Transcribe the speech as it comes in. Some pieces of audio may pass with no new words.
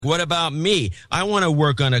What about me? I want to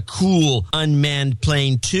work on a cool unmanned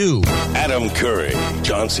plane, too. Adam Curry,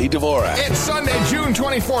 John C. Dvorak. It's Sunday, June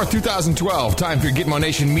 24th, 2012. Time for your Gitmo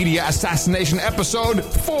Nation Media Assassination episode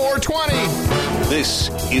 420. This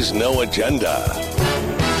is No Agenda.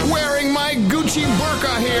 Wearing my Gucci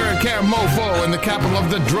burqa here at Camp Mofo in the capital of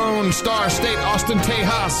the drone star state, Austin,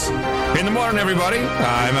 Tejas. In the morning, everybody.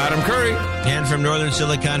 I'm Adam Curry. And from northern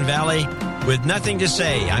Silicon Valley, with nothing to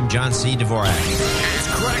say, I'm John C. Dvorak. It's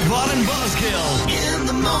Crackpot and Buzzkill in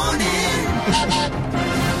the morning.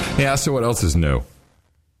 Yeah, so what else is new?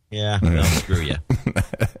 Yeah, well, screw you.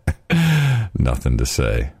 Nothing to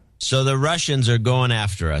say. So the Russians are going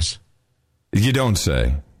after us. You don't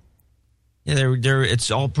say. Yeah,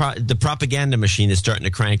 it's all the propaganda machine is starting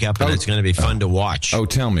to crank up, and it's going to be fun to watch. Oh,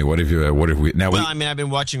 tell me, what have we now? Well, I've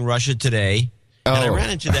been watching Russia Today. And I ran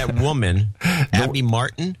into that woman, Abby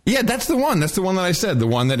Martin. Yeah, that's the one. That's the one that I said. The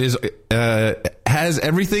one that is has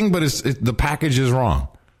everything, but the package is wrong.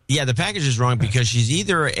 Yeah, the package is wrong because she's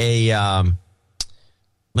either to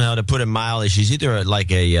put it mildly, she's either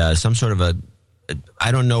some sort of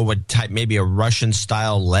I don't know what type, maybe a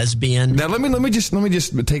Russian-style lesbian. Now, let me just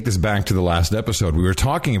take this back to the last episode. We were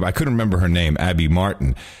talking about, I couldn't remember her name, Abby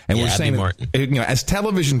Martin. And we're saying, Martin. As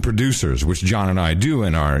television producers, which John and I do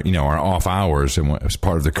in our off hours and as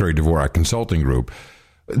part of the Curry Dvorak Consulting Group,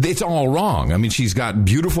 it's all wrong. I mean, she's got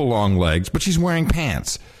beautiful long legs, but she's wearing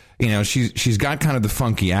pants. She's got kind of the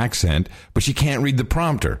funky accent, but she can't read the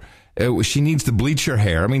prompter. She needs to bleach her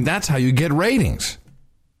hair. I mean, that's how you get ratings.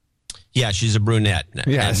 Yeah, she's a brunette.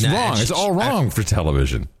 Yeah, it's wrong. It's all wrong for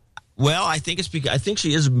television. Well, I think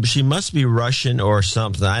she must be Russian or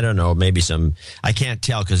something. I don't know. Maybe I can't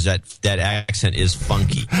tell because that accent is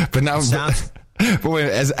funky. But now, but wait,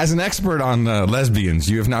 as an expert on lesbians,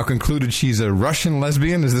 you have now concluded she's a Russian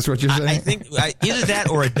lesbian? Is this what you're saying? I think either that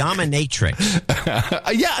or a dominatrix.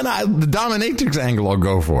 The dominatrix angle I'll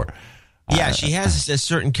go for. Yeah, she has a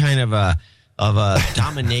certain kind of a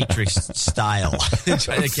dominatrix style.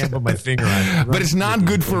 I can't put my finger on it. But it's not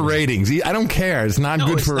good for ratings. I don't care. It's not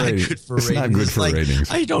good for ratings. It's not good for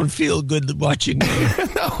ratings. I don't feel good watching her.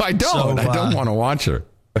 No, I don't. I don't want to watch her.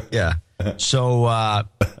 Yeah. So,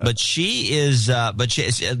 but she is, at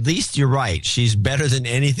least you're right. She's better than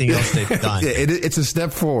anything else they've done. It's a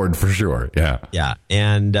step forward for sure. Yeah. Yeah.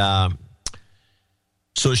 And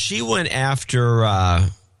so she went after...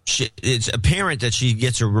 it's apparent that she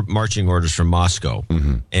gets her marching orders from Moscow,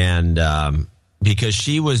 and because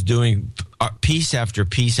she was doing piece after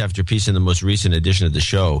piece after piece in the most recent edition of the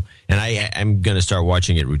show, and I'm going to start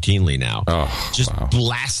watching it routinely now.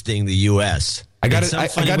 Blasting the U.S. But it's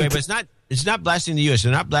not blasting the U.S.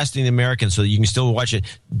 They're not blasting the Americans, so you can still watch it.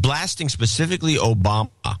 Blasting specifically Obama.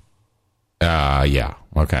 Yeah.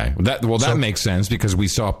 Okay. That makes sense because we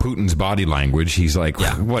saw Putin's body language. He's like,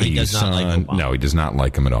 "What are you, son?" No, he does not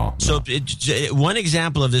like him at all. So one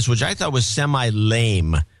example of this, which I thought was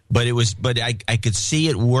semi-lame, but I could see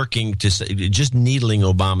it working to just needling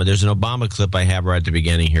Obama. There's an Obama clip I have right at the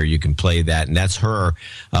beginning here. You can play that, and that's her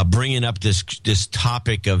bringing up this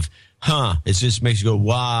topic of, it just makes you go,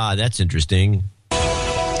 wow, that's interesting.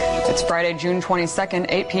 It's Friday, June 22nd,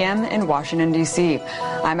 8 p.m. in Washington, D.C.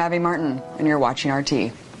 I'm Abby Martin, and you're watching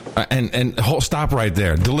RT. Stop right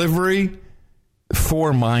there. Delivery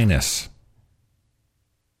 4-.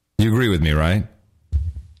 You agree with me, right?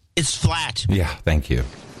 It's flat. Yeah, thank you.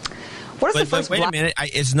 What is the first? Wait a minute.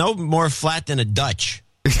 It's no more flat than a Dutch.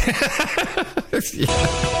 It's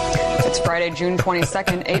Friday, June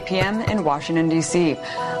 22nd, 8 p.m. in Washington, D.C.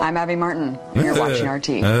 I'm Abby Martin, and you're watching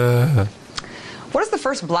RT. What has the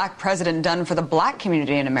first black president done for the black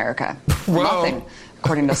community in America? Nothing,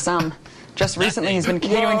 according to some. Just recently, he's been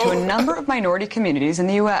catering to a number of minority communities in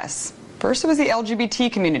the U.S. First, it was the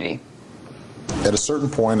LGBT community. At a certain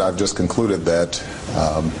point, I've just concluded that,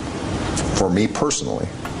 for me personally,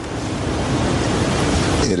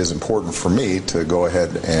 it is important for me to go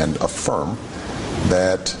ahead and affirm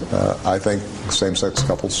that I think same-sex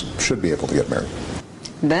couples should be able to get married.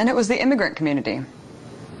 Then it was the immigrant community.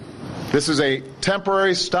 This is a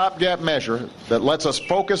temporary stopgap measure that lets us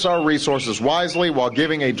focus our resources wisely while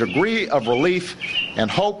giving a degree of relief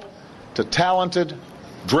and hope to talented,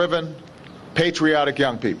 driven, patriotic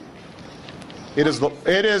young people. It is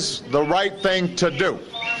the right thing to do.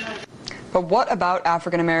 But what about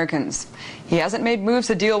African Americans? He hasn't made moves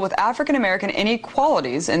to deal with African American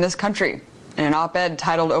inequalities in this country. In an op-ed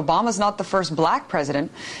titled, "Obama's not the first black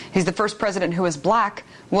president, he's the first president who is black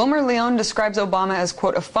Wilmer Leon describes Obama as,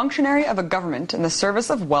 quote, a functionary of a government in the service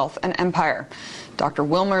of wealth and empire. Dr.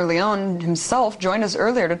 Wilmer Leon himself joined us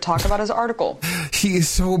earlier to talk about his article. He is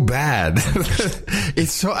so bad.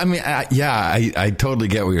 It's so, I totally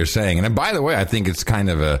get what you're saying. And by the way, I think it's kind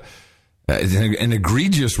of an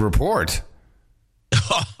egregious report.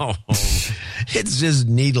 Oh, it's just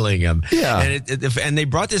needling him. Yeah. And they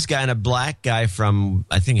brought this guy, and a black guy from,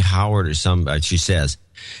 I think, Howard or some, she says.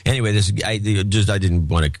 Anyway, this guy, I didn't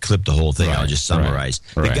want to clip the whole thing. Right, I'll just summarize.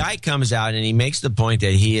 Right. The guy comes out and he makes the point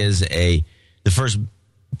that he is the first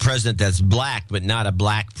president that's black, but not a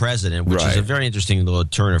black president, which is a very interesting little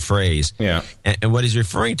turn of phrase. Yeah. And what he's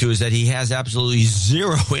referring to is that he has absolutely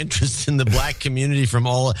zero interest in the black community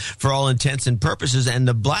for all intents and purposes. And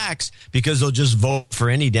the blacks, because they'll just vote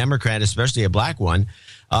for any Democrat, especially a black one,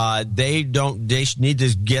 they need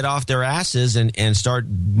to get off their asses and start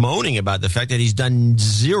moaning about the fact that he's done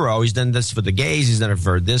zero. He's done this for the gays. He's done it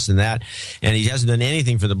for this and that. And he hasn't done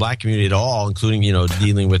anything for the black community at all, including,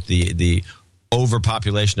 dealing with the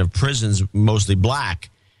overpopulation of prisons, mostly black.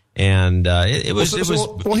 And it was.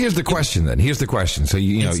 Well, here's the question then. Here's the question. So,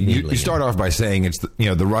 you start off by saying it's,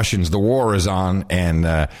 the Russians, the war is on, and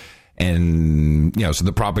so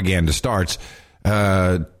the propaganda starts.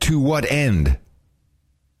 To what end?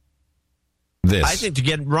 This? I think to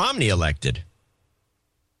get Romney elected.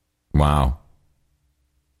 Wow.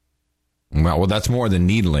 Well, that's more than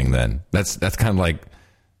needling then. That's kind of like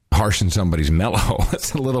harshing somebody's mellow.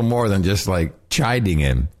 That's a little more than just like chiding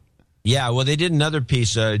him. Yeah, well, they did another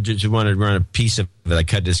piece. Just wanted to run a piece of it. I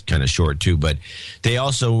cut this kind of short, too. But they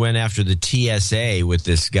also went after the TSA with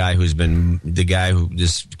this guy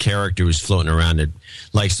this character who's floating around that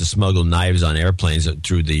likes to smuggle knives on airplanes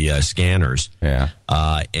through the scanners. Yeah.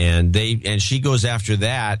 And she goes after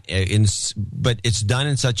that. But it's done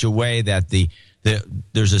in such a way that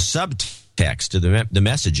there's a subtext to the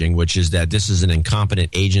messaging, which is that this is an incompetent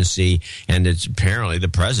agency, and it's apparently the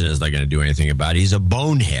president is not going to do anything about it. He's a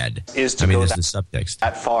bonehead. Is to go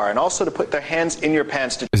that far, and also to put their hands in your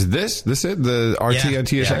pants. Is this it? The RT on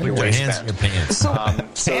TSA? Yeah, put your hands in your pants.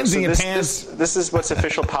 Hands in your pants. This is what's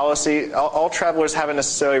official policy. All travelers haven't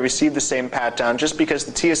necessarily received the same pat down, just because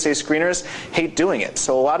the TSA screeners hate doing it.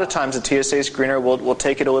 So a lot of times the TSA screener will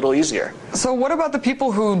take it a little easier. So what about the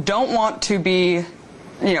people who don't want to be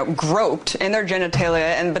groped in their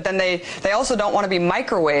genitalia, but then they also don't want to be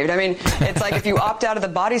microwaved? I mean, it's like if you opt out of the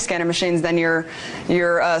body scanner machines, then you're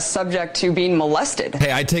subject to being molested.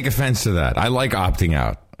 Hey, I take offense to that. I like opting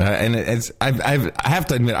out, and I have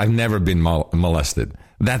to admit I've never been molested.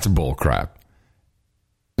 That's bull crap.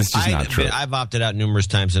 It's just not true. I've opted out numerous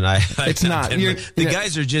times, and it's not. The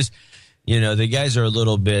guys are just, the guys are a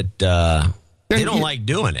little bit. They don't like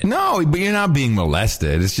doing it. No, but you're not being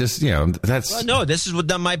molested. It's just, that's... Well, no, this is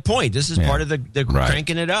my point. This is part of the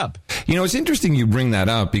cranking it up. It's interesting you bring that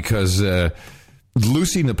up because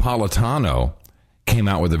Lucy Napolitano came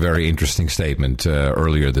out with a very interesting statement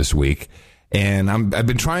earlier this week. And I've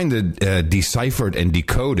been trying to decipher it and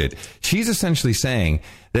decode it. She's essentially saying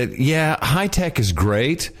that, high tech is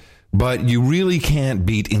great, but you really can't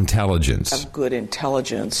beat intelligence. Have good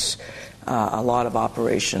intelligence. A lot of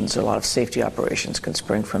operations, a lot of safety operations can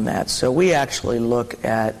spring from that. So we actually look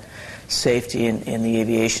at safety in the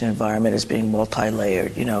aviation environment as being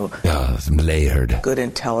multi-layered, it's layered. Good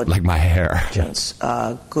intelligence. Like my hair.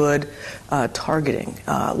 Good targeting,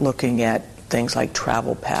 looking at things like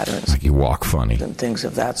travel patterns. Like you walk funny. And things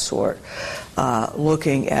of that sort.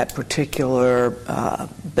 Looking at particular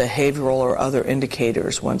behavioral or other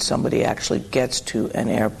indicators when somebody actually gets to an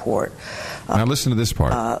airport. Now listen to this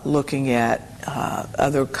part. Looking at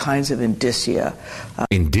other kinds of indicia.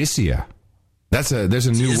 Indicia? There's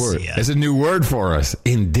a new word. There's a new word for us.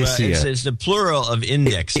 Indicia. It's the plural of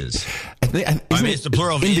indexes. It's the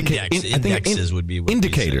plural of indexes would be what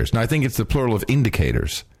indicators. No, I think it's the plural of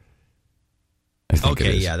indicators. That would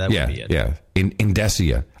be it. Yeah,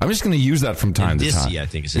 indicia. I'm just going to use that from time to time. Indicia, I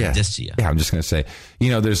think it's indicia. Yeah, I'm just going to say,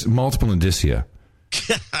 there's multiple indicia.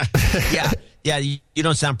 Yeah, you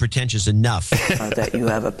don't sound pretentious enough. That you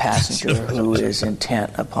have a passenger who is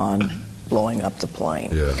intent upon blowing up the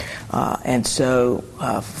plane. Yeah. And so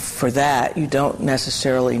for that, you don't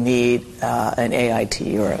necessarily need an AIT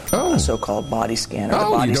or a so-called body scanner. The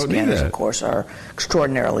body scanners, of course, are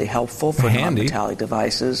extraordinarily helpful for non-metallic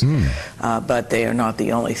devices, but they are not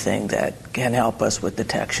the only thing that can help us with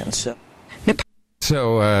detection. So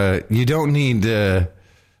you don't need...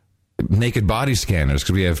 naked body scanners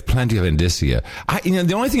because we have plenty of indicia.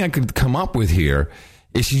 The only thing I could come up with here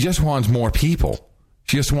is she just wants more people.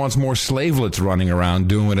 She just wants more slavelets running around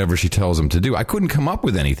doing whatever she tells them to do. I couldn't come up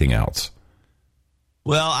with anything else.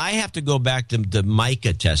 Well, I have to go back to the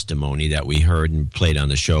Micah testimony that we heard and played on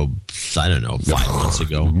the show, I don't know, 5 months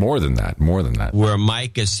ago. More than that. Where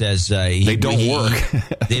Micah says they don't work.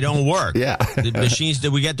 They don't work. Yeah. The machines,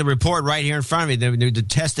 we got the report right here in front of me. They're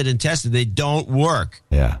tested and tested. They don't work.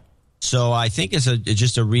 Yeah. So I think it's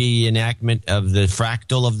just a reenactment of the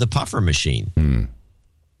fractal of the puffer machine,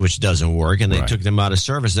 which doesn't work, and they took them out of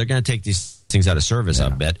service. They're going to take these things out of service, I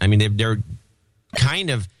bet. I mean, they're kind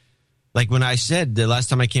of... Like when I said the last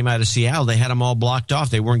time I came out of Seattle, they had them all blocked off.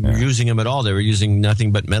 They weren't using them at all. They were using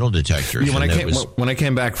nothing but metal detectors. Yeah, when I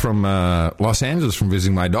came back from Los Angeles from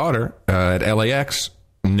visiting my daughter at LAX,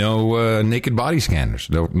 no naked body scanners,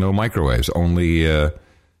 no microwaves, only a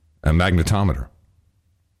magnetometer.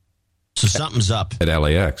 So something's up at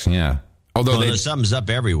LAX. Yeah, although something's up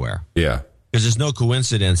everywhere. Yeah, because there's no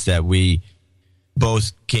coincidence that we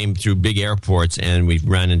both came through big airports and we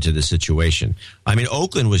ran into the situation. I mean,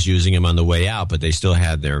 Oakland was using them on the way out, but they still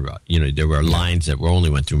had their, there were lines that only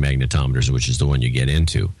went through magnetometers, which is the one you get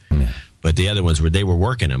into. Yeah. But the other ones they were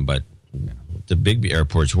working them, but the big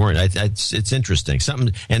airports weren't. It's interesting.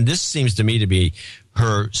 And this seems to me to be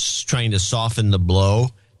her trying to soften the blow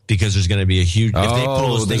because there's going to be a huge. If they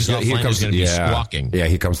pull those things offline, there's going to be squawking. Yeah,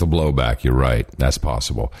 here comes the blowback. You're right. That's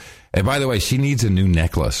possible. And by the way, she needs a new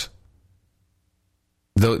necklace.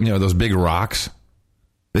 Those big rocks.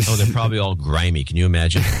 Oh, they're probably all grimy. Can you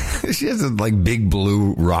imagine? She has like big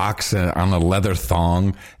blue rocks on a leather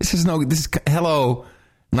thong. Hello,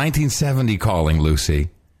 1970 calling, Lucy.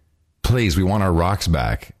 Please, we want our rocks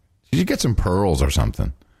back. She should get some pearls or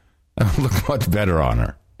something. That'll look much better on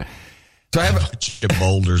her. So I have a bunch of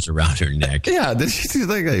boulders around her neck. Yeah, she's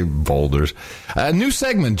like boulders. A new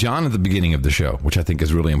segment, John, at the beginning of the show, which I think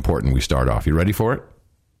is really important. We start off. You ready for it?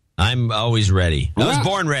 I'm always ready. I was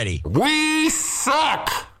born ready. We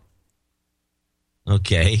suck.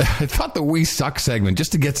 Okay. I thought the We Suck segment,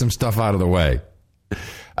 just to get some stuff out of the way.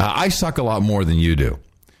 I suck a lot more than you do.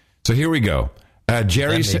 So here we go.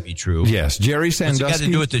 Jerry, that may be true. Yes, Jerry Sandusky. What's it got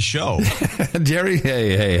to do with the show? Jerry,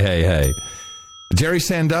 hey. Jerry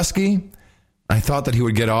Sandusky, I thought that he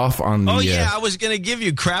would get off on the... Oh, yeah, I was going to give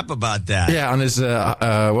you crap about that. Yeah, on his,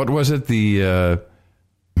 what was it? The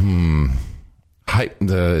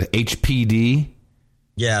HPD.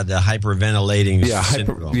 Yeah, the hyperventilating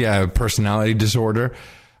syndrome. Personality disorder.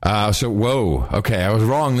 Okay, I was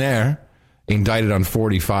wrong there. Indicted on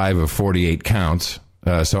 45 of 48 counts.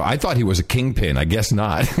 So I thought he was a kingpin. I guess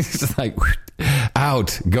not. It's like,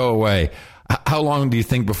 out, go away. How long do you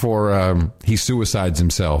think before he suicides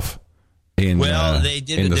himself? They've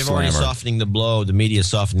already softening the blow. The media is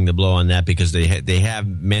softening the blow on that because they have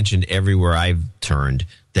mentioned everywhere I've turned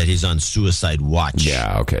that he's on suicide watch.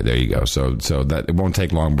 Yeah, okay, there you go. So that it won't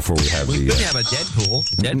take long before we have we could have a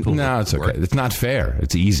Deadpool. No, it's okay. It's not fair.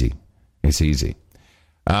 It's easy.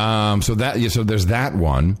 So there's that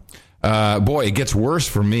one. Boy, it gets worse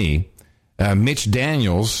for me. Mitch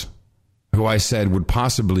Daniels, who I said would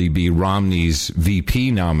possibly be Romney's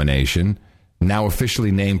VP nomination, now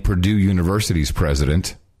officially named Purdue University's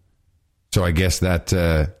president. So I guess that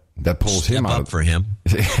pulls him out. Step up for him.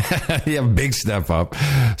 Yeah, big step up.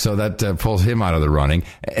 So that pulls him out of the running.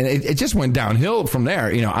 And it just went downhill from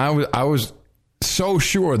there. I was so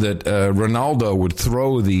sure that Ronaldo would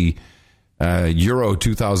throw the Euro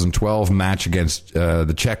 2012 match against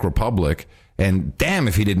the Czech Republic. And damn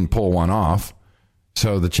if he didn't pull one off.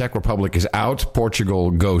 So the Czech Republic is out.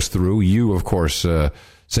 Portugal goes through. You, of course,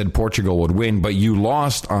 said Portugal would win, but you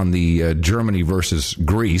lost on the Germany versus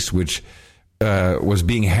Greece, which was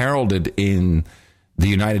being heralded in the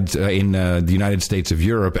United States of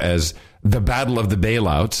Europe as the Battle of the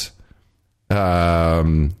Bailouts.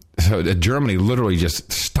 So Germany literally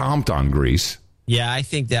just stomped on Greece. Yeah, I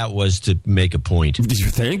think that was to make a point. Did you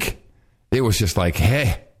think? It was just like,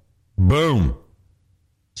 hey, boom.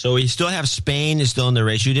 So we still have Spain is still in the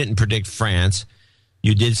race. You didn't predict France.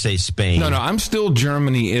 You did say Spain. No, I'm still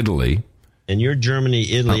Germany, Italy. And you're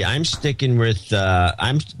Germany, Italy. I'm sticking with.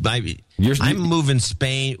 I'm moving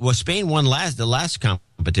Spain. Well, Spain won the last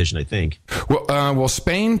competition, I think. Well,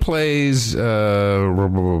 Spain plays. I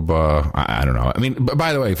don't know. I mean,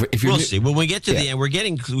 by the way, if we'll see when we get to the end. We're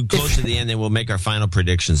getting close to the end, then we'll make our final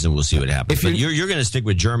predictions, and we'll see what happens. But you're going to stick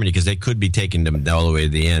with Germany because they could be taking them all the way to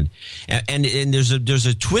the end. And there's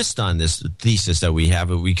a twist on this thesis that we have.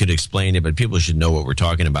 We could explain it, but people should know what we're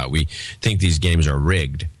talking about. We think these games are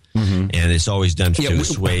rigged. Mm-hmm. And it's always done to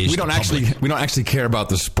assuage. We don't actually care about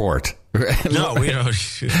the sport. No, we don't.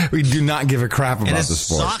 We do not give a crap about the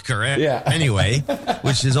sport. Soccer, anyway,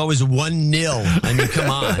 which is always 1-0. I mean,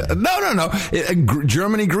 come on. No.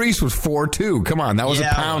 Germany-Greece was 4-2. Come on, that was a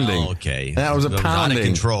pounding. Well, okay, that was a pounding. Out of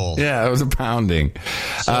control. Yeah, it was a pounding.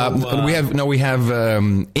 So, we have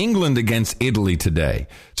England against Italy today.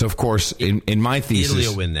 So, of course, in my thesis, Italy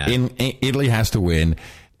will win that. Italy has to win.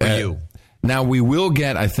 Now we will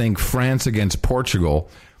get, I think, France against Portugal.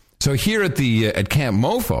 So here at Camp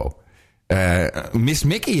Mofo. Miss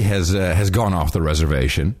Mickey has gone off the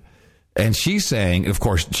reservation, and she's saying, of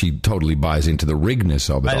course, she totally buys into the riggedness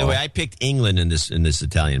of it. By the way, I picked England in this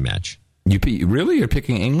Italian match. Really? You're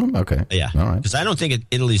picking England? Okay. Yeah. All right. Because I don't think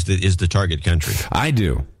Italy is the target country. I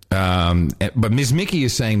do. But Miss Mickey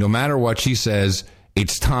is saying, no matter what she says,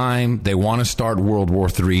 it's time. They want to start World War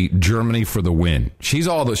III. Germany for the win. She's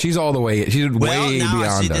way beyond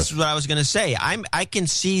us. This is what I was going to say. I can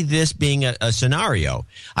see this being a scenario.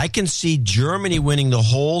 I can see Germany winning the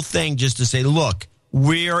whole thing just to say, look,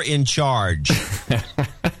 we're in charge.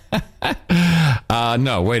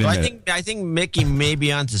 No, wait a minute. I think Mickey may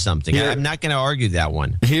be onto something. I'm not going to argue that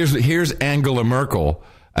one. Here's Angela Merkel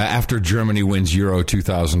after Germany wins Euro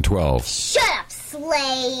 2012. Shut up,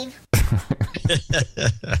 slave.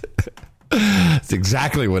 It's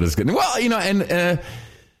exactly what it's going to. Well, and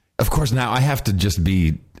of course now I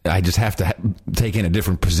just have to take in a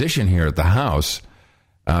different position here at the House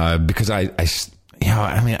because I'm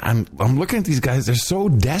looking at these guys. They're so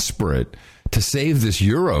desperate to save this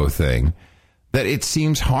Euro thing that it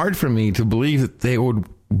seems hard for me to believe that they would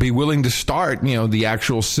be willing to start, the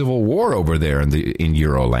actual civil war over there in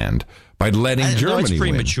Euroland by letting Germany win. It's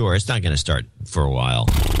premature. It's not going to start for a while.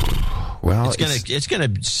 Well, it's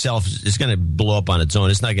going to blow up on its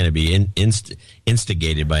own. It's not going to be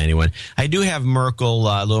instigated by anyone. I do have Merkel,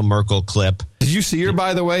 a little Merkel clip. Did you see her,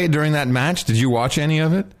 by the way, during that match? Did you watch any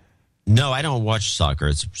of it? No, I don't watch soccer.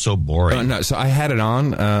 It's so boring. No, so I had it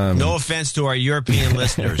on. No offense to our European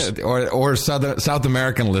listeners or South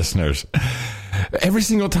American listeners. Every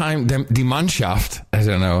single time, die Mannschaft, as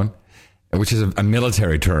they're known, which is a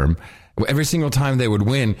military term. Every single time they would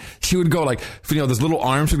win, she would go like, those little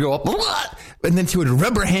arms would go up, and then she would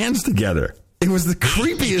rub her hands together. It was the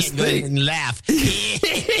creepiest thing. And laugh.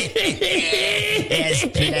 As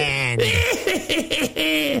planned.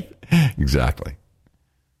 Exactly.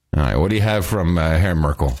 All right, what do you have from Herr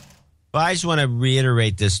Merkel? Well, I just want to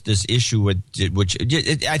reiterate this issue, which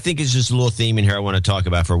I think is just a little theme in here I want to talk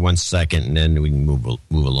about for 1 second, and then we can move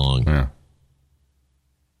along. Yeah.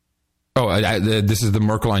 Oh, this is the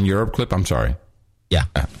Merkel on Europe clip? I'm sorry. Yeah.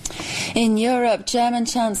 In Europe, German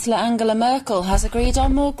Chancellor Angela Merkel has agreed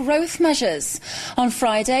on more growth measures. On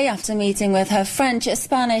Friday, after meeting with her French,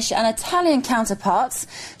 Spanish and Italian counterparts,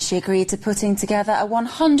 she agreed to putting together a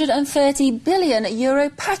 €130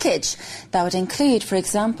 billion package that would include, for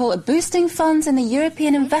example, boosting funds in the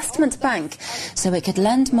European Investment Bank so it could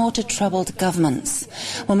lend more to troubled governments.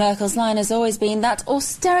 Well, Merkel's line has always been that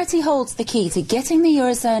austerity holds the key to getting the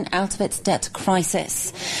Eurozone out of its debt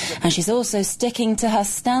crisis. And she's also sticking to her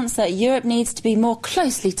stance that Europe needs to be more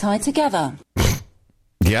closely tied together.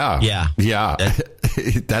 Yeah.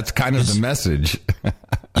 That's kind of the message.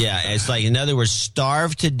 Yeah, it's like, in other words,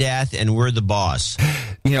 starve to death and we're the boss.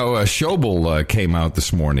 Schäuble came out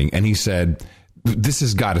this morning and he said, this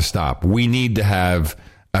has got to stop. We need to have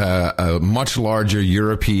a much larger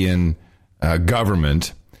European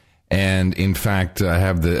government. And in fact, I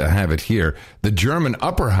have it here. The German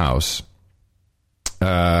upper house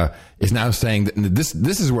is now saying that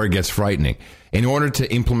this is where it gets frightening. In order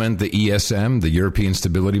to implement the ESM, the European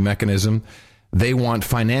Stability Mechanism, they want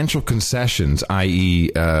financial concessions, i.e.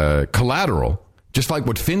 Collateral, just like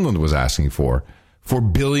what Finland was asking for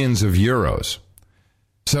billions of euros.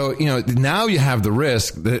 So, now you have the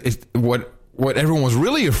risk that what everyone was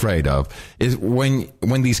really afraid of is when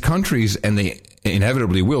these countries, and they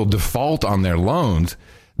inevitably will, default on their loans,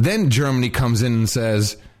 then Germany comes in and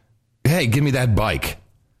says, hey, give me that bike.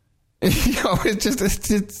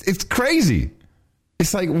 It's crazy.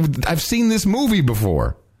 It's like, I've seen this movie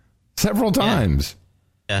before several times.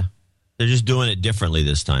 Yeah. They're just doing it differently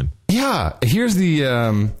this time. Yeah. Here's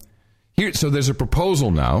the, so there's a proposal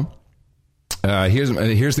now. Here's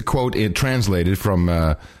the quote translated from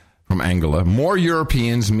Angela. More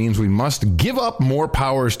Europeans means we must give up more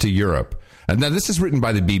powers to Europe. And now this is written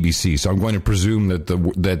by the BBC, so I'm going to presume that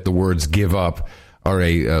the words give up are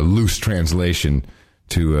a loose translation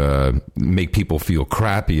to make people feel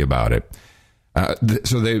crappy about it.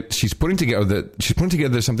 She's putting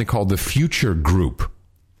together something called the Future Group,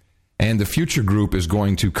 and the Future Group is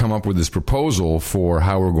going to come up with this proposal for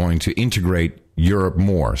how we're going to integrate Europe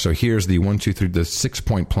more. So here's the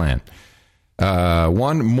 6-point plan.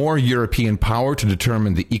 1, more European power to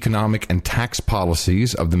determine the economic and tax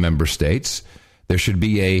policies of the member states. There should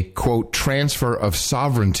be a, quote, transfer of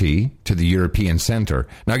sovereignty to the European Center.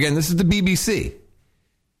 Now, again, this is the BBC.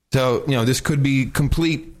 So, this could be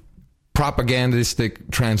complete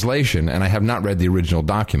propagandistic translation, and I have not read the original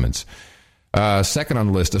documents. Second on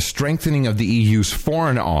the list, a strengthening of the EU's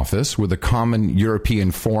foreign office with a common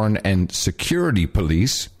European foreign and security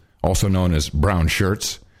police, also known as brown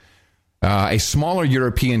shirts. A smaller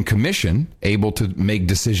European Commission, able to make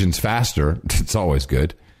decisions faster. It's always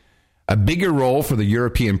good. A bigger role for the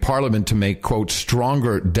European Parliament to make, quote,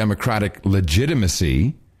 stronger democratic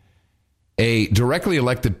legitimacy. A directly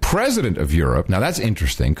elected president of Europe. Now, that's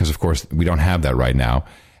interesting because, of course, we don't have that right now.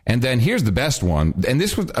 And then here's the best one. And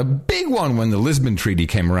this was a big one when the Lisbon Treaty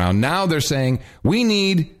came around. Now they're saying we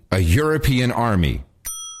need a European army.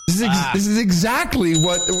 This is exactly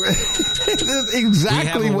what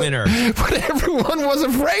everyone was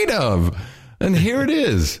afraid of. And here it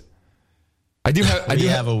is. I do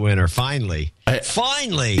have a winner. Finally.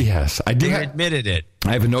 Yes, I do. They admitted it.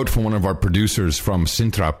 I have a note from one of our producers from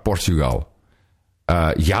Sintra, Portugal,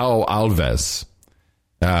 João Alves.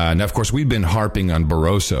 Now, of course, we've been harping on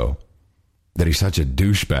Barroso, that he's such a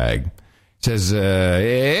douchebag. Says,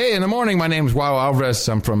 hey, in the morning, my name's João Alves.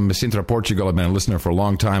 I'm from Sintra, Portugal. I've been a listener for a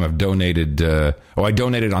long time. I've donated, I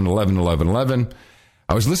donated on 11/11/11.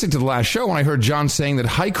 I was listening to the last show when I heard John saying that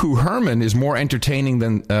Haiku Herman is more entertaining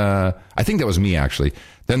than, I think that was me actually,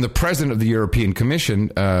 than the president of the European Commission,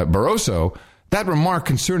 Barroso. That remark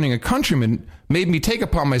concerning a countryman made me take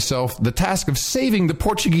upon myself the task of saving the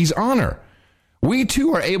Portuguese honor. We,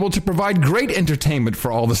 too, are able to provide great entertainment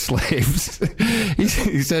for all the slaves.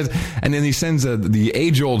 he says, and then he sends the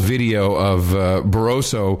age-old video of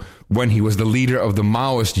Barroso when he was the leader of the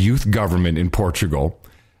Maoist youth government in Portugal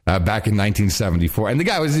back in 1974. And the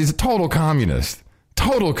guy he's a total communist.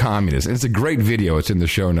 Total communist. And it's a great video. It's in the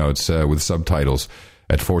show notes with subtitles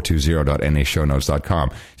at 420.nashownotes.com.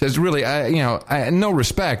 He says, really, no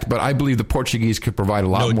respect, but I believe the Portuguese could provide a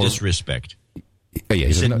lot more. No disrespect. Yeah,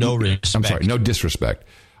 he said no respect. I'm sorry, no disrespect.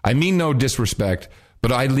 I mean no disrespect,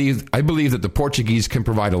 but I believe that the Portuguese can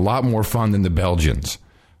provide a lot more fun than the Belgians.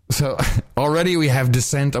 So already we have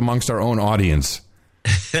dissent amongst our own audience.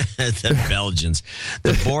 The Belgians.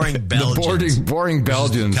 The boring Belgians. The boring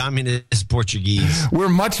Belgians. Communist Portuguese. We're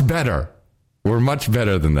much better. We're much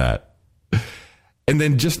better than that. And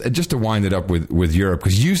then just to wind it up with Europe,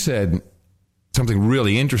 because you said something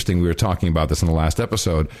really interesting. We were talking about this in the last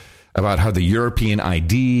episode, about how the European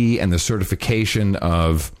ID and the certification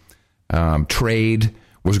of trade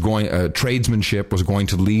was tradesmanship was going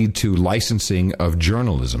to lead to licensing of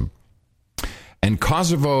journalism. And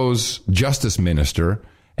Kosovo's justice minister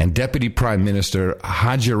and deputy prime minister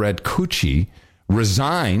Hadjiret Kuçi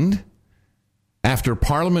resigned after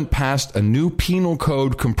Parliament passed a new penal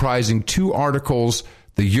code comprising 2 articles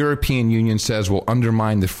the European Union says will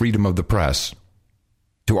undermine the freedom of the press.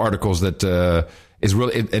 2 articles that is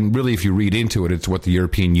really, and really, if you read into it, it's what the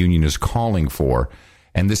European Union is calling for.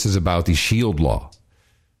 And this is about the Shield Law,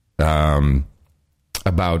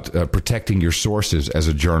 about protecting your sources as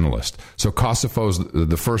a journalist. So Kosovo's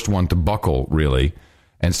the first one to buckle, really,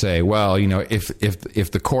 and say, well,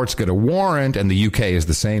 if the courts get a warrant, and the UK is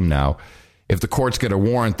the same now, if the courts get a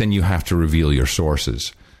warrant, then you have to reveal your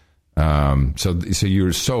sources. So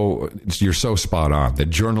you're so spot on that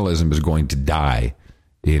journalism is going to die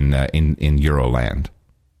in Euroland.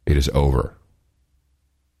 It is over.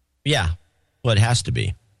 Yeah, well, it has to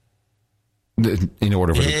be. In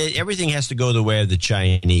order for everything has to go the way of the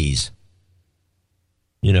Chinese.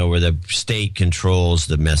 Where the state controls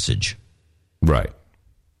the message, right?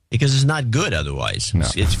 Because it's not good otherwise. No.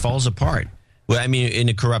 It falls apart. Well, I mean, in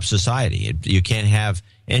a corrupt society, you can't have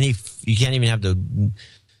any. You can't even have the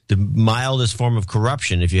mildest form of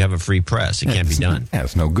corruption if you have a free press. It can't be done. Yeah,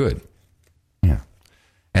 it's no good. Yeah.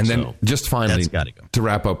 And then just finally, to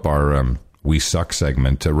wrap up our We Suck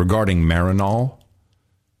segment, regarding Marinol,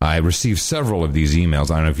 I received several of these emails.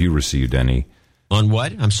 I don't know if you received any. On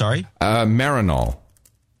what? I'm sorry? Marinol.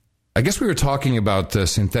 I guess we were talking about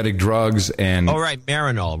synthetic drugs and... Oh, right,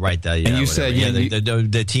 Marinol, right. And you said...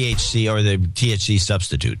 the THC or the THC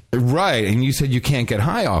substitute. Right, and you said you can't get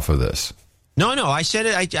high off of this. No, I said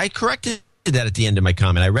it. I corrected that at the end of my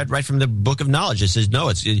comment. I read right from the Book of Knowledge. It says,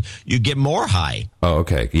 no, you get more high. Oh,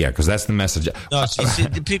 okay. Yeah, because that's the message. No,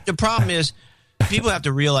 the problem is people have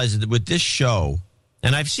to realize that with this show,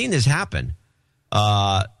 and I've seen this happen,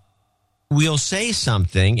 we'll say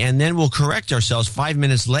something, and then we'll correct ourselves 5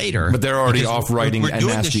 minutes later. But they're already off writing We're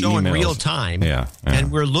doing the show emails. in real time,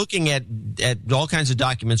 and we're looking at all kinds of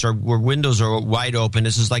documents where windows are wide open.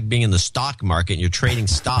 This is like being in the stock market, and you're trading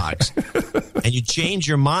stocks, and you change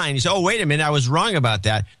your mind. You say, oh, wait a minute, I was wrong about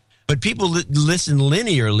that. But people listen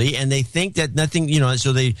linearly, and they think that nothing,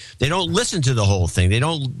 so they don't listen to the whole thing. They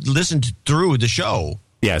don't listen through the show.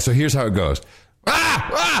 Yeah, so here's how it goes.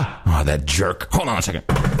 Oh, that jerk. Hold on a second.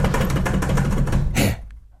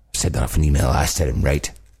 Said that off an email. I said it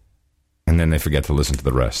right. And then they forget to listen to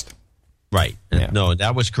the rest. Right. Yeah. No,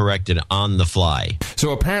 that was corrected on the fly.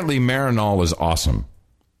 So apparently Marinol is awesome.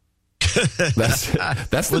 That's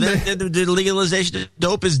the legalization of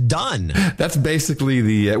dope is done. That's basically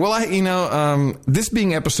the this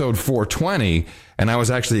being episode 420, and I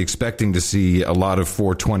was actually expecting to see a lot of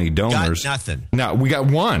 420 donors. Got nothing. No, we got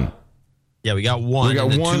one. Yeah, we got one.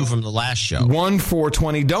 Two from the last show. One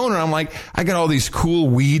 420 donor. I'm like, I got all these cool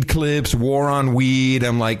weed clips, war on weed.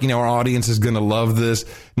 I'm like, our audience is going to love this.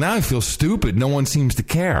 Now I feel stupid. No one seems to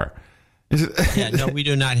care. No, we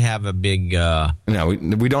do not have a big... No,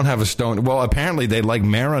 we don't have a stone... Well, apparently they like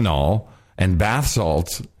Marinol and bath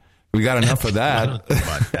salts. We got enough of that. I don't think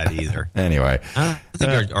about that either. Anyway. I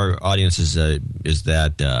think our audience is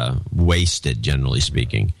that wasted, generally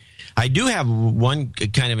speaking. I do have one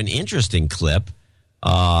kind of an interesting clip.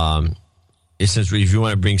 Since if you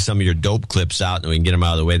want to bring some of your dope clips out and we can get them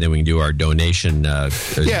out of the way, then we can do our donation. Let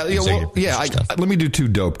me do two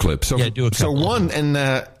dope clips. So, do a couple. So one, and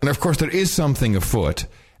of course there is something afoot,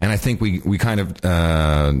 and I think we kind of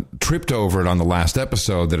tripped over it on the last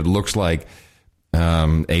episode that it looks like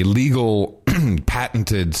a legal,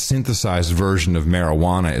 patented, synthesized version of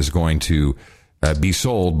marijuana is going to be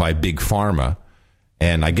sold by Big Pharma.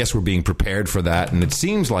 And I guess we're being prepared for that. And it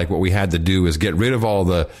seems like what we had to do is get rid of all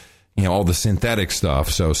the synthetic stuff.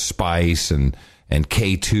 So spice and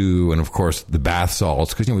K2 and, of course, the bath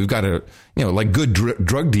salts. Because, we've got to, like good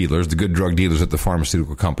drug dealers, the good drug dealers at the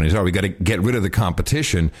pharmaceutical companies we got to get rid of the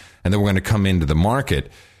competition. And then we're going to come into the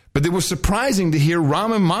market. But it was surprising to hear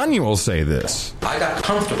Rahm Emanuel say this. I got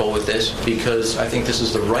comfortable with this because I think this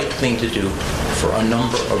is the right thing to do for a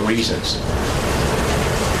number of reasons.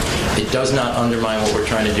 It does not undermine what we're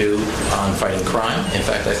trying to do on fighting crime. In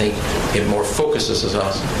fact, I think it more focuses us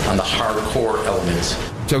on the hardcore elements.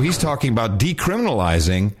 So he's talking about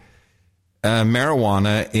decriminalizing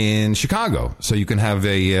marijuana in Chicago, so you can have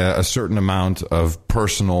a certain amount of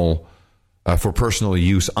for personal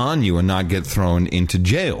use on you and not get thrown into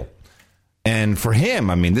jail. And for him,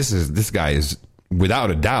 I mean, this guy is without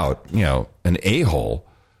a doubt, an a-hole.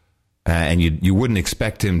 And you wouldn't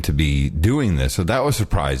expect him to be doing this. So that was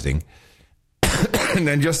surprising. And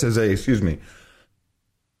then just as a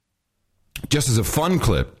fun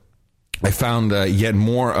clip, I found yet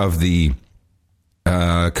more of the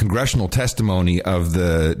congressional testimony of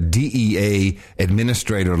the DEA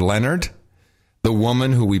Administrator Leonard, the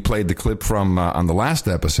woman who we played the clip from on the last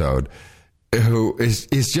episode, who is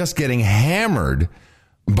just getting hammered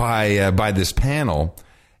by this panel.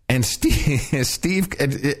 And Steve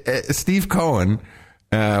Cohen,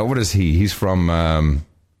 what is he? He's from, I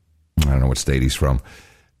don't know what state he's from.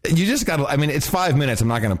 You just got to, I mean, it's 5 minutes. I'm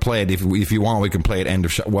not going to play it. If you want, we can play it end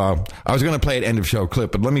of show. Well, I was going to play it end of show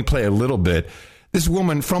clip, but let me play a little bit. This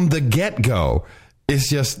woman from the get-go is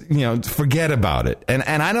just, forget about it. And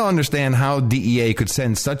I don't understand how DEA could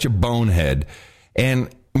send such a bonehead.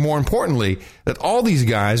 And more importantly, that all these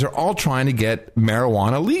guys are all trying to get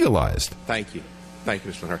marijuana legalized. Thank you. Thank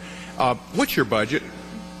you, Mr. Hunter. What's your budget?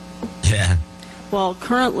 Yeah. Well,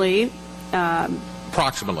 currently...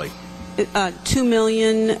 approximately. $2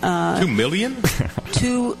 million. $2 million?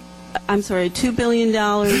 $2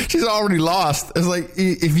 billion. She's already lost. It's like,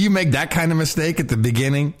 if you make that kind of mistake at the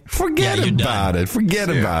beginning, forget about it.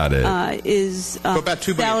 Forget about it. Is about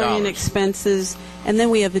 $2 billion. Salary and expenses. And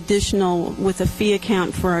then we have additional with a fee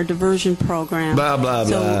account for our diversion program. Blah, blah,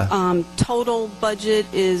 blah. So total budget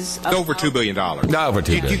is... over $2 billion. No, over $2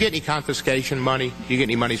 billion. Do you get any confiscation money? Do you get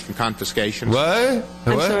any monies from confiscation? What?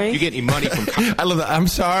 I'm sorry? Do you get any money from... I love that. I'm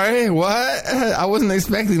sorry? What? I wasn't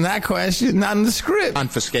expecting that question. Not in the script.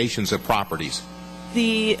 Confiscations of properties.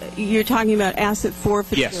 You're talking about asset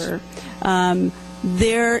forfeiture. Yes.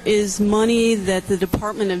 There is money that the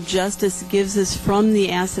Department of Justice gives us from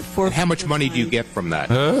the asset forfeiture. How much money do you get from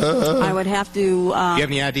that? I would have to... do you have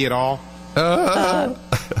any idea at all?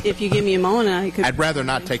 If you give me a moment, I could... I'd rather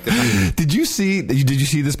not take the time. Did you see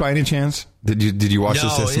this by any chance? Did you watch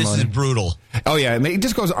this testimony? No, this is brutal. Oh, yeah. It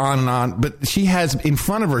just goes on and on. But she has, in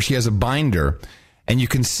front of her, she has a binder. And you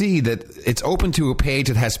can see that it's open to a page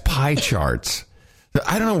that has pie charts.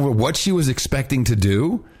 I don't know what she was expecting to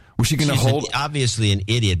do Was she going to hold? Obviously an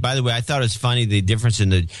idiot. By the way, I thought it was funny the difference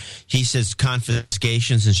in he says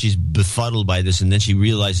confiscations, and she's befuddled by this, and then she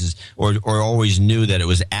realizes or always knew that it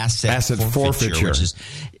was asset forfeiture. Which is,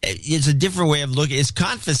 it's a different way of looking. It's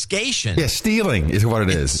confiscation. Yeah, stealing is what it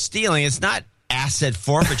is. It's stealing. It's not asset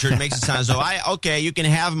forfeiture. It makes it sound as though you can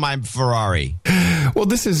have my Ferrari. Well,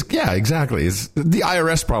 this is, exactly. The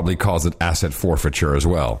IRS probably calls it asset forfeiture as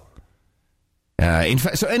well. In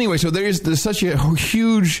fact, so there's such a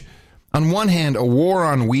huge, on one hand, a war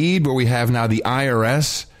on weed, where we have now the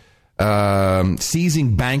IRS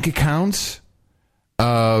seizing bank accounts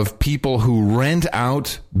of people who rent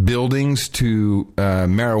out buildings to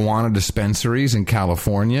marijuana dispensaries in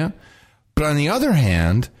California. But on the other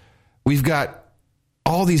hand, we've got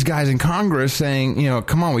all these guys in Congress saying,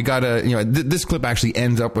 come on, we got to, this clip actually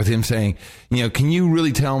ends up with him saying, can you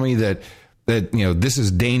really tell me that this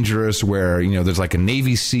is dangerous, where, there's like a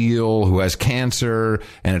Navy SEAL who has cancer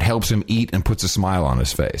and it helps him eat and puts a smile on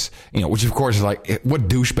his face, which of course is like, what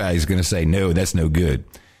douchebag is going to say, no, that's no good.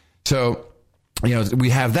 So, we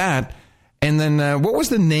have that. And then what was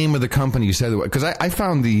the name of the company you said? Because I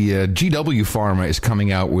found the GW Pharma is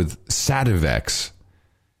coming out with Sativex.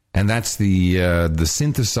 And that's the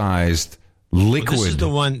synthesized liquid this is the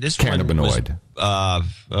one, this cannabinoid.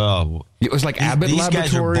 It was like Abbott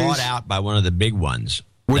Laboratories. These guys were bought out by one of the big ones.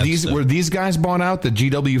 Were these guys bought out? The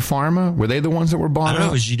GW Pharma? Were they the ones that were bought out? I don't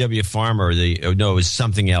know if it was GW Pharma or it was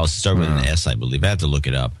something else. It started with an S, I believe. I have to look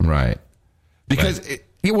it up. Right. Because, the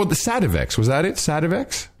Sativex, was that it?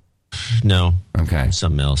 Sativex? No. Okay.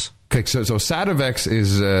 Something else. Okay, so Sativex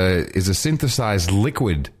is a synthesized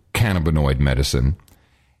liquid cannabinoid medicine.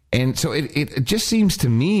 And so it just seems to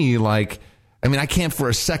me like, I can't for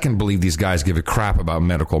a second believe these guys give a crap about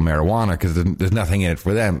medical marijuana, because there's nothing in it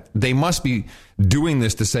for them. They must be doing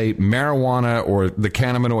this to say marijuana or the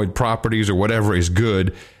cannabinoid properties or whatever is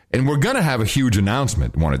good. And we're going to have a huge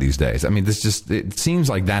announcement one of these days. It seems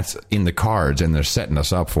like that's in the cards, and they're setting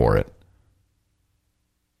us up for it.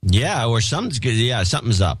 Yeah, or something's good. Yeah,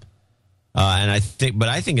 something's up. And I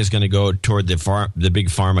think it's going to go toward the big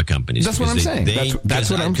pharma companies. That's what I'm saying.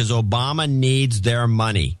 Because Obama needs their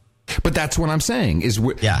money. But that's what I'm saying is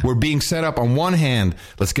we're being set up. On one hand,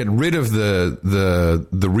 let's get rid of the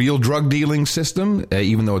real drug dealing system,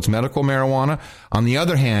 even though it's medical marijuana. On the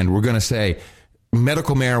other hand, we're going to say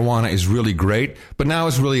medical marijuana is really great, but now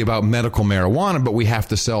it's really about medical marijuana, but we have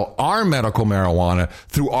to sell our medical marijuana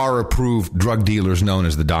through our approved drug dealers known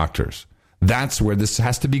as the doctors. That's where this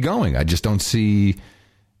has to be going. I just don't see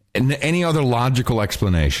any other logical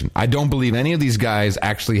explanation. I don't believe any of these guys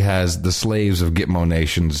actually has the slaves of Gitmo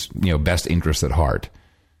Nation's best interest at heart.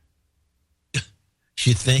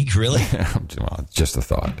 You think, really? Well, just a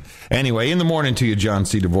thought. Anyway, in the morning to you, John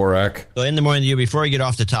C. Dvorak. So in the morning to you. Before I get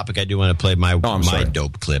off the topic, I do want to play my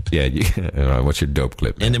dope clip. Yeah, what's your dope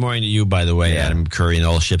clip? Man? In the morning to you, by the way, Adam Curry and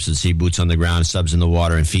all ships at sea, boots on the ground, subs in the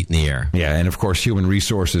water, and feet in the air. Yeah, and of course, Human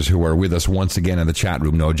Resources, who are with us once again in the chat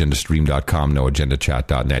room, noagendastream.com,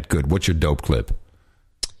 noagendachat.net. Good. What's your dope clip?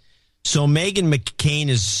 So Meghan McCain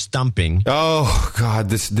is stumping. Oh, God,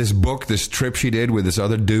 this book, this trip she did with this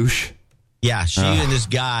other douche. Yeah, she and this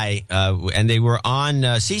guy, and they were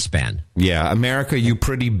on C-SPAN. Yeah, America, You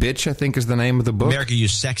Pretty Bitch, I think is the name of the book. America, You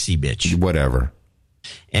Sexy Bitch. Whatever.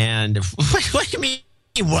 And what do you mean,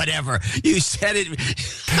 whatever? You said it.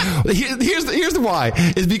 Here's the why.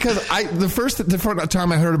 Is because the first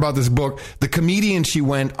time I heard about this book, the comedian she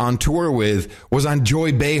went on tour with was on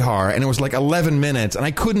Joy Behar, and it was like 11 minutes, and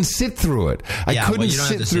I couldn't sit through it. I couldn't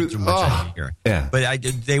sit through much here. Yeah. But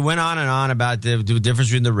they went on and on about the difference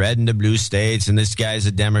between the red and the blue states, and this guy's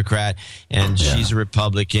a Democrat, and she's a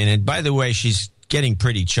Republican. And by the way, she's getting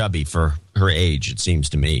pretty chubby for her age, it seems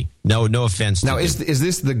to me. No offense. Now, is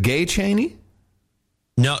this the gay Cheney?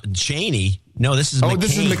 No, Cheney. No, this is McCain. Oh,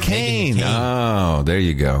 this is McCain. Oh, there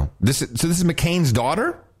you go. This is McCain's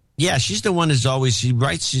daughter? Yeah, she's the one who's always she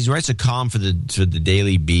writes a column for the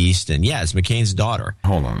Daily Beast, and yeah, it's McCain's daughter.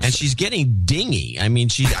 Hold on, and she's getting dingy.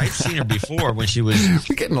 I've seen her before when she was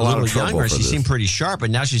getting a little younger. She seemed pretty sharp,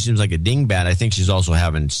 but now she seems like a dingbat. I think she's also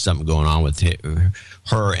having something going on with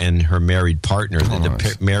her and her married partner,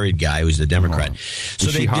 the married guy who's the Democrat.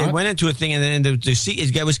 So they went into a thing, and then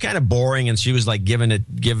it was kind of boring, and she was like giving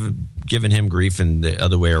him grief and the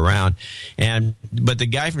other way around. But the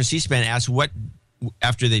guy from C-SPAN asked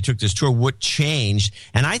after they took this tour, what changed?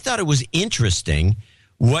 And I thought it was interesting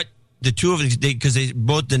what the two of them, because they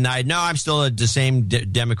both denied, no, I'm still the same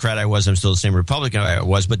Democrat I was, I'm still the same Republican I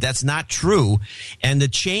was, but that's not true. And the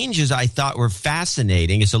changes I thought were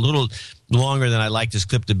fascinating. It's a little longer than I like this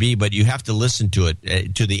clip to be, but you have to listen to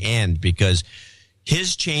it to the end, because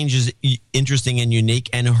his change is interesting and unique,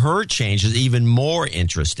 and her change is even more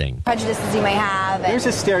interesting. Prejudices you may have. There's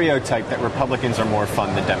a stereotype that Republicans are more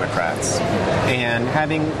fun than Democrats. And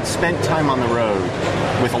having spent time on the road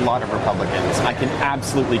with a lot of Republicans, I can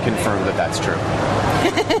absolutely confirm that that's true.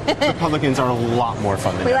 Republicans are a lot more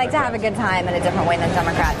fun than We Democrats. like to have a good time in a different way than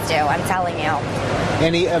Democrats do, I'm telling you.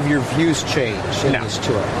 Any of your views change in this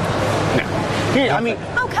tour? No. Here, I mean...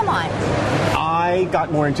 Oh, come on. I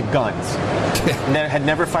got more into guns. Had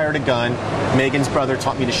never fired a gun. Megan's brother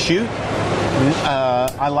taught me to shoot.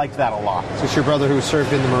 I liked that a lot. So it's your brother who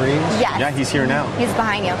served in the Marines? Yes. Yeah, he's here now. He's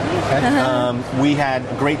behind you. Okay. We had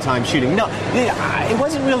a great time shooting. No, it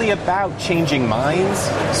wasn't really about changing minds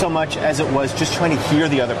so much as it was just trying to hear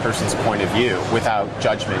the other person's point of view without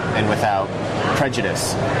judgment and without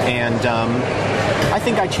prejudice. And I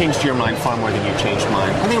think I changed your mind far more than you changed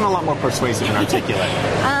mine. I think I'm a lot more persuasive and articulate.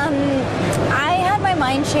 I had my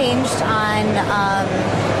mind changed on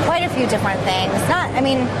quite a few different things.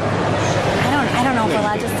 I don't know if we're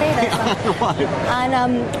allowed to say this. On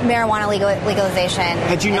marijuana legalization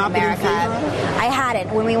Had you in not America. been in favor? I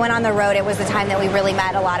hadn't. When we went on the road, it was the time that we really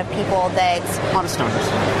met a lot of people that... A lot of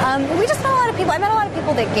stoners. We just met a lot of people. I met a lot of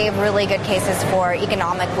people that gave really good cases for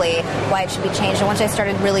economically why it should be changed. And once I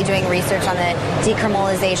started really doing research on the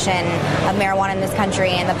decriminalization of marijuana in this country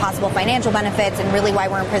and the possible financial benefits and really why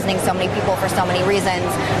we're imprisoning so many people for so many reasons,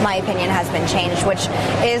 my opinion has been changed, which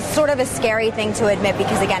is sort of a scary thing to admit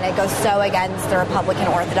because, again, it goes so against the Republican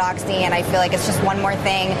orthodoxy, and I feel like it's just one more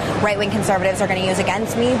thing right-wing conservatives are going to use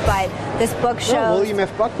against me. But this book shows... Well, William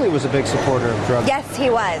F. Buckley was a big supporter of drugs. Yes, he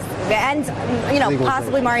was. And,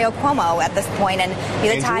 possibly Mario Cuomo at this point, and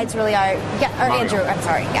the tides really are... Yeah, or Mario. Andrew, I'm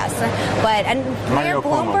sorry, yes. But, and Mayor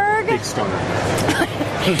Bloomberg... Cuomo, big stoner.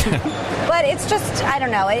 But it's just, I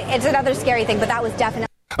don't know, it's another scary thing, but that was definitely...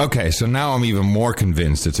 Okay, so now I'm even more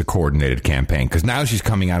convinced it's a coordinated campaign because now she's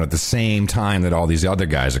coming out at the same time that all these other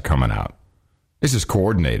guys are coming out. This is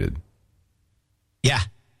coordinated. Yeah.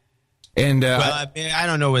 And I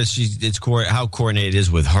don't know how coordinated it is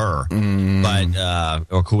with her, but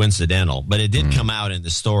or coincidental. But it did come out in the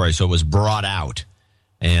story, so it was brought out,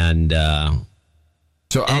 and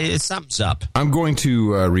something's up. I'm going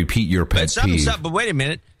to repeat your pet peeve. Something's up, but wait a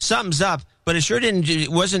minute, something's up. But it sure it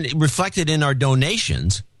wasn't reflected in our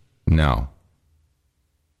donations. No.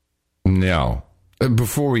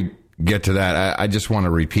 Before we get to that, I just want to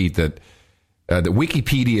repeat that. The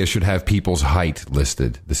Wikipedia should have people's height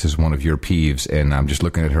listed. This is one of your peeves, and I'm just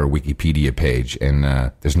looking at her Wikipedia page, and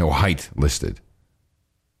there's no height listed.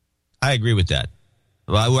 I agree with that.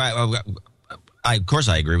 Well, of course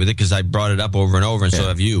I agree with it because I brought it up over and over, and so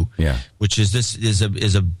have you. Yeah. Which is this is a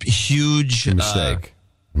huge mistake.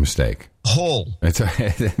 Hole. It's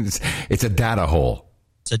a data hole.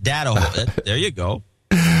 It's a data hole. There you go.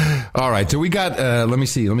 All right. So we got. Let me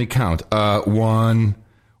see. Let me count.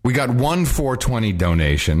 We got one 420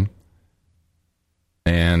 donation,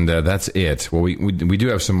 and that's it. Well, we do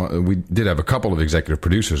have some. We did have a couple of executive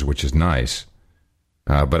producers, which is nice.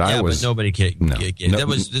 But nobody cared. That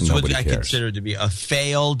was what I considered to be a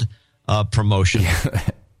failed promotion.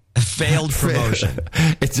 A failed promotion.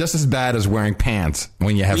 It's just as bad as wearing pants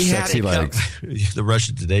when you have sexy legs. The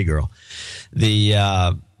Russia Today girl.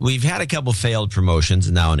 We've had a couple failed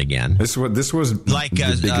promotions now and again. This was like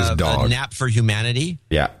the biggest dog. Nap for Humanity.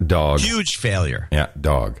 Yeah, dog. Huge failure. Yeah,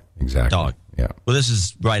 dog. Exactly. Dog. Yeah. Well, this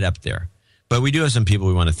is right up there. But we do have some people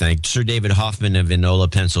we want to thank. Sir David Hoffman of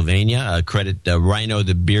Enola, Pennsylvania. Credit Rhino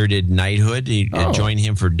the Bearded Knighthood. Join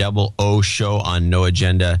him for Double O Show on No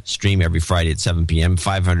Agenda. Stream every Friday at 7 p.m.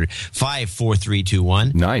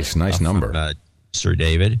 500-54321. Nice number. Sir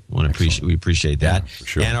David. We appreciate that. Yeah, for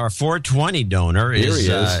sure. And our 420 donor is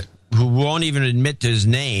who won't even admit to his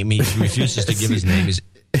name. He refuses to give his name. He's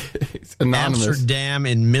anonymous. Amsterdam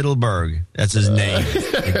in Middleburg. That's his name.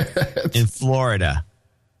 in Florida.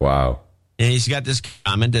 Wow. And he's got this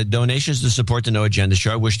comment: donations to support the No Agenda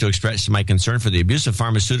Show. I wish to express my concern for the abuse of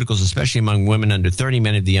pharmaceuticals, especially among women under 30.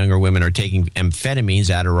 Many of the younger women are taking amphetamines,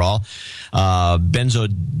 Adderall,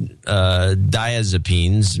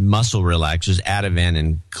 benzodiazepines, muscle relaxers, Ativan,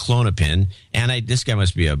 and Klonopin. This guy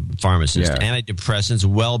must be a pharmacist. Yeah. Antidepressants,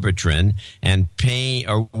 Wellbutrin, and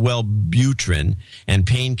Wellbutrin, and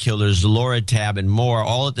painkillers, Loratab, and more,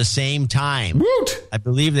 all at the same time. Woot! I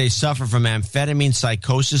believe they suffer from amphetamine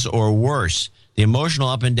psychosis or worse. The emotional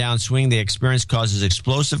up and down swing they experience causes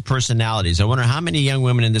explosive personalities. I wonder how many young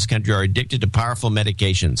women in this country are addicted to powerful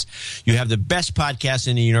medications. You have the best podcast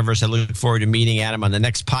in the universe. I look forward to meeting Adam on the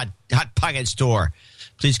next Hot Pocket Store.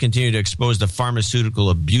 Please continue to expose the pharmaceutical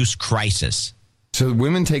abuse crisis. So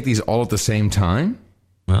women take these all at the same time?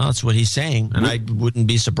 Well, that's what he's saying, and I wouldn't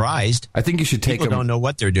be surprised. I think you should take them. People don't know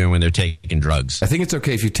what they're doing when they're taking drugs. I think it's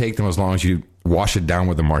okay if you take them as long as you wash it down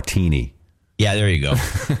with a martini. Yeah, there you go.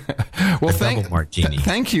 Well, martini.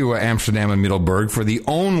 Thank you, Amsterdam and Middelburg, for the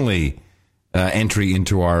only entry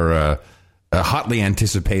into our hotly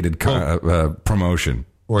anticipated promotion.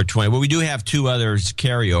 420. Well, we do have 2 others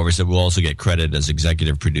carryovers that will also get credit as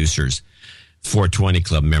executive producers. 420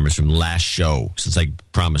 Club members from last show. Since I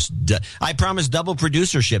promised double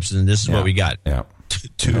producerships, and this is what we got. Yeah.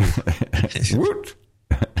 2. Woot.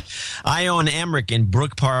 Ione Emmerich in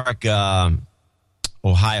Brook Park, Ohio,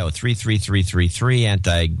 33333.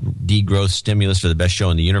 Anti-degrowth stimulus for the best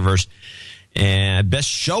show in the universe. And best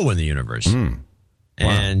show in the universe. Wow.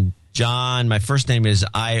 And John, my first name is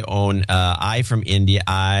Ione, I from India,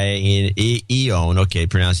 Eon, okay,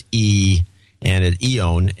 pronounced E. And it's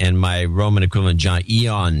Eon, and my Roman equivalent, John,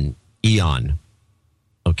 Eon.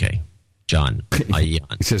 Okay, John, Eon.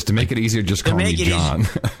 He says, to make it easier, just call me John.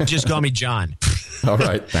 Just call me John. All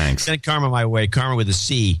right, thanks. Send karma my way, karma with a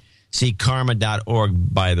C. See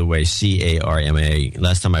karma.org, by the way, CARMA.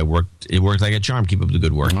 Last time it worked like a charm. Keep up the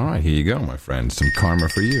good work. All right, here you go, my friend. Some karma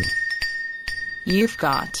for you. You've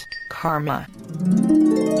got karma.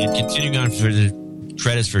 And continuing on for the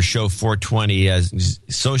credits for show 420 as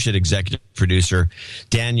associate executive producer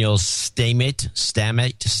Daniel Stamate,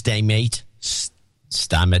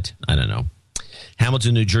 I don't know.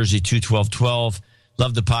 Hamilton, New Jersey 21212.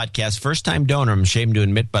 Love the podcast. First time donor, I'm ashamed to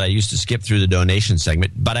admit, but I used to skip through the donation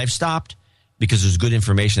segment, but I've stopped because there's good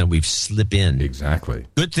information that we've slipped in. Exactly.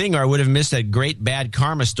 Good thing, or I would have missed that great bad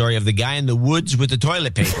karma story of the guy in the woods with the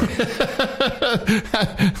toilet paper.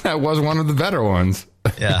 That was one of the better ones.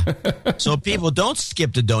 Yeah. So people, don't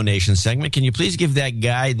skip the donation segment. Can you please give that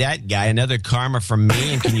guy another karma from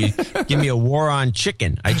me? And can you give me a war on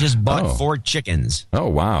chicken? I just bought 4 chickens. Oh,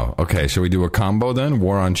 wow. Okay. Shall we do a combo then?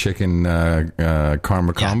 War on chicken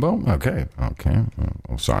karma combo? Yeah. Okay.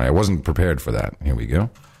 Oh, sorry. I wasn't prepared for that. Here we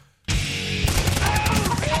go.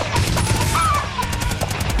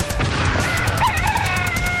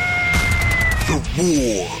 The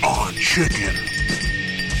war on chicken.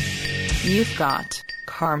 You've got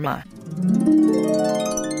karma.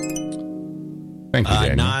 Thank you,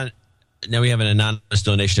 Daniel. Now we have an anonymous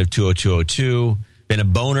donation of 20202. Been a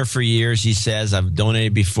boner for years, he says. I've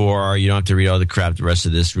donated before. You don't have to read all the crap. The rest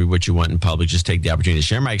of this, read what you want in public. Just take the opportunity to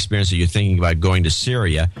share my experience that you're thinking about going to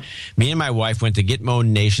Syria. Me and my wife went to Gitmo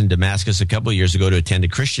Nation, Damascus, a couple of years ago to attend a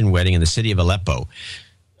Christian wedding in the city of Aleppo.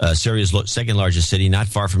 Syria's second largest city, not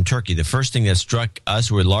far from Turkey. The first thing that struck us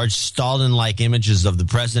were large Stalin-like images of the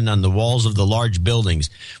president on the walls of the large buildings.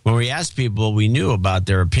 When we asked people we knew about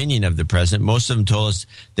their opinion of the president, most of them told us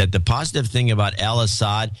that the positive thing about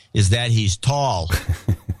al-Assad is that he's tall.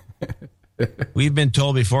 We've been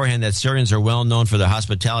told beforehand that Syrians are well known for their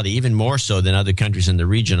hospitality, even more so than other countries in the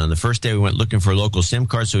region. On the first day, we went looking for a local SIM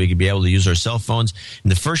card so we could be able to use our cell phones. In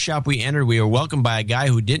the first shop we entered, we were welcomed by a guy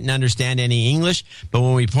who didn't understand any English, but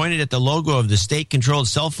when we pointed at the logo of the state-controlled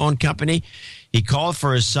cell phone company, he called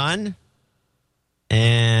for his son,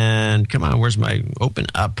 and come on, where's my open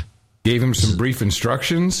up? Gave him some brief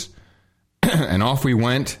instructions, and off we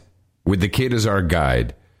went with the kid as our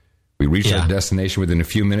guide. We reached our destination within a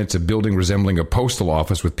few minutes, a building resembling a postal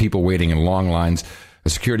office with people waiting in long lines. A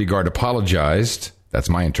security guard apologized, that's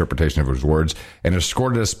my interpretation of his words, and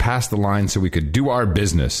escorted us past the line so we could do our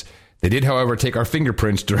business. They did, however, take our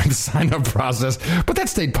fingerprints during the sign-up process, but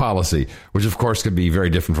that's state policy, which, of course, could be very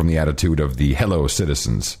different from the attitude of the hello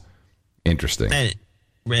citizens. Interesting.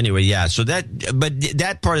 Anyway, yeah, so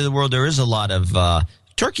that part of the world, there is a lot of...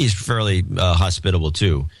 Turkey's fairly hospitable,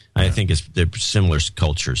 too. I think they're similar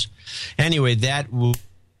cultures. Anyway, that will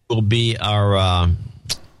be our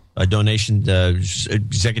donation,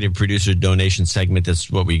 executive producer donation segment.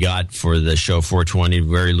 That's what we got for the show 420.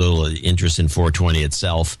 Very little interest in 420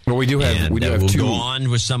 itself. Well, we do have we'll go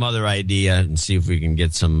on with some other idea and see if we can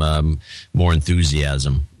get some more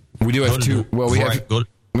enthusiasm. We do have two.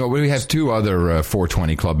 We have 2 other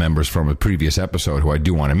 420 Club members from a previous episode who I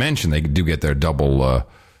do want to mention. They do get their double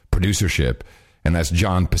producership, and that's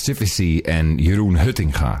John Pacifici and Jeroen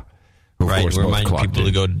Huttinga. Right, we're reminding people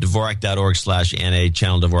to go to Dvorak.org/NA,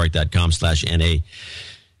 channeldvorak.com/NA,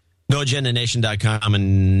 NoAgendaNation.com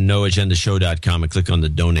and NoAgendaShow.com, and click on the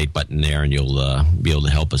donate button there, and you'll be able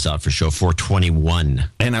to help us out for show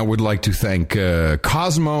 421. And I would like to thank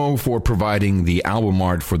Cosmo for providing the album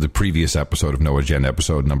art for the previous episode of No Agenda,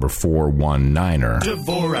 episode number 419er.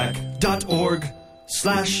 Dvorak.org/NA.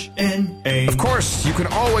 Of course, you can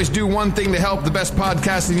always do one thing to help the best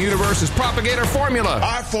podcast in the universe is propagate our formula.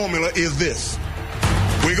 Our formula is this.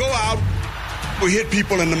 We go out, we hit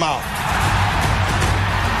people in the mouth.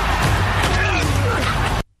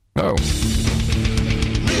 Oh.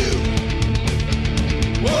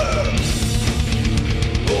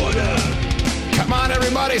 Come on,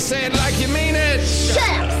 everybody, say it like you mean it.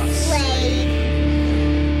 Shut up, slave.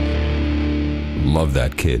 Love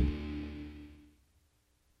that kid.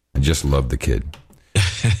 I just love the kid.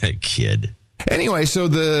 Kid. Anyway, so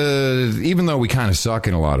even though we kind of suck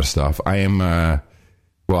in a lot of stuff, I am,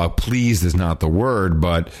 pleased is not the word,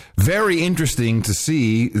 but very interesting to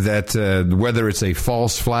see that whether it's a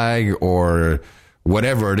false flag or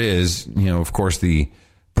whatever it is, of course, the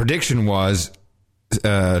prediction was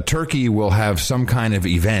Turkey will have some kind of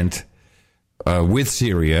event with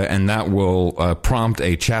Syria, and that will prompt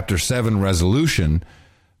a Chapter 7 resolution.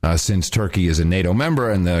 Since Turkey is a NATO member,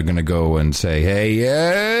 and they're going to go and say,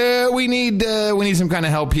 "Hey, we need some kind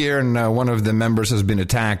of help here," and one of the members has been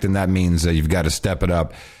attacked, and that means you've got to step it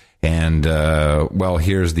up. And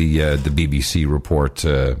here's the BBC report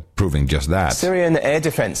proving just that. Syrian air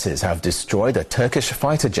defences have destroyed a Turkish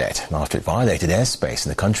fighter jet after it violated airspace in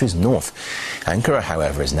the country's north. Ankara,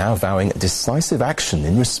 however, is now vowing decisive action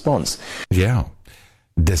in response. Yeah,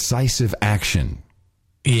 decisive action.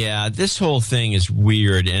 Yeah, this whole thing is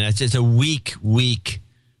weird, and it's a weak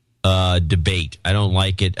debate. I don't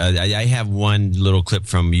like it. I have one little clip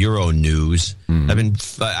from Euronews.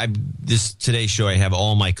 This today's show. I have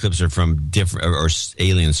all my clips are from different or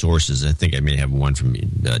alien sources. I think I may have one from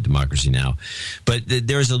Democracy Now, but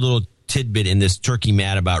there's a little tidbit in this Turkey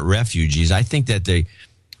mad about refugees. I think that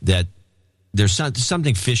there's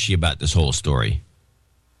something fishy about this whole story.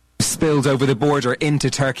 Spilled over the border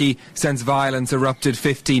into Turkey since violence erupted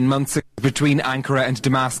 15 months ago between Ankara and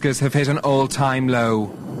Damascus have hit an all-time low.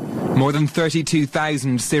 More than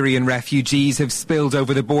 32,000 Syrian refugees have spilled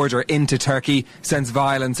over the border into Turkey since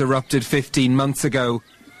violence erupted 15 months ago.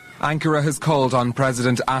 Ankara has called on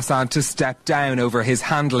President Assad to step down over his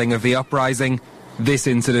handling of the uprising. This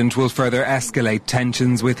incident will further escalate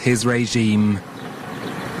tensions with his regime.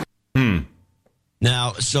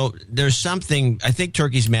 Now, so there's something, I think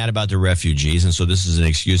Turkey's mad about the refugees, and so this is an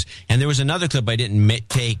excuse. And there was another clip I didn't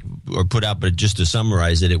take or put up, but just to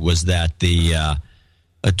summarize it, it was that the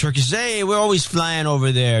Turkey says, hey, we're always flying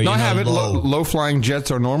over there. No, I have it. Low-flying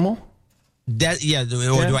jets are normal? Do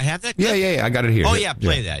I have that? Yeah, I got it here. Oh, yeah,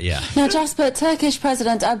 play that, yeah. Now, Jasper, Turkish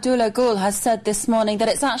President Abdullah Gül has said this morning that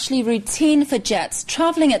it's actually routine for jets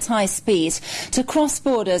travelling at high speed to cross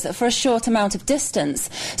borders for a short amount of distance.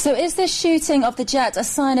 So is this shooting of the jet a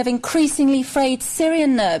sign of increasingly frayed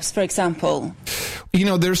Syrian nerves, for example?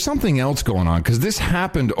 There's something else going on, because this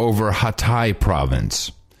happened over Hatay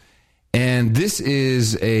province. And this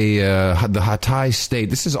is the Hatay state.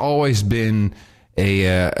 This has always been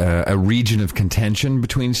a region of contention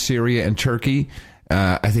between Syria and Turkey.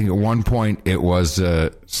 I think at one point it was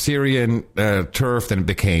Syrian turf, then it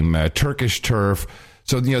became Turkish turf.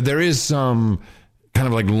 So there is some kind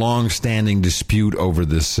of like long-standing dispute over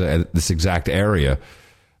this exact area.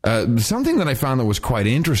 Something that I found that was quite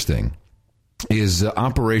interesting is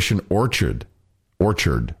Operation Orchard,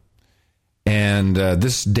 and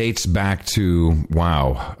this dates back to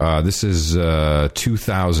this is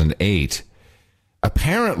 2008.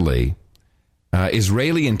 Apparently,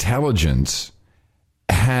 Israeli intelligence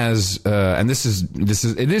has, and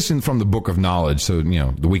it isn't from the Book of Knowledge, so the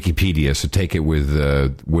Wikipedia. So take it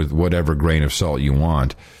with whatever grain of salt you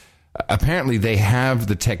want. Apparently, they have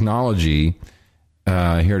the technology.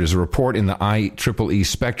 Here it is: a report in the IEEE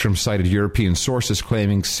Spectrum cited European sources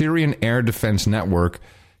claiming Syrian air defense network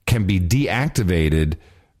can be deactivated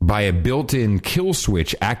by a built-in kill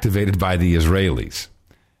switch activated by the Israelis.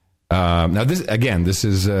 Now, this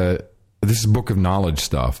is Book of Knowledge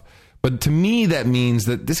stuff, but to me that means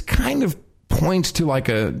that this kind of points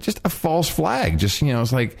to just a false flag. Just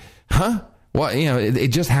it's like, huh? Well, it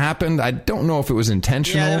just happened. I don't know if it was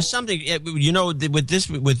intentional. Yeah, there's something. With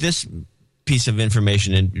this piece of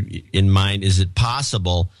information in mind, is it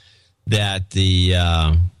possible that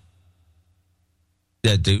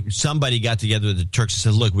somebody got together with the Turks and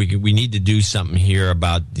said, "Look, we need to do something here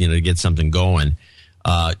about to get something going."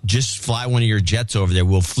 Just fly one of your jets over there.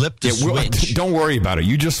 We'll flip the switch. Don't worry about it.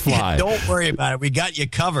 You just fly. Don't worry about it. We got you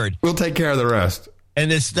covered. We'll take care of the rest. And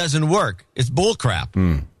this doesn't work. It's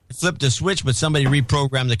bullcrap. Flip the switch, but somebody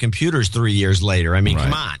reprogrammed the computers 3 years later. I mean,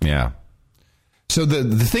 Come on. Yeah. So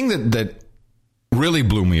the thing that really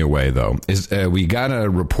blew me away, though, is we got a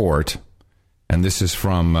report, and this is a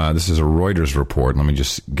Reuters report. Let me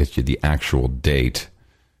just get you the actual date.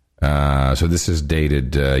 So this is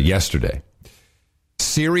dated yesterday.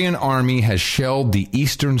 Syrian army has shelled the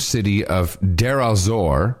eastern city of Deir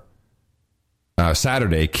al-Zor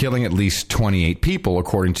Saturday, killing at least 28 people,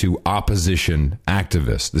 according to opposition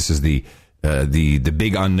activists. This is the the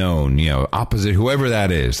big unknown, opposite, whoever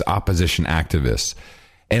that is, opposition activists.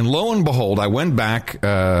 And lo and behold, I went back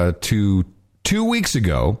to 2 weeks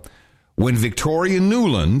ago when Victoria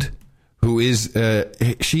Nuland, who is,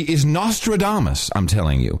 she is Nostradamus, I'm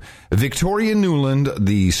telling you. Victoria Nuland,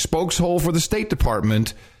 the spokeshole for the State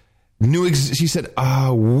Department, she said,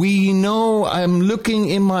 we know, I'm looking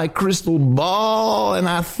in my crystal ball, and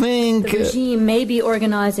I think the regime may be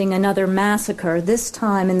organizing another massacre, this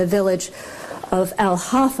time in the village of Al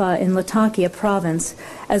Hafa in Latakia province,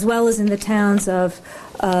 as well as in the towns of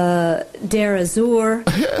Deir ez-Zor,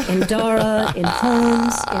 in Dara, in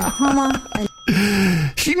Homs, in Hama.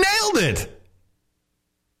 She nailed it!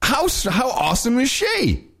 How awesome is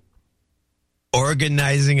she?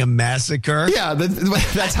 Organizing a massacre? Yeah,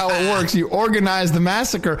 that's how it works. You organize the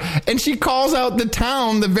massacre. And she calls out the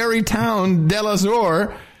town, the very town, Deir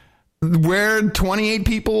ez-Zor, where 28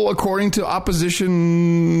 people, according to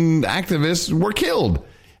opposition activists, were killed.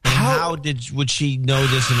 How would she know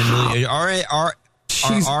this in a million? Are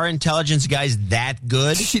our intelligence guys that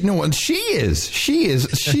good? She is. She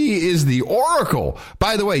is the oracle.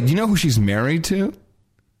 By the way, do you know who she's married to?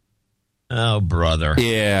 Oh, brother.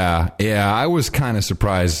 Yeah. I was kind of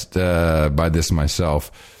surprised by this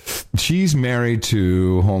myself. She's married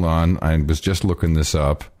to, hold on, I was just looking this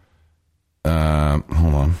up. Hold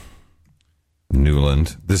on.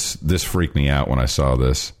 Nuland. This freaked me out when I saw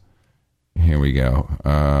this. Here we go.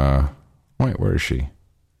 Wait, where is she?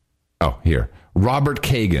 Oh, here. Robert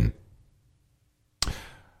Kagan.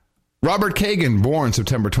 Robert Kagan, born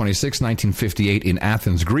September 26, 1958 in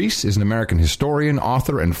Athens, Greece, is an American historian,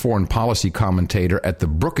 author, and foreign policy commentator at the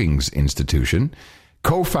Brookings Institution,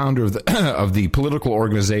 co-founder of the political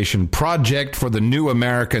organization Project for the New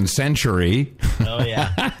American Century. Oh,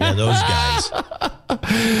 yeah. Yeah, those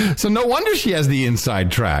guys. So no wonder she has the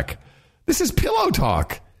inside track. This is pillow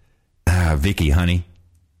talk. Vicky, honey.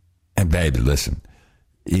 And baby, listen.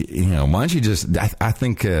 Why don't you just, I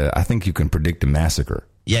think you can predict a massacre.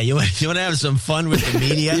 Yeah, you want to have some fun with the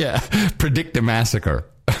media? Yeah, predict a massacre.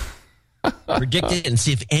 Predict it and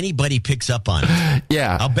see if anybody picks up on it.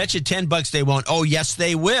 Yeah. I'll bet you $10 they won't. Oh, yes,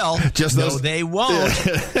 they will. No, they won't.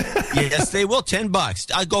 Yes, they will.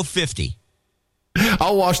 $10. I'll go 50.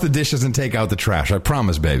 I'll wash the dishes and take out the trash. I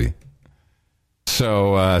promise, baby.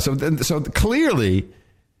 So clearly,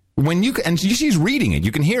 she's reading it.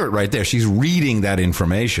 You can hear it right there. She's reading that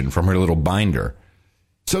information from her little binder.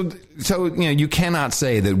 So you cannot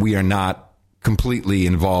say that we are not completely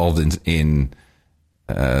involved in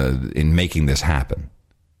making this happen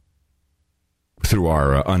through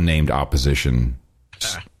our unnamed opposition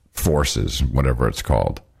forces, whatever it's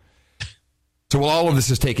called. So while all of this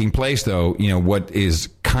is taking place, though, what is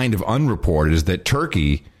kind of unreported is that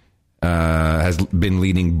Turkey has been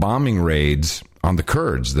leading bombing raids on the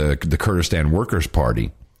Kurds, the Kurdistan Workers'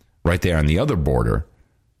 Party, right there on the other border.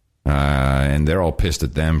 And they're all pissed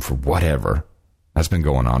at them for whatever. That's been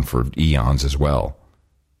going on for eons as well.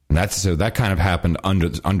 And that kind of happened under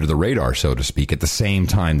the radar, so to speak, at the same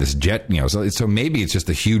time this jet, so maybe it's just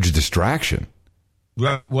a huge distraction.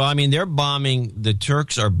 Well, I mean, the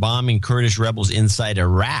Turks are bombing Kurdish rebels inside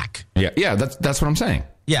Iraq. Yeah, that's what I'm saying.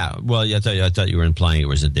 Yeah, well, I thought you were implying it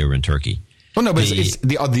was that they were in Turkey. Well, no, but it's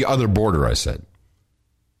the other border, I said.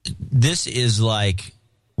 This is like,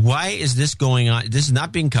 why is this going on? This is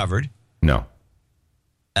not being covered. No.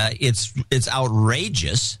 It's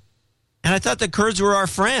outrageous. And I thought the Kurds were our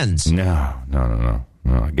friends. No,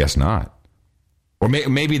 I guess not. Or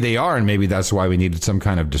maybe they are, and maybe that's why we needed some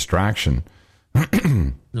kind of distraction. Well,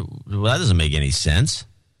 that doesn't make any sense.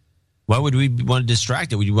 Why would we want to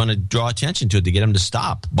distract it? Would you want to draw attention to it to get them to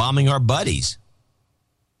stop bombing our buddies?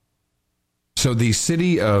 So the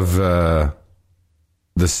city of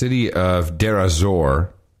Deir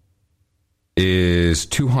ez-Zor is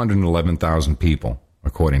 211,000 people,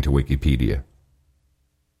 according to Wikipedia.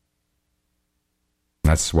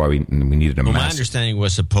 That's why we needed a massive. Well, my understanding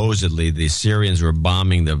was supposedly the Syrians were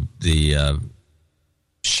bombing the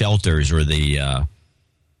shelters or the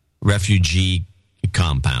refugee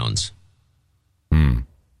compounds.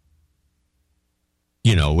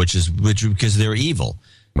 Which because they're evil.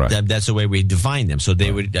 Right. That's the way we define them. So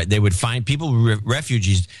they would find people,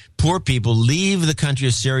 refugees, poor people, leave the country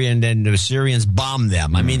of Syria, and then the Syrians bomb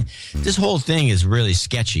them. I mean, this whole thing is really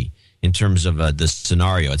sketchy in terms of the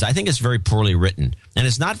scenario. I think it's very poorly written, and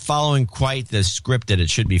it's not following quite the script that it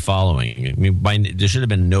should be following. I mean, there should have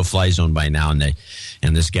been a no-fly zone by now, and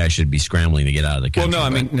this guy should be scrambling to get out of the country.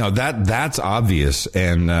 Well, that's obvious,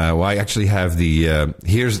 and I actually have the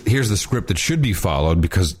here's the script that should be followed,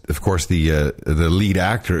 because of course the lead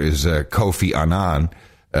actor is Kofi Annan,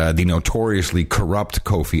 the notoriously corrupt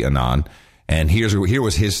Kofi Annan. And here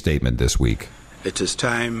was his statement this week. It is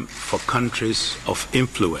time for countries of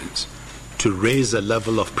influence to raise a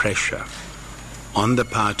level of pressure on the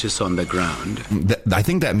parties on the ground. I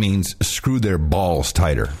think that means screw their balls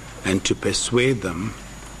tighter. And to persuade them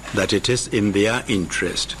that it is in their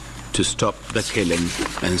interest to stop the killing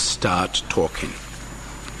and start talking.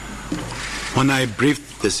 When I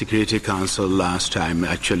briefed the Security Council last time,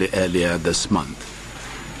 actually earlier this month,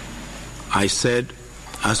 I said,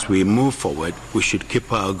 as we move forward, we should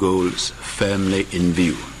keep our goals firmly in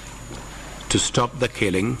view. To stop the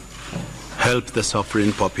killing, help the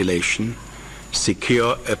suffering population,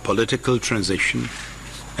 secure a political transition,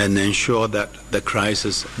 and ensure that the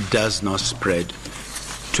crisis does not spread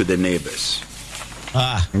to the neighbors.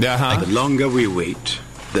 The longer we wait,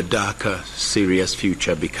 the darker Syria's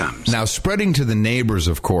future becomes. Now, spreading to the neighbors,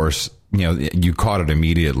 of course, you caught it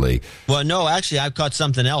immediately. Well, no, actually, I caught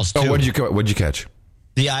something else, too. Oh, what'd you catch?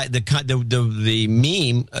 The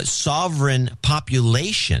meme, sovereign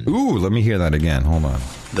population. Ooh, let me hear that again. Hold on.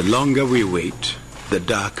 The longer we wait, the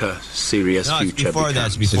darker Syria's future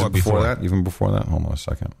becomes. Before that? Even before that? Hold on a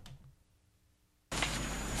second.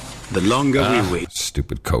 The longer we wait.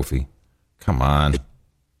 Stupid Kofi. Come on.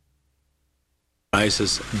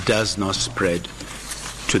 Crisis does not spread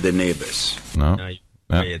to the neighbors. No.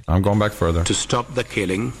 I'm going back further. To stop the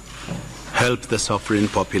killing, help the suffering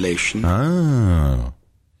population. Oh.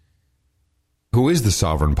 Who is the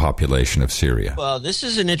sovereign population of Syria? Well, this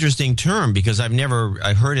is an interesting term because I've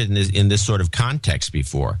heard it in this sort of context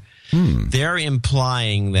before. They're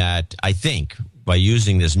implying that, I think, by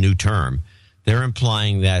using this new term, they're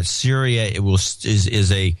implying that Syria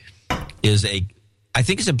is a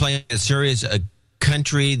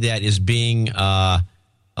country that is being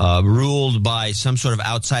ruled by some sort of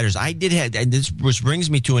outsiders. Which brings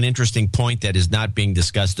me to an interesting point that is not being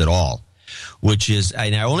discussed at all, which is,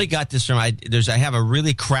 and I only got this from, I have a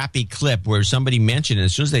really crappy clip where somebody mentioned it.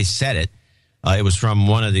 As soon as they said it, it was from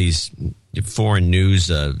one of these foreign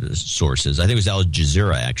news sources. I think it was Al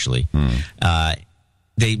Jazeera, actually.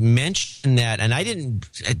 They mentioned that, and I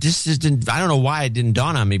don't know why it didn't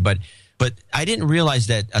dawn on me, but I didn't realize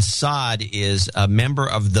that Assad is a member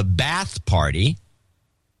of the Ba'ath Party,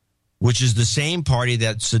 which is the same party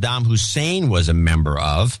that Saddam Hussein was a member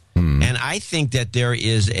of. And I think that there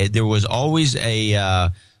was always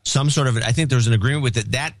some sort of, I think there was an agreement with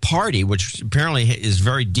that party, which apparently is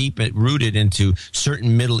very deep rooted into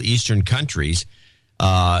certain Middle Eastern countries.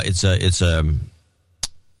 It's a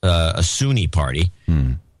Sunni party.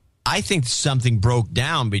 I think something broke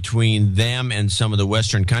down between them and some of the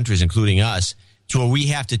Western countries, including us, to where we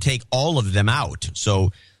have to take all of them out.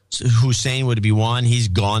 So Hussein would be one. He's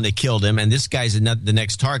gone. They killed him. And this guy's the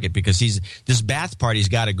next target because this Ba'ath Party's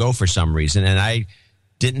got to go for some reason. And I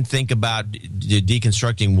didn't think about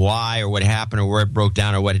deconstructing why or what happened or where it broke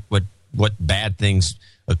down or what bad things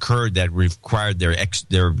occurred that required their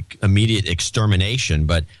immediate extermination.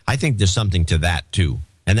 But I think there's something to that, too.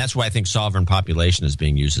 And that's why I think sovereign population is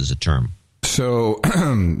being used as a term. So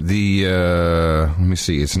let me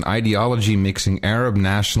see. It's an ideology mixing Arab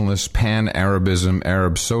nationalist, pan-Arabism,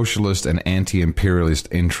 Arab socialist, and anti-imperialist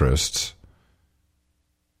interests.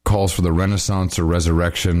 Calls for the renaissance or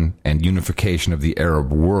resurrection and unification of the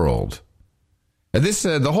Arab world. This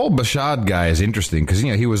the whole Bashad guy is interesting because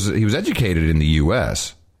he was educated in the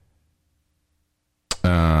U.S.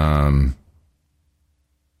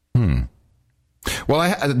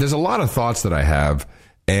 Well, there's a lot of thoughts that I have,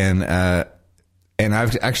 and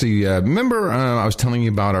I've actually remember I was telling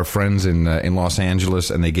you about our friends in Los Angeles,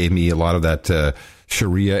 and they gave me a lot of that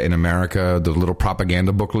Sharia in America, the little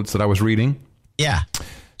propaganda booklets that I was reading. Yeah.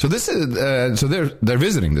 So this is so they're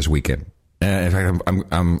visiting this weekend. In fact,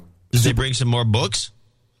 I'm Did they bring some more books?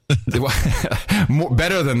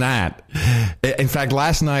 Better than that. In fact,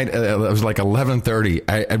 last night it was like 11:30.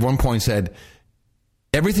 I at one point said,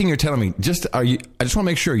 everything you're telling me, I just want to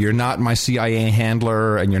make sure you're not my CIA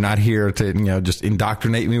handler and you're not here to, just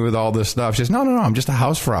indoctrinate me with all this stuff. She says, no, I'm just a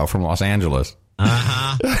hausfrau from Los Angeles.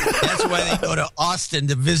 That's why they go to Austin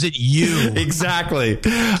to visit you. Exactly.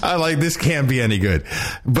 I like, this can't be any good.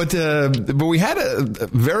 But we had a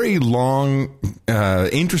very long,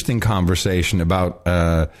 interesting conversation about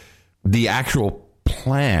the actual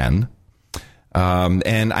plan.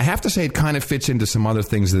 And I have to say it kind of fits into some other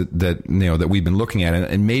things that we've been looking at,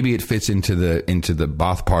 and maybe it fits into the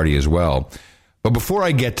Ba'ath Party as well. But before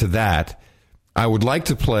I get to that, I would like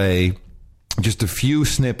to play just a few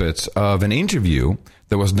snippets of an interview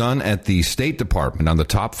that was done at the State Department on the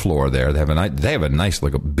top floor there. They have a nice,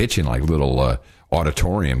 like a bitchin' like little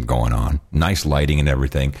auditorium going on, nice lighting and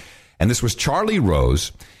everything. And this was Charlie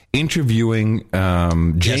Rose interviewing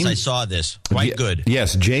James. Yes, I saw this. Quite good.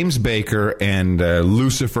 Yes, James Baker and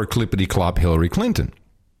Lucifer Clippity Clop Hillary Clinton.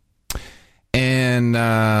 And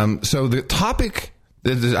so the topic,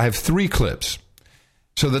 I have 3 clips.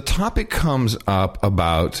 So the topic comes up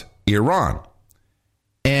about Iran.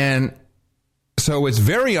 And so it's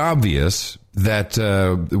very obvious that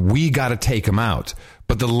we got to take them out.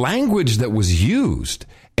 But the language that was used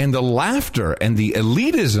and the laughter and the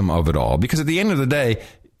elitism of it all, because at the end of the day,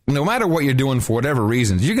 no matter what you're doing for whatever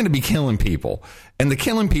reasons, you're going to be killing people. And the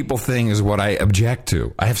killing people thing is what I object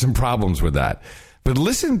to. I have some problems with that. But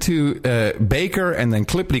listen to Baker and then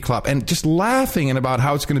Clippity Clop and just laughing and about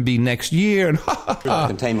how it's going to be next year. And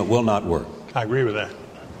containment will not work. I agree with that.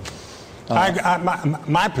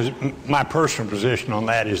 My personal position on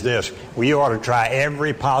that is this. We ought to try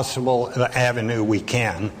every possible avenue we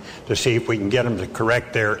can to see if we can get them to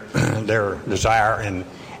correct their desire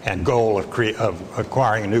and goal of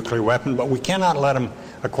acquiring a nuclear weapon, but we cannot let them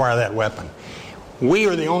acquire that weapon. We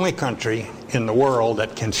are the only country in the world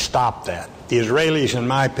that can stop that. The Israelis, in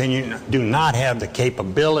my opinion, do not have the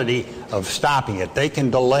capability of stopping it. They can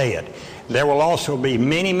delay it. There will also be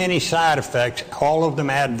many, many side effects, all of them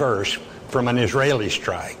adverse, from an Israeli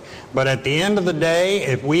strike. But at the end of the day,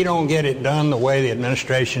 if we don't get it done the way the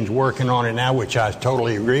administration's working on it now, which I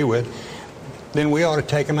totally agree with, then we ought to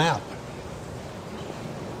take them out.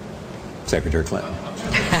 Secretary Clinton.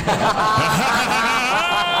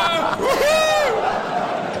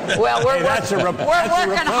 Well, we're working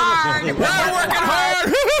hard. We're working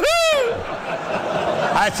hard.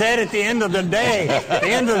 I said at the end of the day. The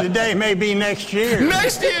end of the day may be next year.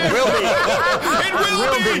 Next year. It will be. It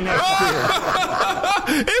will be next year.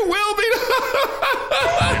 It will be.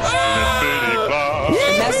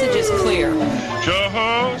 The message is clear.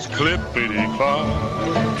 Just clippity clop.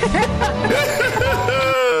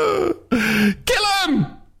 Kill him.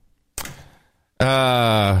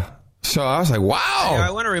 So I was like, wow.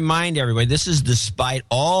 I want to remind everybody, this is despite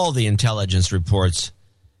all the intelligence reports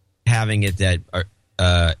having it that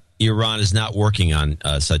Iran is not working on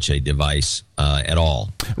such a device at all.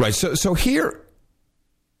 Right. So here's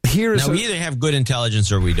now we either have good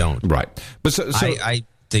intelligence or we don't. Right. But so I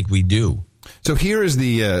think we do. So here is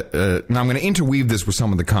the now I'm going to interweave this with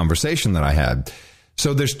some of the conversation that I had.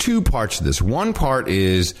 So there's 2 parts to this. One part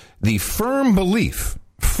is the firm belief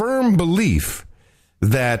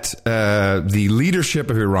that the leadership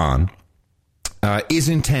of Iran is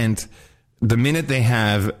intent, the minute they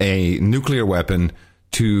have a nuclear weapon,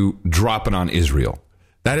 to drop it on Israel.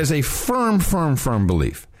 That is a firm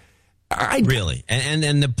belief. Really, and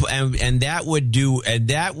that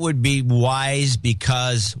would be wise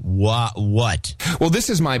because what? Well, this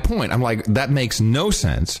is my point. I'm like, that makes no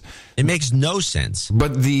sense. It makes no sense.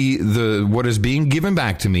 But the what is being given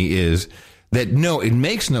back to me is that no, it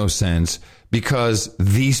makes no sense because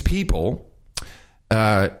these people,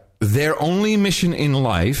 their only mission in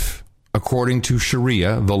life, according to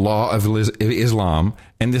Sharia, the law of Islam,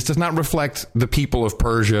 and this does not reflect the people of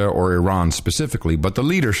Persia or Iran specifically, but the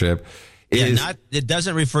leadership it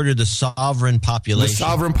doesn't refer to the sovereign population. The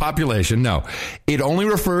sovereign population, no. It only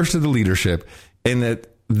refers to the leadership, and that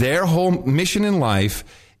their whole mission in life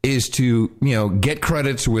is to, get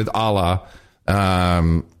credits with Allah,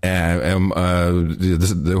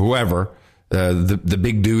 whoever, the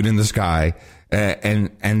big dude in the sky.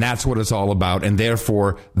 And that's what it's all about. And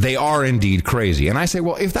therefore, they are indeed crazy. And I say,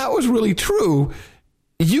 well, if that was really true,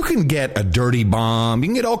 you can get a dirty bomb. You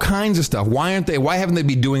can get all kinds of stuff. Why haven't they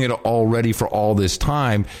been doing it already for all this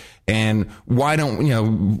time? And why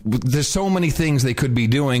don't, there's so many things they could be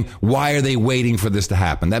doing. Why are they waiting for this to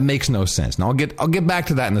happen? That makes no sense. Now, I'll get back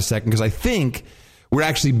to that in a second because I think we're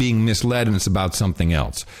actually being misled and it's about something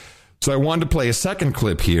else. So I wanted to play a second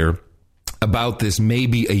clip here about this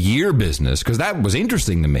maybe a year business, because that was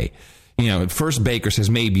interesting to me. At first Baker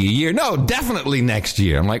says maybe a year. No, definitely next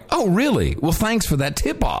year. I'm like, oh, really? Well, thanks for that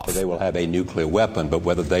tip-off. They will have a nuclear weapon, but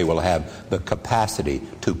whether they will have the capacity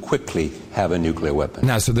to quickly have a nuclear weapon.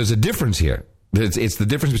 Now, so there's a difference here. It's the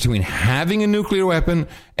difference between having a nuclear weapon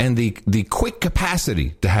and the quick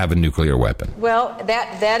capacity to have a nuclear weapon. Well,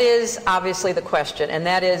 that is obviously the question, and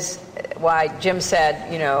that is why Jim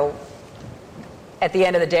said, at the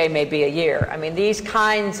end of the day, may be a year. I mean, these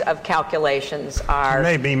kinds of calculations are...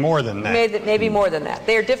 Maybe more than that. Maybe more than that.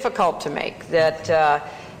 They're difficult to make. That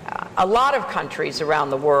a lot of countries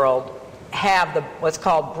around the world have what's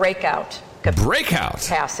called breakout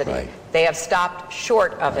capacity. Right. They have stopped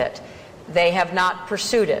short of it. they have not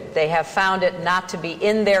pursued it. They have found it not to be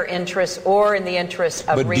in their interests or in the interests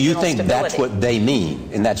of regional stability. But do you think that's what they mean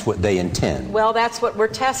and that's what they intend? Well, that's what we're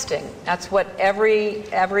testing. That's what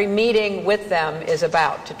every meeting with them is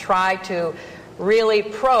about, to try to really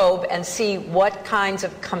probe and see what kinds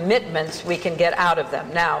of commitments we can get out of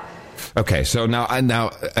them. Now, okay, so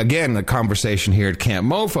now again, the conversation here at Camp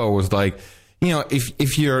Mofo was like,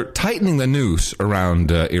 if you're tightening the noose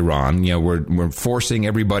around Iran, we're forcing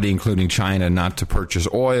everybody, including China, not to purchase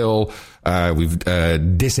oil. We've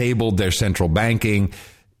disabled their central banking.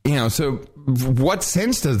 So what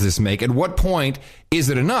sense does this make? At what point is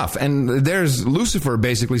it enough? And there's Lucifer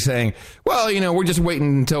basically saying, well, we're just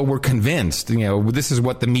waiting until we're convinced. This is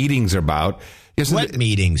what the meeting's about. What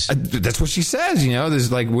meetings? That's what she says.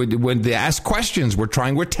 There's like when they ask questions, we're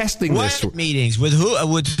testing this. What meetings? With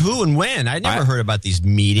who and when? I never heard about these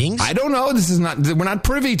meetings. I don't know. We're not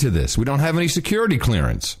privy to this. We don't have any security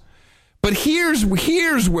clearance. But here's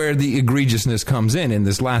where the egregiousness comes in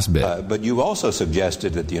this last bit. But you also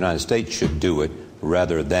suggested that the United States should do it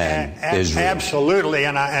rather than Israel. Absolutely,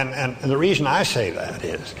 and the reason I say that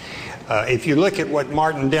is, if you look at what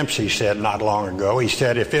Martin Dempsey said not long ago, he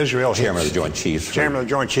said if Israel hits... Chairman of the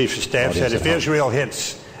Joint Chiefs of Staff said if Israel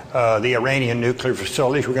hits the Iranian nuclear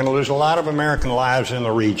facilities, we're going to lose a lot of American lives in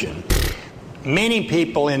the region. Many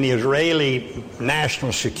people in the Israeli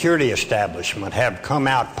national security establishment have come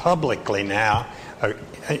out publicly now,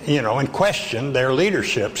 and questioned their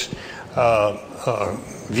leadership's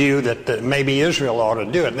view that maybe Israel ought to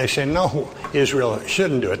do it. And they say, no, Israel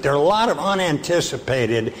shouldn't do it. There are a lot of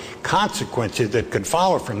unanticipated consequences that could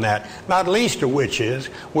follow from that, not least of which is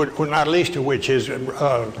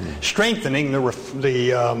strengthening the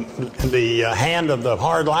hand of the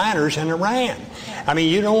hardliners in Iran. I mean,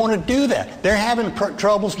 you don't want to do that. They're having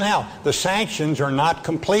troubles now. The sanctions are not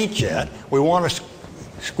complete yet. We want to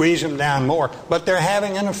squeeze them down more, but they're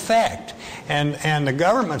having an effect. And the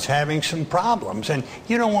government's having some problems, and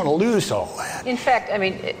you don't want to lose all that. In fact, I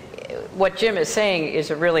mean, what Jim is saying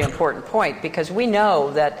is a really important point, because we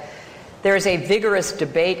know that there is a vigorous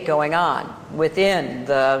debate going on within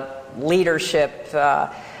the leadership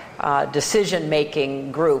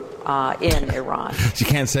decision-making group in Iran. She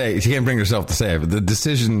can't bring herself to say it, but the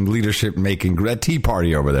decision leadership-making group, that Tea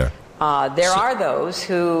Party over there. There are those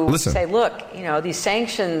who say, look, these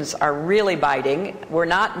sanctions are really biting. We're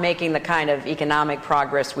not making the kind of economic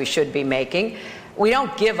progress we should be making. We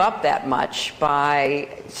don't give up that much by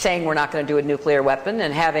saying we're not going to do a nuclear weapon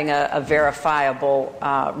and having a verifiable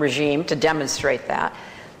regime to demonstrate that.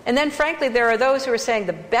 And then, frankly, there are those who are saying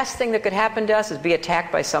the best thing that could happen to us is be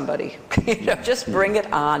attacked by somebody. Just bring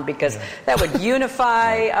it on, because that would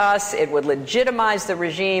unify us. It would legitimize the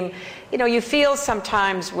regime. You feel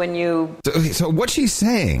sometimes when you... So what's she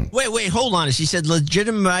saying? Wait, hold on. She said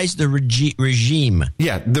legitimize the regime.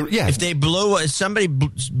 Yeah. If they somebody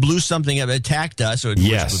blew something up, attacked us, or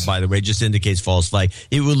which, by the way, just indicates false flag,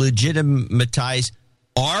 it will legitimize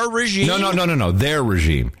our regime? No. Their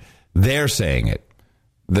regime. They're saying it.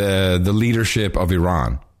 The leadership of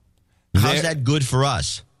Iran. How's that good for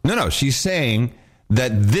us? No. She's saying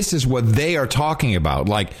that this is what they are talking about,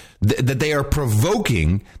 like that they are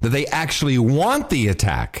provoking, that they actually want the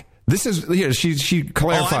attack. This is here. She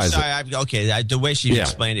clarifies. Oh, I'm sorry. Okay, the way she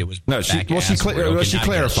explained it was she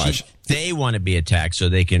clarifies. They want to be attacked so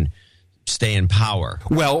they can stay in power.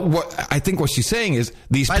 Well, I think what she's saying is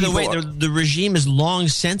these. By the way, the regime has long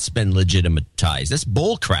since been legitimatized. That's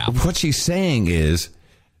bull crap. What she's saying is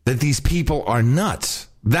that these people are nuts.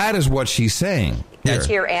 That is what she's saying.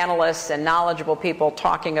 Hear analysts and knowledgeable people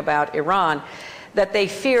talking about Iran, that they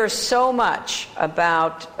fear so much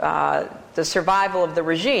about the survival of the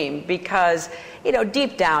regime because,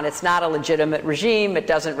 deep down it's not a legitimate regime. It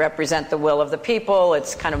doesn't represent the will of the people.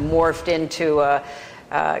 It's kind of morphed into a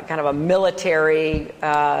kind of a military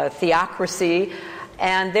theocracy.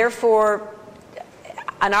 And therefore,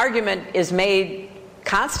 an argument is made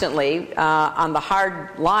constantly on the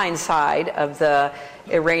hard line side of the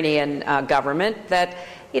Iranian government that,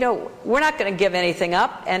 we're not going to give anything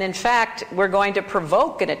up. And in fact, we're going to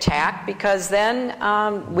provoke an attack because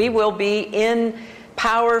then we will be in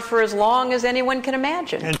power for as long as anyone can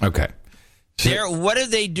imagine. Okay. What do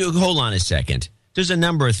they do? Hold on a second. There's a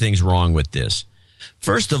number of things wrong with this.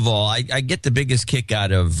 First of all, I get the biggest kick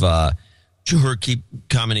out of her keep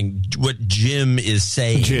commenting what Jim is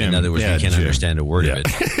saying. In other words, we can't understand a word of it.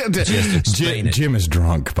 She has to explain it. Jim is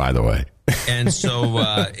drunk, by the way. And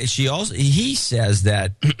so he says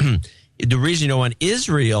that the reason you don't want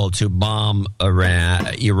Israel to bomb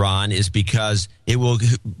Iran is because it will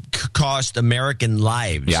cost American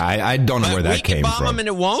lives. Yeah, I don't know where that came from. We can bomb them and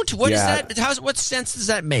it won't? What is that? What sense does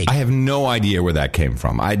that make? I have no idea where that came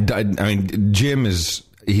from. I mean, Jim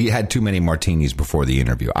he had too many martinis before the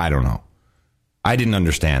interview. I don't know. I didn't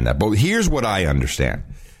understand that. But here's what I understand.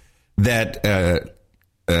 That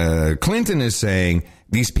Clinton is saying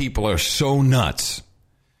these people are so nuts.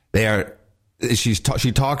 They are. She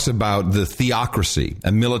talks about the theocracy,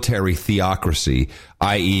 a military theocracy,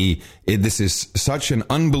 i.e., this is such an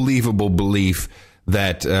unbelievable belief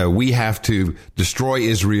that we have to destroy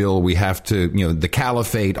Israel, we have to, the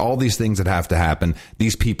caliphate, all these things that have to happen.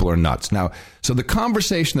 These people are nuts. Now, so the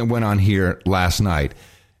conversation that went on here last night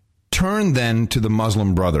turned then to the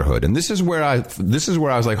Muslim Brotherhood, and this is where I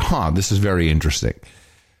was like, this is very interesting.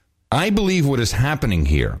 I believe what is happening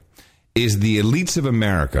here is the elites of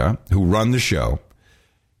America who run the show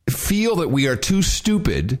feel that we are too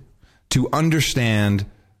stupid to understand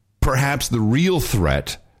perhaps the real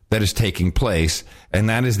threat that is taking place, and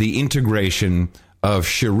that is the integration of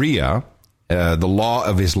Sharia, the law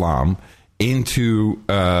of Islam, into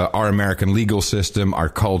our American legal system, our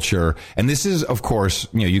culture. And this is, of course,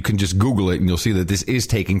 you can just Google it and you'll see that this is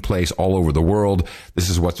taking place all over the world. This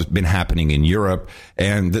is what's been happening in Europe.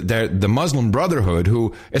 And the Muslim Brotherhood,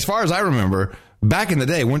 who, as far as I remember, back in the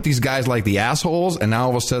day, weren't these guys like the assholes? And now all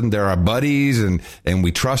of a sudden they're our buddies and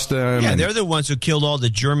we trust them. Yeah, they're the ones who killed all the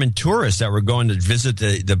German tourists that were going to visit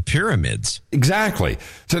the pyramids. Exactly.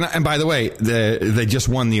 So, and by the way, they just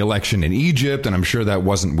won the election in Egypt, and I'm sure that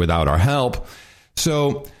wasn't without our help.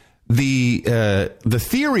 So the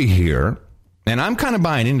theory here, and I'm kind of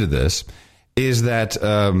buying into this, is that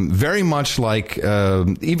very much like,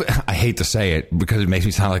 even I hate to say it because it makes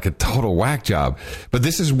me sound like a total whack job, but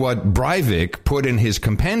this is what Breivik put in his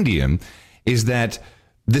compendium, is that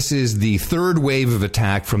this is the third wave of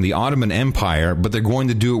attack from the Ottoman Empire, but they're going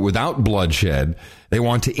to do it without bloodshed. They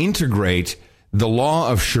want to integrate the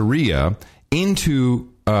law of Sharia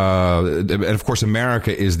into, and of course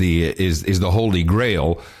America is the holy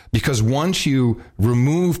grail, because once you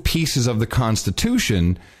remove pieces of the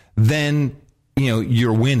Constitution, then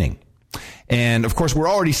you're winning. And of course, we're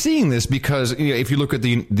already seeing this because if you look at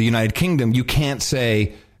the United Kingdom, you can't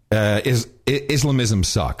say Islamism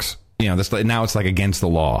sucks. That's like, now it's like against the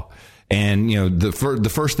law. And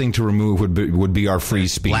the first thing to remove would be our free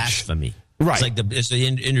speech. Blasphemy. Right. It's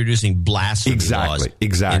introducing blasphemy laws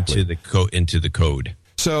into the code.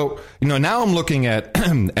 So, now I'm looking at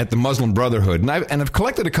the Muslim Brotherhood, and I've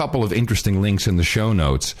collected a couple of interesting links in the show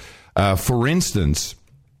notes. For instance,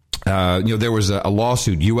 there was a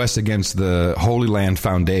lawsuit, U.S. against the Holy Land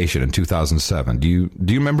Foundation in 2007. Do you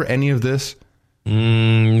remember any of this?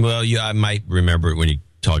 Well, yeah, I might remember it when you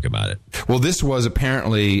talk about it. Well, this was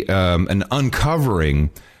apparently an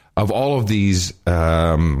uncovering of all of these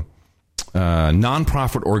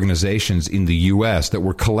nonprofit organizations in the U.S. that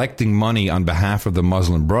were collecting money on behalf of the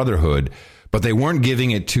Muslim Brotherhood, but they weren't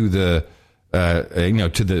giving it to the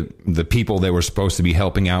people they were supposed to be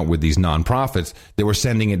helping out with these nonprofits. They were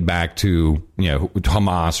sending it back to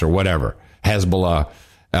Hamas or whatever, Hezbollah,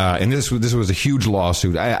 and this was a huge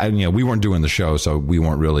lawsuit. We weren't doing the show, so we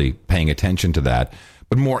weren't really paying attention to that.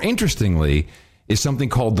 But more interestingly, is something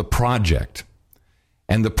called the Project.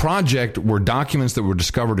 And the Project were documents that were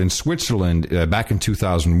discovered in Switzerland back in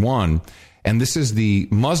 2001. And this is the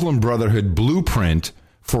Muslim Brotherhood blueprint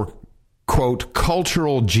for, quote,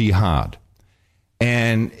 cultural jihad.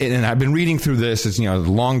 And I've been reading through this. It's,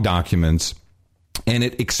 long documents. And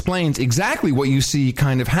it explains exactly what you see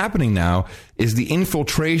kind of happening now is the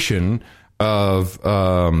infiltration of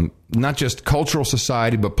not just cultural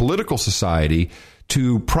society, but political society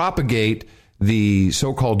to propagate the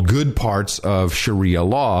so-called good parts of Sharia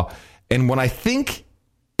law. And what I think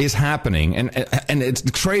is happening, and it's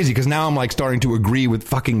crazy because now I'm like starting to agree with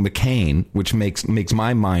fucking McCain, which makes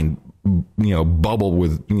my mind, bubble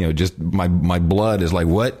with, just my blood is like,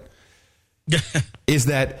 what? Is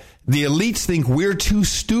that the elites think we're too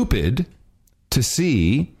stupid to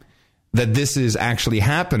see that this is actually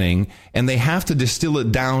happening, and they have to distill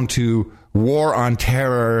it down to war on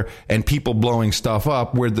terror and people blowing stuff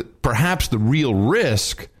up, where perhaps the real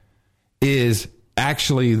risk is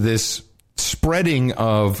actually this spreading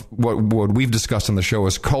of what we've discussed on the show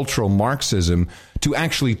as cultural Marxism to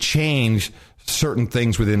actually change certain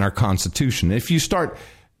things within our Constitution. If you start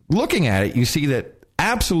looking at it, you see that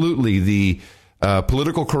absolutely the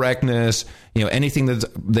political correctness, anything that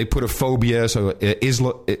they put a phobia, so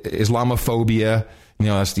Islamophobia,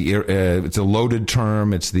 that's it's a loaded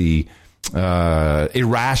term. It's the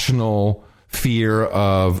irrational fear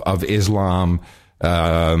of Islam.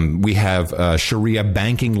 We have Sharia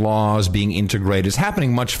banking laws being integrated. It's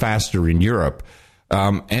happening much faster in Europe.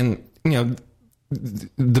 And,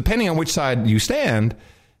 depending on which side you stand,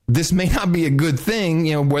 this may not be a good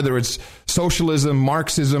thing, whether it's socialism,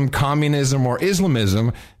 Marxism, communism, or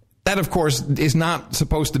Islamism. That, of course, is not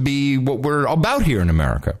supposed to be what we're about here in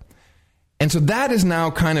America. And so that is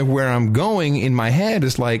now kind of where I'm going in my head.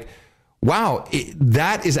 It's like, wow,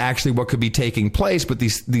 that is actually what could be taking place. But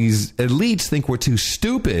these elites think we're too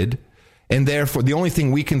stupid. And therefore, the only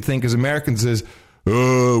thing we can think as Americans is,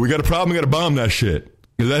 we got a problem, we got to bomb that shit.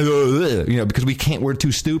 Because we're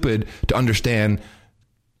too stupid to understand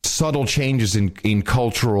subtle changes in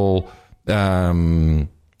cultural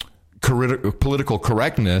political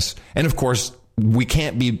correctness. And of course, we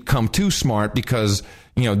can't become too smart because,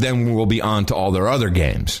 then we'll be on to all their other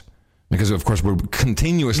games. Because, of course, we're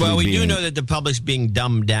continuously Well, we do know that the public's being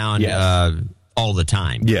dumbed down all the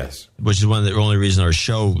time. Yes. Which is one of the only reason our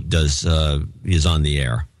show is on the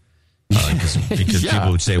air. Because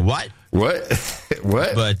people would say, what? What?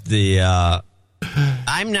 But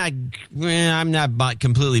I'm not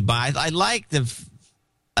completely biased. I like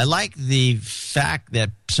the fact that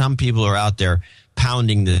some people are out there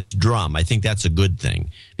pounding the drum. I think that's a good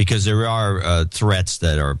thing because there are threats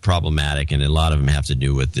that are problematic, and a lot of them have to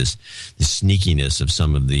do with the sneakiness of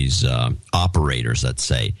some of these operators, let's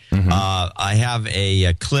say. Mm-hmm. I have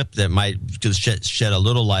a clip that might shed a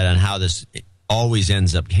little light on how this always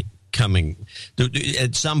ends up coming.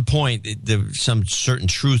 At some point, some certain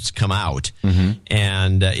truths come out. Mm-hmm.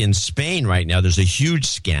 And in Spain right now, there's a huge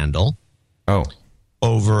scandal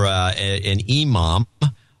over an imam.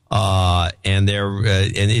 And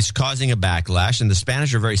it's causing a backlash, and the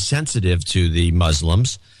Spanish are very sensitive to the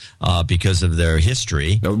Muslims because of their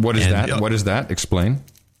history. What is that? What is that? Explain.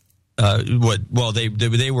 Well,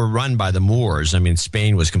 they were run by the Moors. I mean,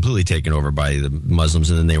 Spain was completely taken over by the Muslims,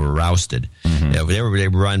 and then they were rousted. Mm-hmm. They were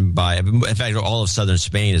run by. In fact, all of southern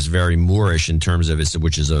Spain is very Moorish in terms of it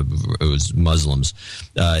was Muslims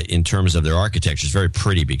in terms of their architecture. It's very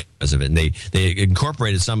pretty because of it. And they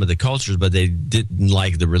incorporated some of the cultures, but they didn't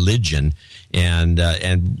like the religion. And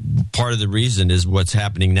part of the reason is what's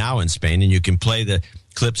happening now in Spain. And you can play the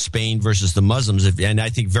clip Spain versus the Muslims. And I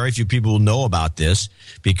think very few people will know about this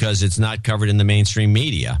because it's not covered in the mainstream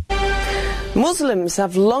media. Muslims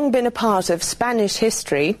have long been a part of Spanish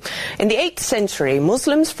history. In the 8th century,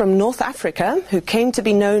 Muslims from North Africa, who came to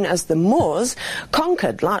be known as the Moors,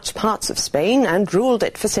 conquered large parts of Spain and ruled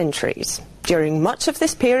it for centuries. During much of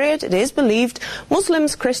this period, it is believed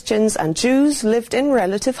Muslims, Christians and Jews lived in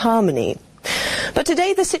relative harmony. But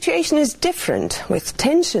today the situation is different, with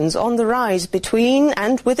tensions on the rise between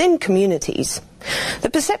and within communities. The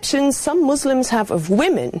perceptions some Muslims have of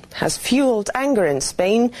women has fueled anger in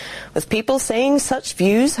Spain, with people saying such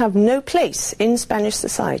views have no place in Spanish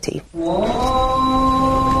society.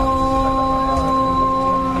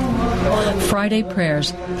 Friday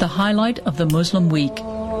prayers, the highlight of the Muslim week.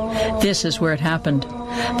 This is where it happened.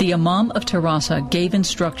 The Imam of Terrassa gave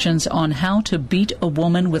instructions on how to beat a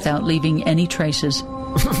woman without leaving any traces.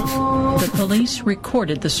 The police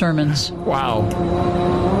recorded the sermons. Wow.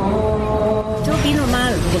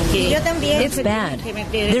 It's bad.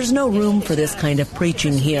 There's no room for this kind of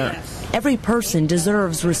preaching here. Every person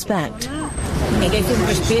deserves respect.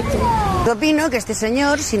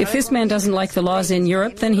 If this man doesn't like the laws in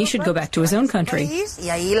Europe, then he should go back to his own country.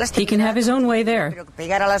 He can have his own way there.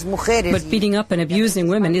 But beating up and abusing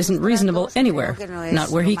women isn't reasonable anywhere, not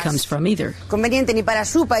where he comes from either.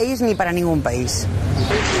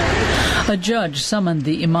 A judge summoned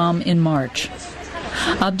the Imam in March.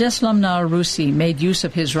 Abdeslam Narousi made use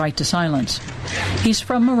of his right to silence. He's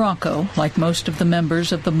from Morocco, like most of the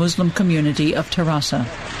members of the Muslim community of Terrassa.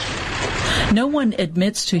 No one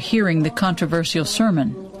admits to hearing the controversial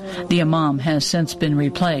sermon. The Imam has since been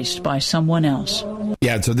replaced by someone else.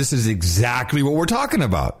 Yeah, so this is exactly what we're talking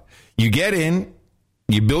about. You get in,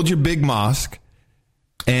 you build your big mosque,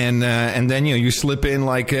 and then you slip in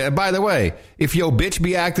like, by the way, if your bitch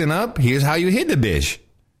be acting up, here's how you hit the bitch.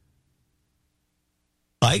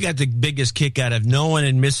 I got the biggest kick out of no one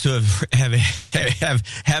admits to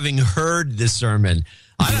having heard this sermon.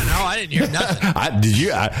 I don't know. I didn't hear nothing.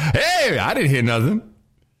 I didn't hear nothing.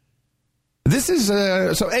 This is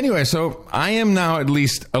so anyway. So I am now at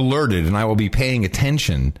least alerted, and I will be paying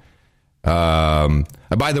attention. By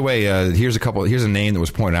the way, here's a name that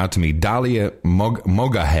was pointed out to me: Dalia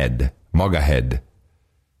Mogahed,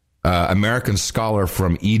 American scholar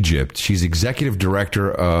from Egypt. She's executive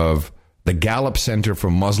director of the Gallup Center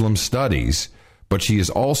for Muslim Studies, but she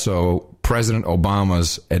is also President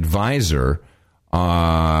Obama's advisor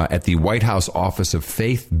at the White House Office of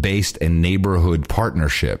Faith-Based and Neighborhood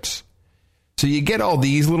Partnerships. So you get all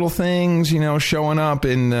these little things, showing up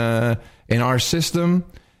in our system,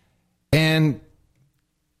 and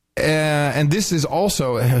this is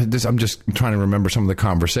also this. I'm just trying to remember some of the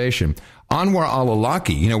conversation. Anwar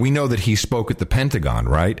al-Awlaki, we know that he spoke at the Pentagon,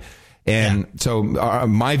 right? And so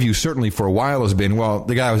my view certainly for a while has been, well,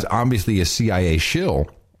 the guy was obviously a CIA shill.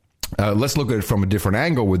 Let's look at it from a different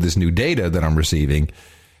angle with this new data that I'm receiving.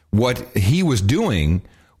 What he was doing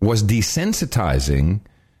was desensitizing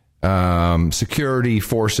security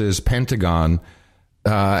forces, Pentagon,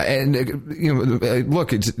 and look,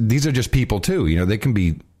 these are just people too. They can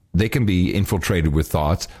be infiltrated with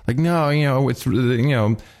thoughts like, no, it's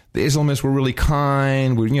the Islamists were really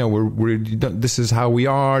kind. We're this is how we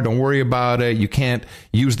are. Don't worry about it. You can't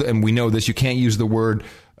use and we know this. You can't use the word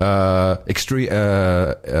extreme.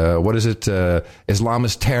 What is it?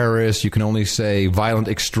 Islamist terrorist. You can only say violent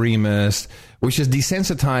extremist, which is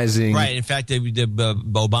desensitizing. Right. In fact, the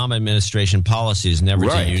Obama administration policy is never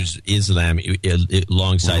to use Islam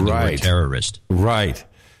alongside the word terrorist. Right.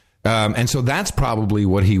 And so that's probably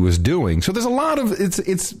what he was doing. So there's a lot of it's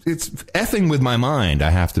effing with my mind.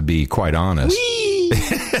 I have to be quite honest.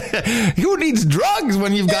 Who needs drugs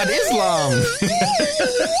when you've got Islam?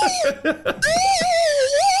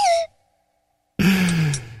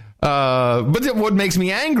 But what makes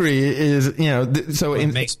me angry is,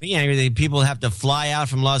 What makes me angry that people have to fly out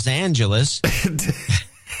from Los Angeles.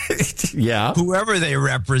 Yeah. Whoever they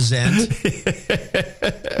represent.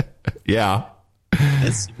 Yeah.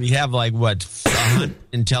 We have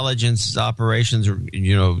intelligence operations,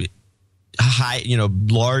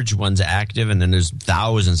 large ones active, and then there's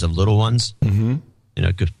thousands of little ones. Mm-hmm.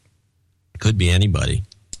 It could be anybody.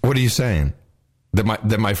 What are you saying?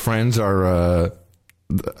 That my friends are.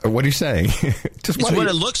 What are you saying? It's what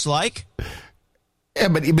it looks like. Yeah,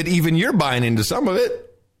 but even you're buying into some of it.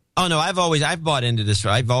 Oh no, I've bought into this.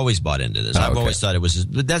 I've always bought into this. I've always thought it was,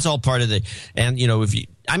 but that's all part of the. And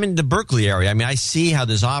I'm in the Berkeley area. I mean, I see how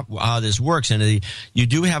this works, and you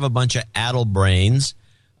do have a bunch of addle brains.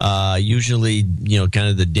 Usually, kind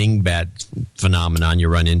of the dingbat phenomenon you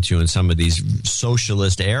run into in some of these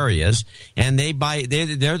socialist areas, and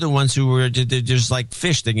they're the ones who were just like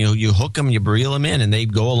fish. That you hook them, you reel them in, and they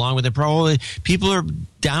go along with it. Probably people are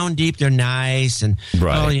down deep, they're nice, and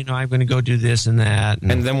I'm going to go do this and that,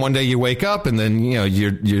 and then one day you wake up, and then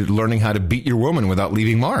you're learning how to beat your woman without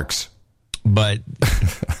leaving marks. But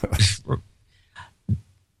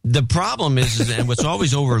the problem is, and what's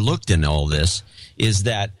always overlooked in all this, is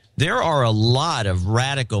that there are a lot of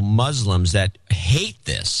radical Muslims that hate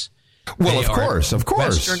this. Well, of course.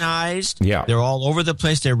 Westernized. Yeah. They're all over the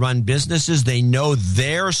place. They run businesses. They know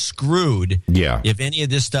they're screwed if any of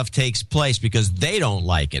this stuff takes place because they don't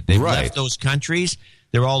like it. They've left those countries.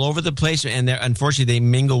 They're all over the place, and unfortunately, they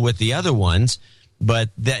mingle with the other ones. But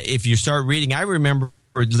if you start reading, I remember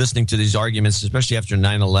listening to these arguments, especially after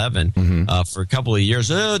 9/11, for a couple of years.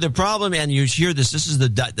 The problem, and you hear this is the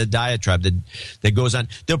diatribe that goes on.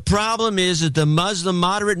 The problem is that the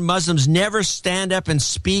moderate Muslims never stand up and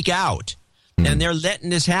speak out, and they're letting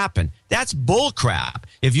this happen. That's bullcrap.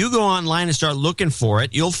 If you go online and start looking for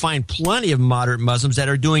it, you'll find plenty of moderate Muslims that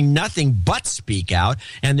are doing nothing but speak out,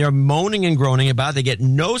 and they're moaning and groaning about it. They get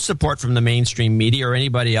no support from the mainstream media or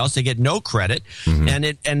anybody else. They get no credit, and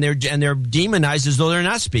they're demonized as though they're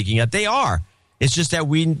not speaking out. They are. It's just that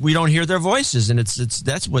we don't hear their voices, and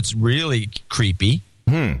that's what's really creepy.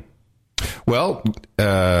 Well,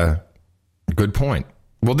 good point.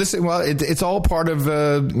 Well, it's all part of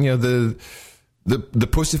the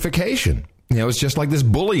pussification. It's just like this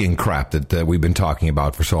bullying crap that we've been talking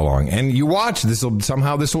about for so long. And you watch this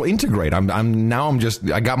will integrate.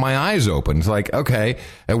 I got my eyes open. It's like, okay,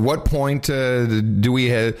 at what point do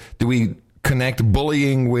we connect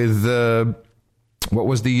bullying with what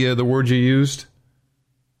was the word you used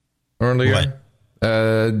earlier?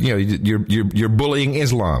 What? You're bullying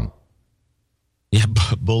Islam. Yeah,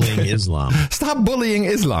 bullying Islam. Stop bullying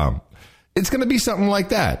Islam. It's going to be something like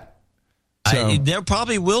that. So. There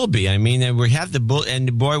probably will be. I mean, we have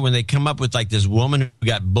and boy, when they come up with like this woman who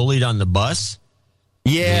got bullied on the bus.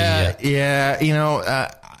 Yeah.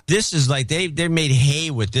 This is like they made hay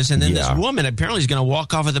with this, and then this woman apparently is going to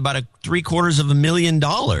walk off with about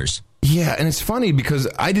 $750,000. Yeah, and it's funny because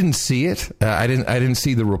I didn't see it. I didn't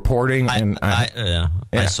see the reporting,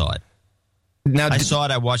 I saw it. Now, I saw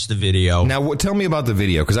it. I watched the video. Now, tell me about the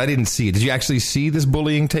video because I didn't see it. Did you actually see this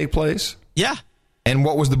bullying take place? Yeah. And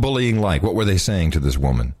what was the bullying like? What were they saying to this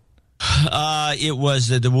woman? It was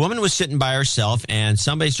the woman was sitting by herself, and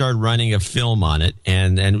somebody started running a film on it,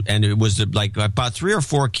 and it was like about 3 or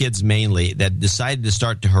 4 kids mainly that decided to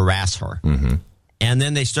start to harass her, and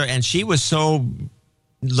then and she was so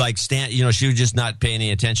like she was just not paying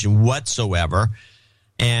any attention whatsoever.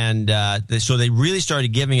 And so they really started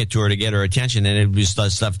giving it to her to get her attention, and it was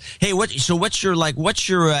stuff. Hey, what's your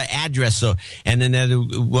address? So, and then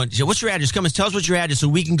what's your address? Come and tell us what's your address, so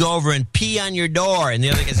we can go over and pee on your door. And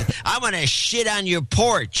the other guy said, "I'm gonna shit on your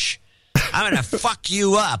porch. I'm gonna fuck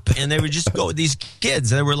you up." And they would just go with these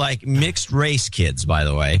kids. They were like mixed race kids, by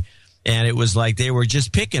the way. And it was like they were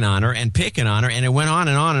just picking on her, and it went on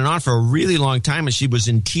and on and on for a really long time. And she was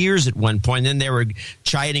in tears at one point. And then they were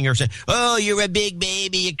chiding her, saying, "Oh, you're a big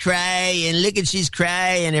baby, you cry, and look at she's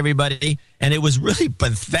crying," everybody. And it was really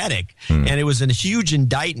pathetic. And it was a huge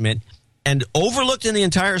indictment, and overlooked in the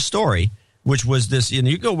entire story, which was this.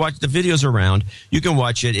 You go watch the videos around. You can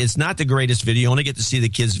watch it. It's not the greatest video. You only get to see the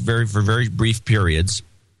kids for very brief periods.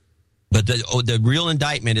 But the real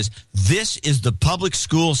indictment is, this is the public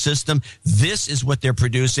school system. This is what they're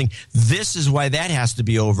producing. This is why that has to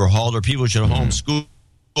be overhauled, or people should homeschool,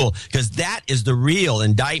 because that is the real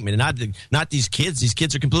indictment, and not these kids. These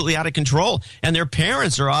kids are completely out of control, and their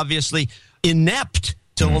parents are obviously inept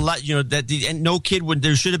to let and no kid would.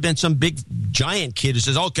 There should have been some big giant kid who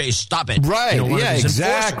says, "Okay, stop it." Right?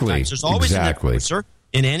 Exactly. There's always an enforcer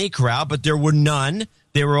in any crowd, but there were none.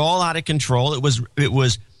 They were all out of control. It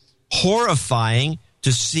was horrifying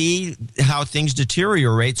to see how things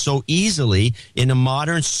deteriorate so easily in a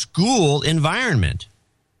modern school environment.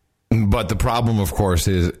 But the problem, of course,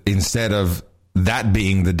 is instead of that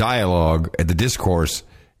being the dialogue, the discourse,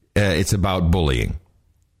 it's about bullying.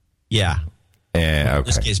 Yeah. Okay. In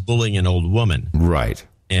this case, bullying an old woman. Right.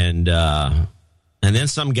 And then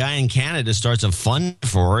some guy in Canada starts a fund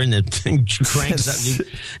for her, and it cranks up.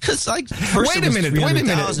 It's like, wait a minute.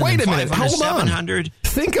 Hold on. 700.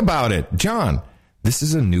 Think about it, John. This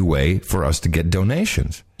is a new way for us to get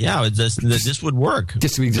donations. Yeah, this would work.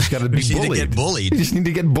 We just got to be bullied. Need to get bullied. We just need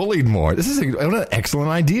to get bullied more. This is an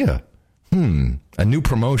excellent idea. A new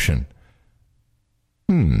promotion.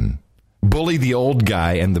 Bully the old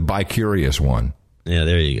guy and the bi-curious one. Yeah,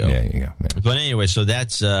 there you go. Yeah, you go. Yeah. But anyway, so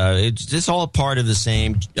that's it's all part of the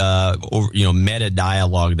same meta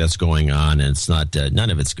dialogue that's going on, and it's not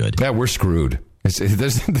none of it's good. Yeah, we're screwed.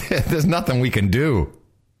 There's nothing we can do.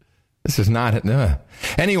 This is not.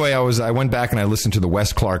 Anyway, I went back and I listened to the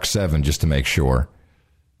Wes Clark 7 just to make sure.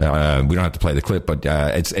 We don't have to play the clip, but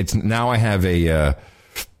it's now I have an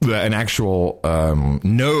actual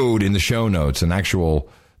node in the show notes, an actual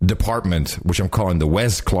department which I'm calling the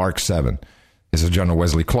Wes Clark 7. This is General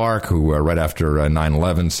Wesley Clark, who right after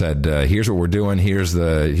 9/11 said, "Here's what we're doing. Here's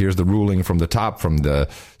the ruling from the top, from the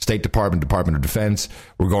State Department, Department of Defense.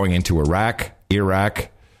 We're going into Iraq.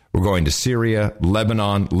 We're going to Syria,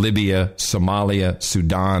 Lebanon, Libya, Somalia,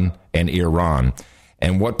 Sudan, and Iran."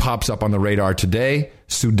 And what pops up on the radar today?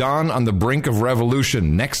 Sudan on the brink of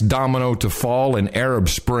revolution. Next domino to fall in Arab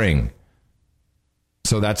Spring.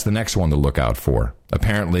 So that's the next one to look out for.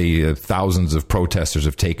 Apparently, thousands of protesters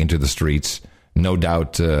have taken to the streets. No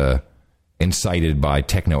doubt incited by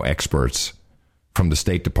techno experts from the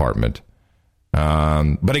State Department.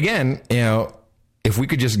 But again, if we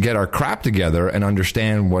could just get our crap together and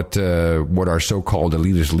understand what our so-called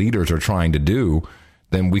elitist leaders are trying to do,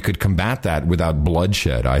 then we could combat that without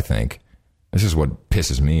bloodshed, I think. This is what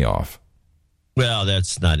pisses me off. Well,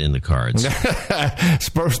 that's not in the cards.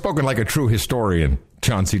 Spoken like a true historian,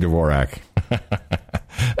 John C. Dvorak.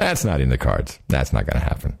 That's not in the cards. That's not going to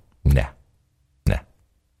happen. Nah.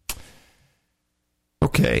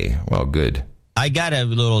 Okay, well, good. I got a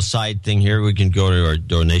little side thing here. We can go to our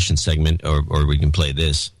donation segment, or we can play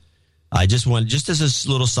this. I just as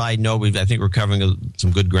a little side note, I think we're covering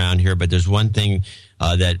some good ground here, but there's one thing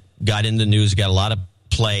that got in the news, got a lot of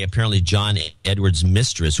play. Apparently, John Edwards'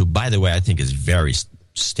 mistress, who, by the way, I think is very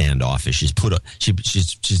standoffish.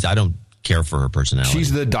 She's I don't care for her personality.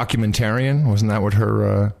 She's the documentarian, wasn't that what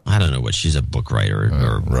her? I don't know what she's a book writer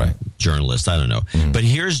or journalist. I don't know. But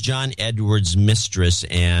here's John Edwards' mistress,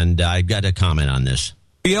 and I've got a comment on this.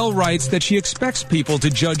 Biel writes that she expects people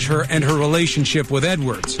to judge her and her relationship with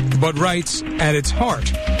Edwards, but writes, at its heart,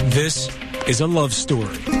 this is a love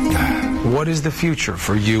story. What is the future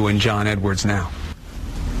for you and John Edwards now?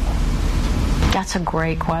 That's a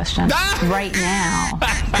great question. Right now,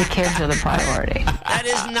 the kids are the priority. That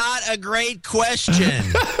is not a great question.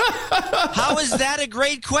 How is that a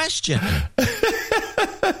great question?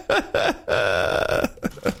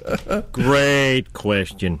 Great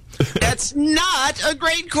question. That's not a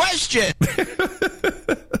great question.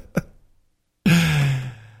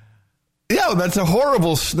 No, that's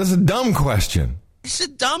a dumb question. It's a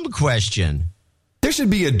dumb question. There should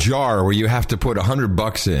be a jar where you have to put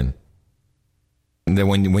 $100 in. And then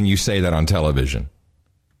when you say that on television.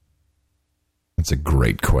 That's a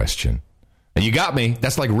great question. And you got me.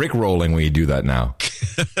 That's like Rick-rolling when you do that now.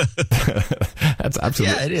 That's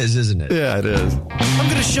absolutely... Yeah, it is, isn't it? Yeah, it is. I'm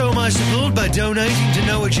going to show my support by donating to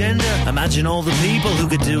No Agenda. Imagine all the people who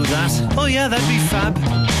could do that. Oh, yeah, that'd be fab.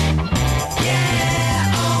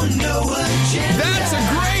 Yeah, oh, No Agenda. That's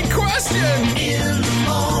a great question. In the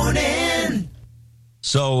morning.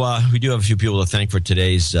 So we do have a few people to thank for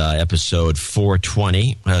today's episode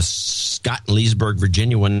 420. Scott in Leesburg,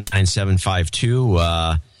 Virginia, 19752.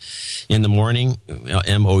 In the morning,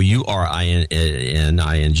 MOURINNING,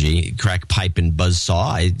 crack pipe and buzzsaw.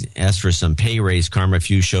 I asked for some pay raise karma a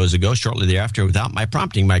few shows ago. Shortly thereafter, without my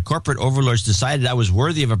prompting, my corporate overlords decided I was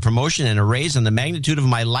worthy of a promotion and a raise on the magnitude of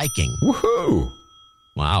my liking. Woohoo!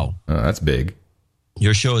 Wow. That's big.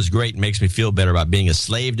 Your show is great and makes me feel better about being a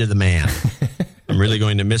slave to the man. I'm really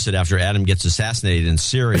going to miss it after Adam gets assassinated in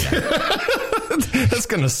Syria. That's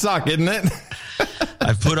going to suck, isn't it?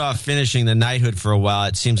 I've put off finishing the knighthood for a while.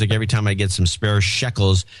 It seems like every time I get some spare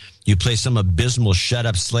shekels, you play some abysmal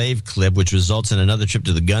shut-up slave clip, which results in another trip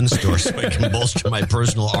to the gun store so I can bolster my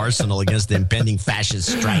personal arsenal against the impending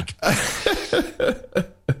fascist strike.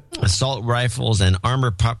 Assault rifles and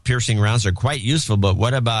armor-piercing rounds are quite useful, but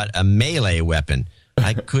what about a melee weapon?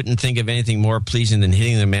 I couldn't think of anything more pleasing than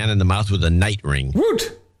hitting the man in the mouth with a night ring.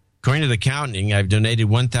 Woot! According to the counting, I've donated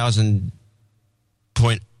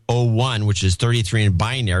 1,000.01, which is 33 in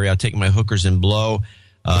binary. I'll take my hookers and blow.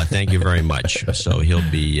 Thank you very much. So he'll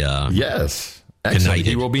be yes, excellent. Knighted.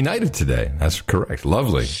 He will be knighted today. That's correct.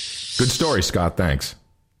 Lovely. Good story, Scott. Thanks.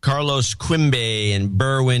 Carlos Quimbe in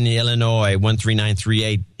Berwyn, Illinois,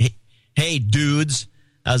 13938. Hey, dudes.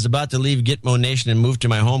 I was about to leave Gitmo Nation and move to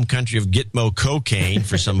my home country of Gitmo cocaine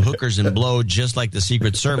for some hookers and blow, just like the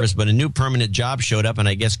Secret Service, but a new permanent job showed up, and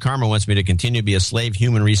I guess karma wants me to continue to be a slave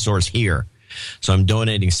human resource here. So I'm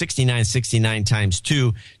donating $69.69 times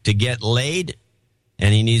 2 to get laid,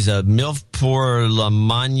 and he needs a MILF por la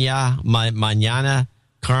mañana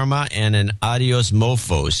karma and an adios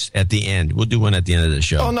mofos at the end. We'll do one at the end of the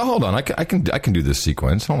show. Oh, no, hold on. I can do this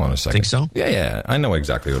sequence. Hold on a second. Think so? Yeah. I know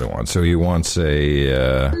exactly what I want. So he wants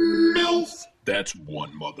a... MILF. That's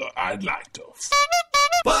one mother I'd like to...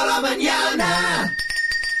 Por la mañana.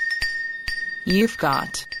 You've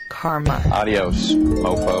got karma. Adios,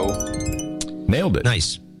 mofo. Nailed it.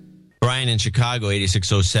 Nice. Brian in Chicago,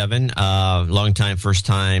 8607. Long time, first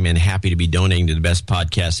time, and happy to be donating to the best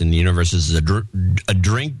podcast in the universe. This is a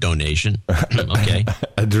drink donation. Okay.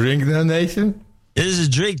 A drink donation? This is a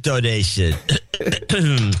drink donation.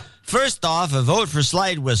 First off, a vote for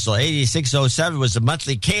Slide Whistle. 8607 was the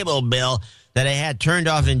monthly cable bill that I had turned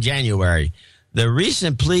off in January. The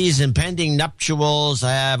recent pleas and pending nuptials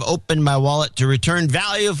have opened my wallet to return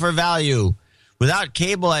value for value. Without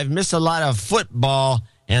cable, I've missed a lot of football,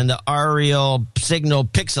 and the aerial signal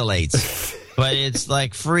pixelates. But it's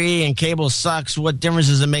like free and cable sucks. What difference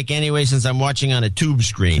does it make anyway since I'm watching on a tube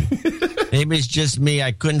screen? Maybe it's just me.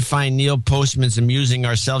 I couldn't find Neil Postman's Amusing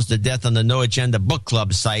Ourselves to Death on the No Agenda Book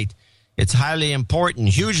Club site. It's highly important,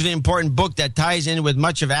 hugely important book that ties in with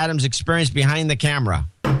much of Adam's experience behind the camera.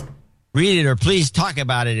 Read it or please talk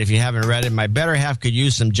about it if you haven't read it. My better half could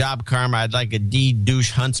use some job karma. I'd like a D.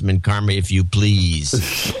 Douche Huntsman karma if you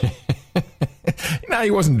please. No,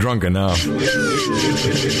 he wasn't drunk enough.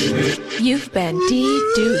 You've been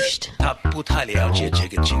de-douched.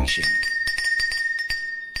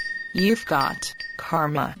 You've got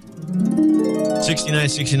karma.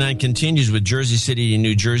 6969 continues with Jersey City,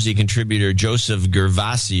 New Jersey contributor Joseph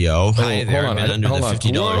Gervasio. Hi there. I've been under the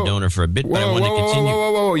 $50 donor for a bit, but I want to continue.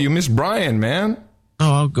 Whoa. You missed Brian, man.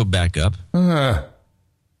 Oh, I'll go back up. What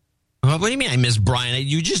do you mean I missed Brian?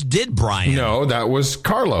 You just did Brian. No, that was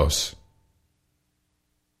Carlos.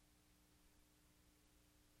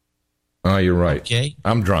 Oh, you're right. Okay.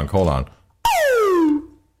 I'm drunk. Hold on.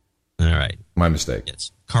 All right. My mistake.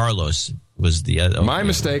 Yes. Carlos was the other. My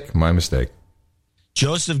mistake.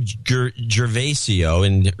 Joseph Gervasio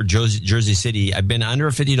in Jersey City. I've been under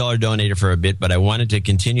a $50 donator for a bit, but I wanted to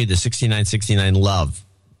continue the 6969 love,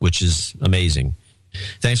 which is amazing.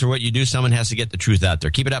 Thanks for what you do. Someone has to get the truth out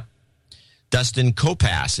there. Keep it up. Dustin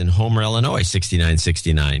Copass in Homer, Illinois,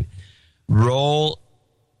 6969. Roll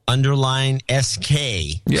underline SK.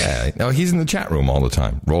 Yeah. No, he's in the chat room all the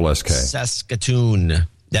time. Roll SK. Saskatoon.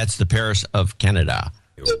 That's the Paris of Canada.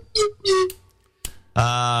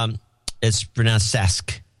 It's pronounced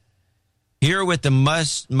Sask. Here with the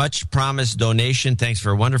much promised donation. Thanks for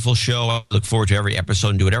a wonderful show. I look forward to every episode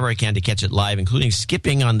and do whatever I can to catch it live, including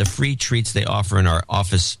skipping on the free treats they offer in our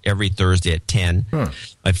office every Thursday at 10.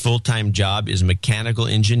 My full-time job is mechanical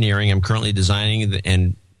engineering. I'm currently designing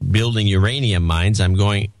and building uranium mines. I'm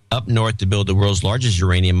going up north to build the world's largest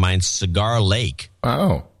uranium mine, Cigar Lake.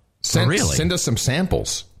 Oh, really? Send us some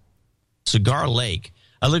samples. Cigar Lake.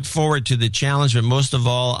 I look forward to the challenge, but most of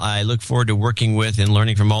all, I look forward to working with and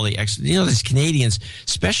learning from all the these Canadians,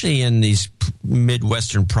 especially in these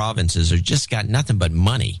Midwestern provinces, are just got nothing but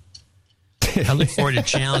money. I look forward to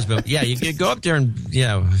challenge, but yeah, you can go up there and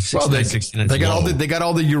 69. They got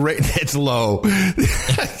all the uranium. It's low.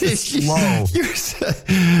 It's low.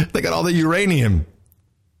 They got all the uranium.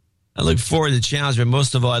 I look forward to the challenge, but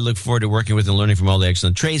most of all, I look forward to working with and learning from all the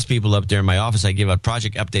excellent tradespeople up there in my office. I give out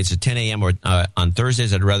project updates at 10 a.m. or on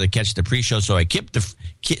Thursdays. I'd rather catch the pre-show, so I skip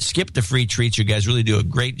the free treats. You guys really do a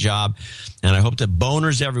great job, and I hope that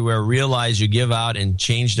boners everywhere realize you give out and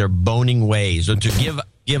change their boning ways, or to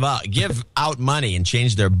give out money and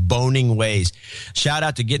change their boning ways. Shout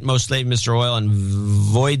out to Gitmo Slave, Mr. Oil, and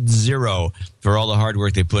Void Zero for all the hard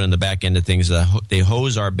work they put on the back end of things. They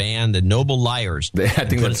hose our band, The Noble Liars. I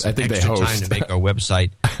think they host. Time to make our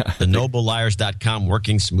website, thenobleliars.com,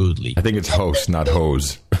 working smoothly. I think it's host, not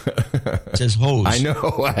hose. It says hose. I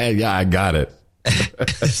know. I got it.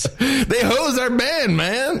 They hose our band,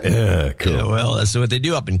 man. Yeah, cool. Yeah, well, that's what they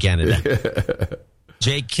do up in Canada.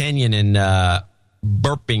 Jake Kenyon in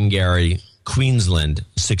Burpingary, Queensland,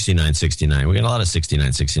 6969. We got a lot of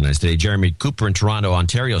 6969s today. Jeremy Cooper in Toronto,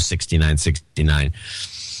 Ontario, 6969.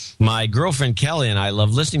 My girlfriend Kelly and I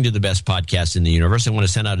love listening to the best podcast in the universe. I want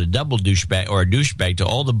to send out a double douchebag or a douchebag to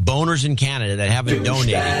all the boners in Canada that haven't donated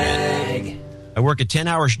yet. I work a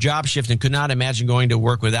 10-hour job shift and could not imagine going to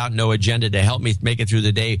work without no agenda to help me make it through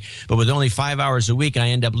the day. But with only 5 hours a week, I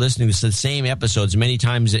end up listening to the same episodes many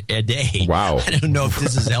times a day. Wow. I don't know if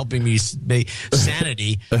this is helping me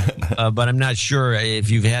sanity, but I'm not sure if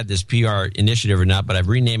you've had this PR initiative or not. But I've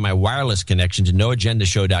renamed my wireless connection to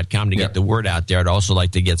noagendashow.com to get the word out there. I'd also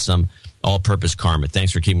like to get some all-purpose karma.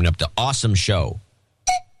 Thanks for keeping up the awesome show.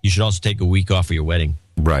 You should also take a week off for your wedding.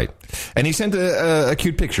 Right. And he sent a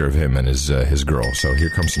cute picture of him and his girl. So here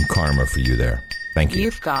comes some karma for you there. Thank you.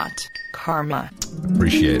 You've got karma.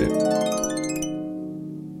 Appreciate it.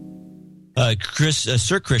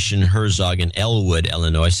 Sir Christian Herzog in Elwood,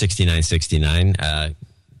 Illinois, 6969.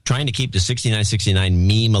 Trying to keep the 6969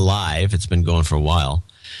 meme alive. It's been going for a while.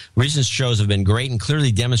 Recent shows have been great and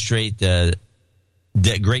clearly demonstrate the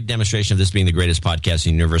great demonstration of this being the greatest podcast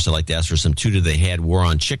in the universe. I'd like to ask for some 2 to the head war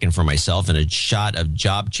on chicken for myself and a shot of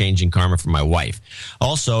job-changing karma for my wife.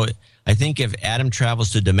 Also, I think if Adam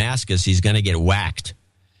travels to Damascus, he's going to get whacked.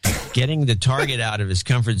 Getting the target out of his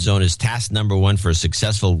comfort zone is task number 1 for a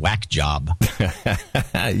successful whack job.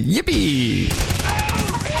 Yippee!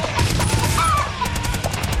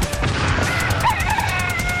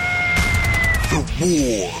 The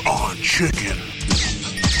war on chicken.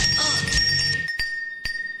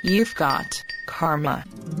 You've got karma.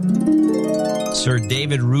 Sir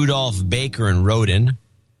David Rudolph Baker in Rodin.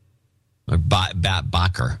 Or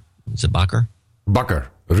Bacher. Is it Bacher? Bacher.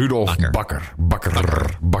 Rudolph Bacher.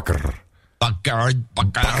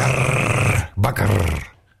 Bacher.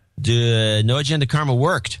 No Agenda Karma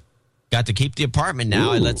worked. Got to keep the apartment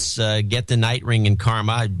now. And let's get the night ring in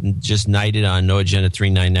karma. I just nighted on No Agenda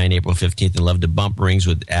 399 April 15th and love to bump rings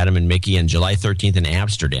with Adam and Mickey on July 13th in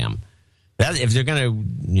Amsterdam. If they're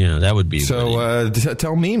going to, that would be... So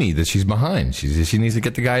tell Mimi that she's behind. She needs to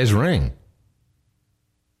get the guy his ring.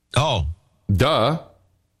 Oh. Duh.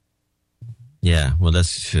 Yeah, well,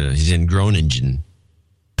 that's... he's in Groningen.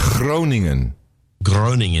 Groningen. She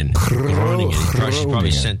probably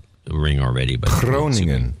sent the ring already. But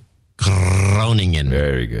Groningen.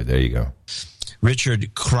 Very good. There you go.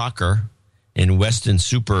 Richard Crocker in Weston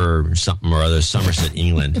Super something or other, Somerset,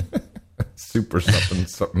 England. Super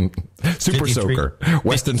Soaker.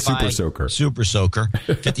 Weston Super Soaker. Super Soaker.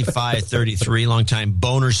 5533, longtime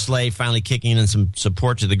boner slave, finally kicking in some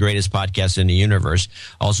support to the greatest podcast in the universe.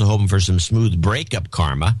 Also hoping for some smooth breakup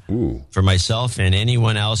karma for myself and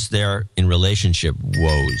anyone else there in relationship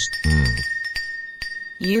woes.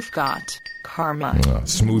 You've got karma.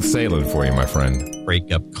 Smooth sailing for you, my friend.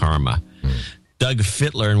 Breakup karma. Doug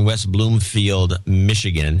Fittler in West Bloomfield,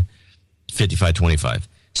 Michigan, 5525.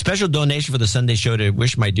 Special donation for the Sunday show to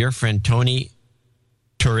wish my dear friend Tony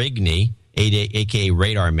Turigny, a.k.a.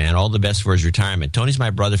 Radar Man, all the best for his retirement. Tony's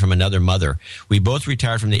my brother from another mother. We both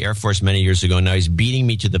retired from the Air Force many years ago. Now he's beating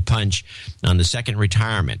me to the punch on the second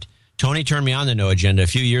retirement. Tony turned me on the No Agenda a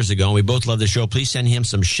few years ago, and we both love the show. Please send him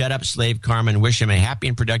some Shut Up Slave Karma and wish him a happy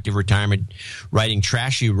and productive retirement writing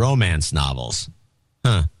trashy romance novels.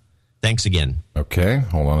 Huh. Thanks again. Okay,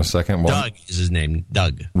 hold on a second. Well, Doug is his name.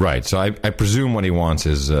 Doug. Right. So I presume what he wants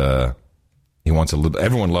is he wants a little.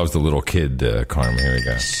 Everyone loves the little kid karma. Here we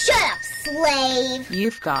go. Shut up, slave.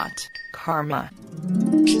 You've got karma.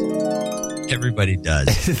 Everybody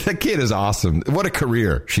does. The kid is awesome. What a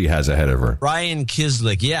career she has ahead of her. Ryan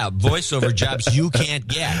Kislick. Yeah, voiceover jobs you can't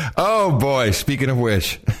get. Oh boy! Speaking of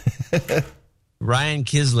which, Ryan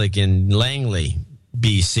Kislick in Langley,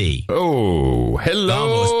 BC. Oh,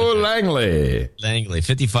 hello, Langley.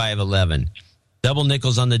 5511. Double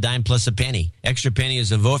nickels on the dime plus a penny. Extra penny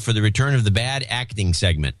is a vote for the return of the bad acting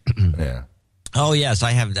segment. Yeah. Oh, yes,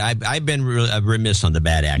 I have. I've been remiss on the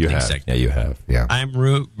bad acting segment. Yeah, you have. Yeah. I'm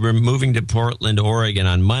moving to Portland, Oregon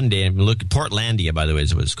on Monday. I'm looking, Portlandia, by the way,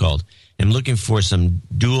 is what it's called. I'm looking for some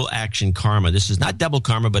dual action karma. This is not double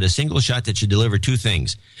karma, but a single shot that should deliver two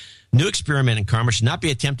things. New experiment in karma should not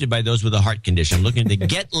be attempted by those with a heart condition. I'm looking to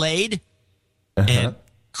get laid and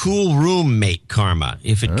cool roommate karma.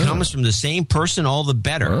 If it comes from the same person, all the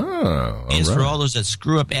better. For all those that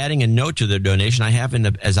screw up adding a note to their donation,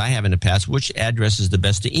 as I have in the past, which address is the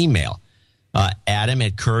best to email?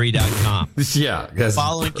 Adam@curry.com. Yeah.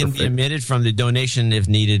 Following can be omitted from the donation if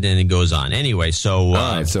needed, and it goes on. Anyway, so... all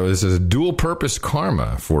right, so this is a dual-purpose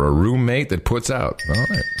karma for a roommate that puts out. All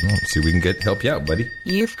right. Well, let's see if we can help you out, buddy.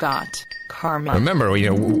 You've got karma. Remember, we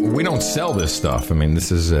don't sell this stuff. I mean,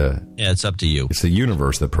 this is... yeah, it's up to you. It's the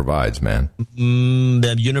universe that provides, man.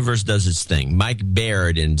 The universe does its thing. Mike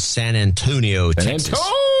Baird in San Antonio, Texas.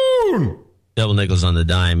 Double nickels on the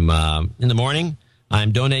dime. In the morning...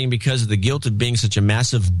 I'm donating because of the guilt of being such a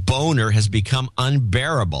massive boner has become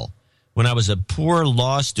unbearable. When I was a poor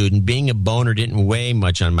law student, being a boner didn't weigh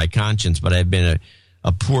much on my conscience, but I've been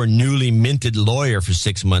a poor newly minted lawyer for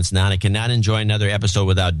 6 months now, and I cannot enjoy another episode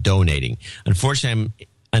without donating. Unfortunately, I'm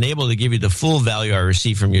unable to give you the full value I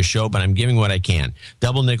receive from your show, but I'm giving what I can.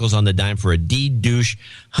 Double nickels on the dime for a D-douche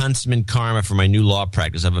Huntsman karma for my new law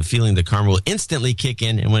practice. I have a feeling the karma will instantly kick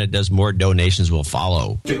in, and when it does, more donations will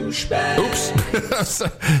follow. Douchebag. Oops.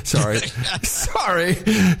 Sorry.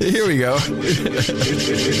 Here we go.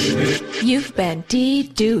 You've been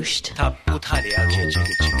D-douched.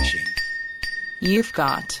 You've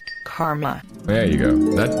got karma. There you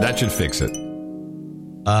go. That should fix it.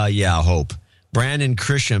 Yeah, I hope. Brandon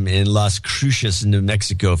Krisham in Las Cruces, New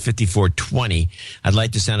Mexico, 5420. I'd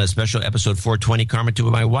like to send a special episode 420 karma to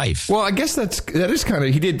my wife. Well, I guess that is kind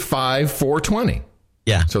of, he did 420.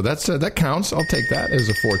 Yeah. So that counts. I'll take that as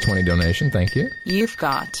a 420 donation. Thank you. You've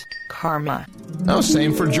got karma. Oh,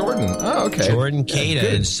 same for Jordan. Oh, okay. Jordan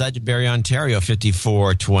Cada in Sudbury, Ontario,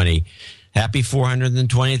 5420. Happy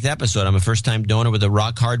 420th episode. I'm a first-time donor with a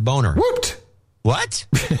rock-hard boner. Whooped. What?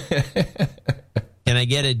 Can I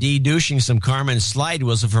get a D-douching some karma and slide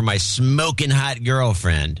whistle for my smoking hot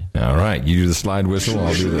girlfriend? All right. You do the slide whistle.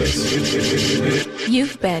 I'll do this.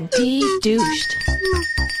 You've been D-douched.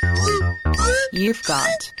 You've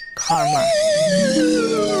got karma.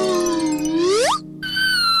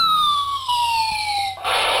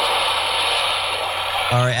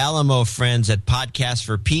 Our Alamo friends at Podcast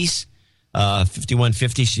for Peace,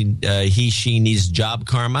 5150, she needs job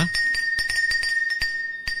karma.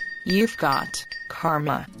 You've got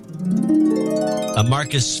karma.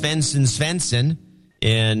 Marcus Svensson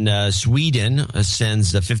in Sweden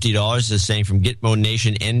sends $50, saying from Gitmo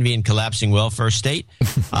Nation, envy and collapsing welfare state.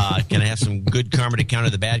 Can I have some good karma to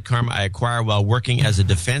counter the bad karma I acquire while working as a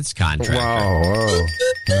defense contractor? Wow.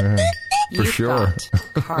 For sure.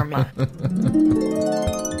 Karma.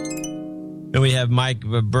 And we have Mike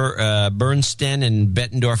Bernstein in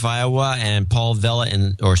Bettendorf, Iowa, and Paul Vella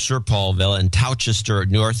Sir Paul Vella in Towchester,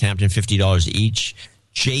 Northampton, $50 each.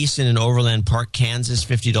 Jason in Overland Park, Kansas,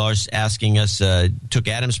 $50, asking us, took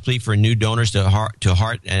Adam's plea for new donors to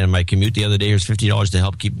heart, and my commute the other day was $50 to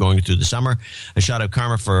help keep going through the summer. A shot of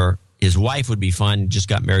karma for his wife would be fun. Just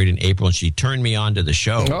got married in April, and she turned me on to the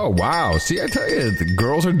show. Oh, wow. See, I tell you, the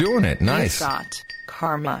girls are doing it. Nice. You've got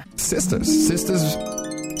karma. Sisters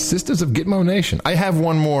of Gitmo Nation. I have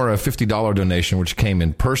one more $50 donation, which came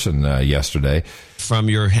in person yesterday. From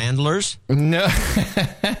your handlers? No.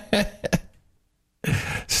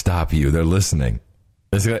 Stop you. They're listening.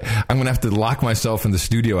 I'm going to have to lock myself in the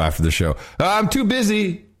studio after the show. I'm too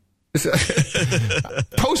busy.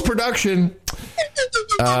 Post-production.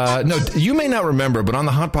 No, you may not remember, but on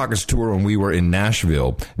the Hot Pockets tour when we were in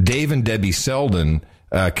Nashville, Dave and Debbie Selden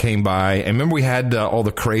came by. And remember we had all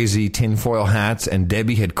the crazy tinfoil hats, and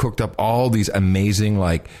Debbie had cooked up all these amazing,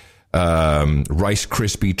 like, Rice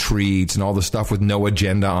Krispie treats and all the stuff with no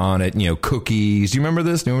agenda on it, cookies. Do you remember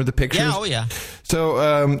this? Do you remember the pictures? Yeah, oh yeah.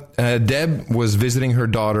 So Deb was visiting her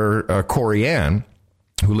daughter, Corey Ann,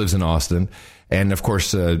 who lives in Austin. And, of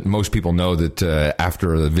course, most people know that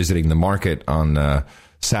after visiting the market on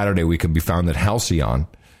Saturday, we could be found at Halcyon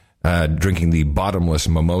drinking the bottomless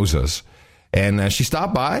mimosas. And she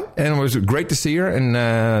stopped by, and it was great to see her.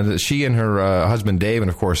 And she and her husband, Dave, and,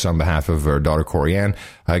 of course, on behalf of her daughter, Corey Ann,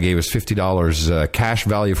 gave us $50 cash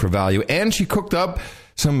value for value. And she cooked up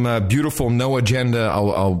some beautiful No Agenda.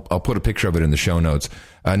 I'll put a picture of it in the show notes.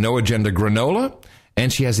 No Agenda granola.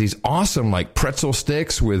 And she has these awesome, pretzel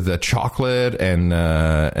sticks with chocolate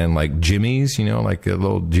and like jimmies, like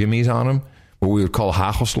little jimmies on them, what we would call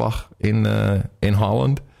hagelslag in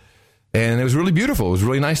Holland. And it was really beautiful. It was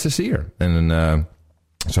really nice to see her. And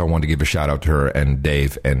so I wanted to give a shout out to her and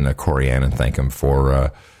Dave and Corey Ann and thank them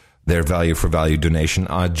for their value for value donation.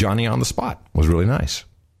 Johnny on the spot was really nice.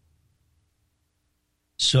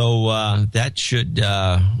 So that should,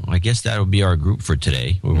 I guess that'll be our group for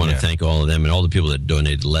today. We want to thank all of them and all the people that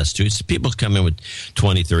donated less too. It's people come in with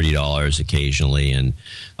 $20, $30 occasionally, and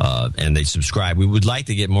they subscribe. We would like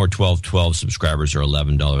to get more 12.12 subscribers or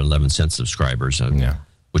 $11.11 subscribers,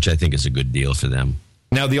 which I think is a good deal for them.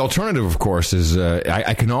 Now, the alternative, of course, is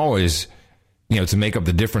I can always, to make up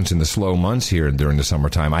the difference in the slow months here during the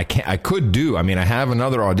summertime, I have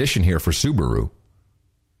another audition here for Subaru.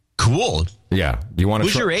 Cool. Yeah. Do you want to?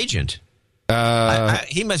 Who's your agent?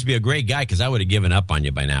 He must be a great guy because I would have given up on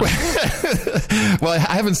you by now. Well, I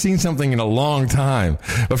haven't seen something in a long time,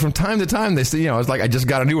 but from time to time they say, it's like I just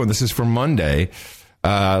got a new one. This is for Monday.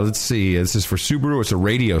 Let's see. This is for Subaru. It's a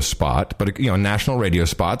radio spot, but a national radio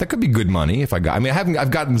spot. That could be good money if I got.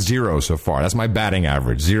 I've gotten 0 so far. That's my batting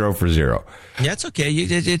average. 0 for 0. Yeah, it's okay.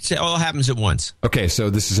 It all happens at once. Okay, so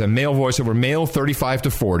this is a male voiceover, male 35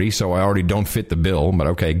 to 40. So I already don't fit the bill, but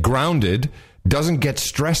okay. Grounded, doesn't get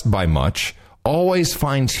stressed by much, always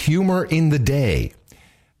finds humor in the day.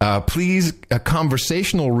 Please, a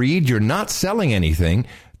conversational read. You're not selling anything.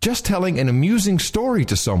 Just telling an amusing story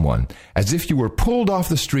to someone, as if you were pulled off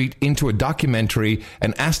the street into a documentary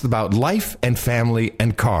and asked about life and family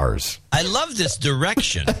and cars. I love this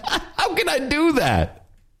direction. How can I do that?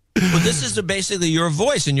 Well, this is basically your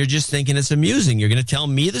voice, and you're just thinking it's amusing. You're going to tell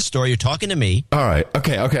me the story. You're talking to me. All right.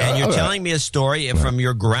 Okay. And you're telling me a story from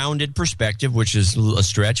your grounded perspective, which is a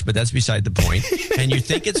stretch, but that's beside the point. And you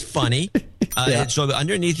think it's funny. So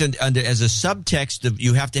underneath, as a subtext,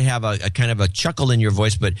 you have to have a kind of a chuckle in your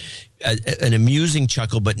voice, but an amusing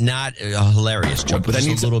chuckle, but not a hilarious chuckle. But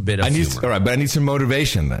just a little bit of humor. All right, but I need some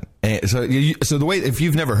motivation then. So the way, if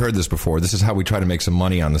you've never heard this before, this is how we try to make some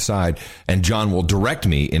money on the side, and John will direct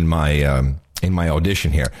me in my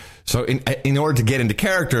audition here. So in order to get into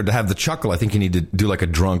character, to have the chuckle, I think you need to do like a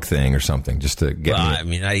drunk thing or something just to get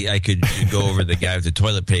me. I could go over the guy with the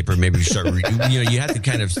toilet paper. Maybe you start, you have to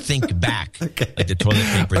kind of think back, like the toilet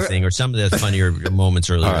paper thing or some of the funnier moments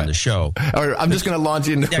earlier in the show. All right, I'm just going to launch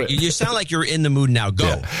into it. You sound like you're in the mood now. Go.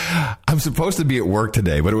 Yeah. I'm supposed to be at work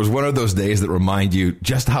today, but it was one of those days that remind you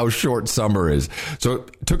just how short summer is. So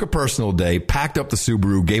took a personal day, packed up the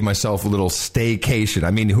Subaru, gave myself a little staycation.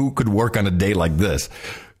 I mean, who could work on a day like this?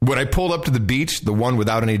 When I pulled up to the beach, the one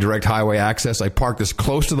without any direct highway access, I parked as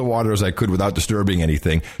close to the water as I could without disturbing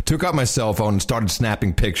anything, took out my cell phone and started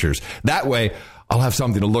snapping pictures. That way, I'll have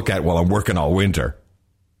something to look at while I'm working all winter.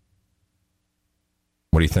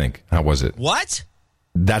 What do you think? How was it? What?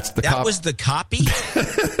 That was the copy?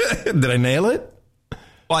 Did I nail it?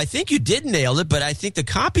 Well, I think you did nail it, but I think the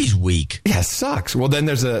copy's weak. Yeah, it sucks. Well, then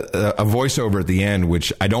there's a voiceover at the end,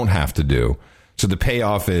 which I don't have to do. So the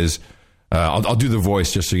payoff is... I'll do the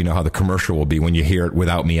voice just so you know how the commercial will be when you hear it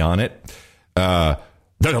without me on it. There's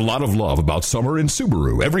a lot of love about summer in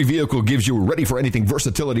Subaru. Every vehicle gives you ready-for-anything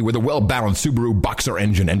versatility with a well-balanced Subaru Boxer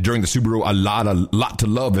engine. And during the Subaru A Lot to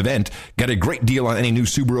Love event, get a great deal on any new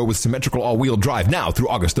Subaru with symmetrical all-wheel drive now through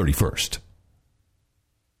August 31st.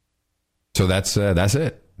 So that's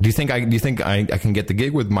it. Do you think I can get the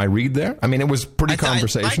gig with my read there? I mean, it was pretty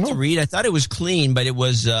conversational. I liked the read. I thought it was clean, but it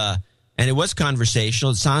was... And it was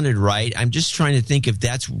conversational. It sounded right. I'm just trying to think if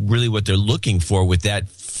that's really what they're looking for with that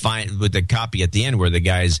with the copy at the end where the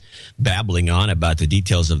guy's babbling on about the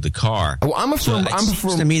details of the car. Well, it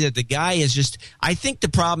seems to me that the guy is just. I think the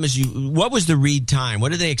problem is what was the read time?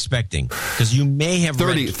 What are they expecting? Because you may have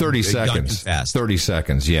 30 seconds. Too fast. 30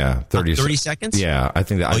 seconds. Yeah, 30 seconds. Yeah, I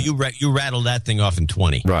think that. Oh, you rattled that thing off in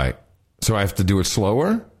 20. Right. So I have to do it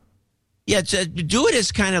slower. Yeah, do it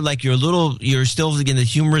as kind of like you're still in the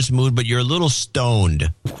humorous mood, but you're a little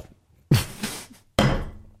stoned.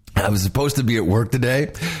 I was supposed to be at work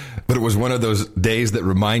today, But it was one of those days that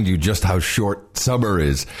remind you just how short summer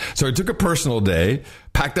is. So I took a personal day,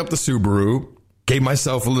 packed up the Subaru, gave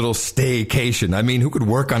myself a little staycation. I mean, who could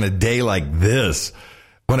work on a day like this?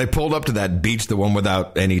 When I pulled up to that beach, the one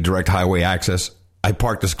without any direct highway access, I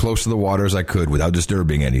parked as close to the water as I could without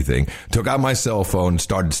disturbing anything, took out my cell phone,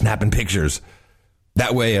 started snapping pictures.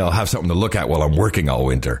 That way I'll have something to look at while I'm working all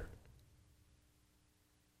winter.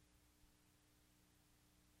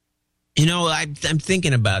 You know, I'm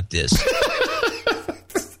thinking about this.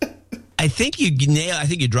 I think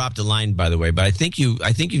you dropped a line, by the way, but I think you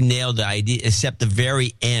nailed the idea, except the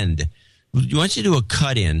very end. You want you to do a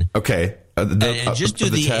cut in, okay, and just do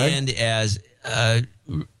the end as. Why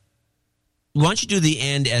don't you do the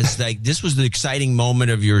end as like this was the exciting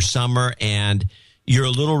moment of your summer, and you're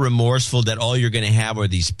a little remorseful that all you're going to have are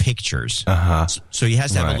these pictures. So he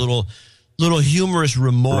has to have a little humorous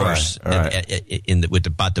remorse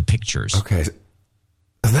about the pictures. Okay,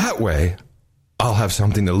 that way I'll have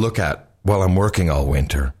something to look at while I'm working all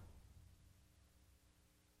winter.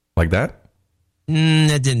 Like that?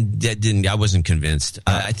 That didn't. I wasn't convinced.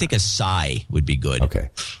 I think a sigh would be good. Okay.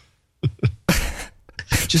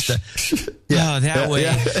 Just that way.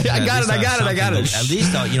 Yeah. I got it. At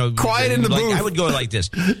least I'll, quiet in the booth. I would go like this.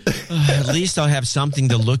 At least I'll have something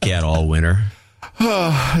to look at all winter.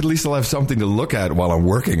 At least I'll have something to look at while I'm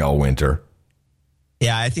working all winter.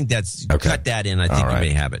 Yeah, I think that's cut that in. I think you may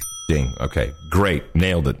have it. Ding. Okay, great.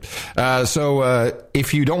 Nailed it. So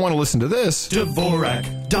if you don't want to listen to this,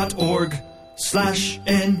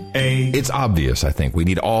 Dvorak.org/NA. It's obvious, I think. We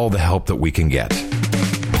need all the help that we can get.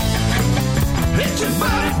 It's your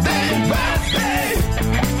birthday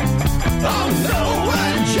on No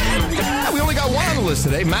Agenda. We only got one on the list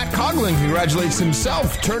today. Matt Coughlin congratulates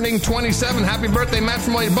himself, turning 27. Happy birthday, Matt,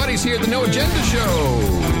 from all your buddies here at the No Agenda Show.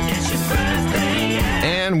 It's your birthday, yeah.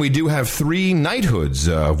 And we do have 3 knighthoods,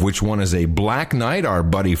 of which one is a black knight, our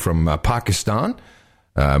buddy from Pakistan,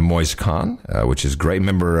 Moise Khan, which is great.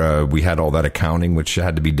 Remember, we had all that accounting which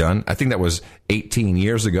had to be done. I think that was 18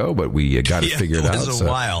 years ago, but we got it figured out. It was a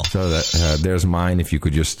while. So that, there's mine. If you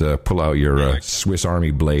could just pull out your Swiss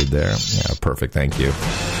Army blade there. Yeah, perfect. Thank you.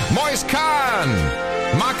 Moise Khan,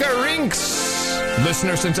 Maka Rinks,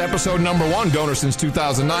 listener since episode number 1, donor since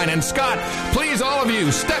 2009. And Scott, please, all of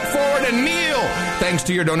you, step forward and kneel. Thanks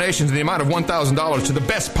to your donations in the amount of $1,000 to the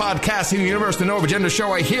best podcast in the universe, the No Agenda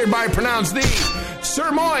Show, I hereby pronounce thee,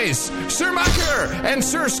 Sir Moise, Sir Macker, and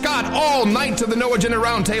Sir Scott, all knights of the No Agenda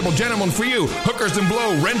Roundtable. Gentlemen, for you, hookers and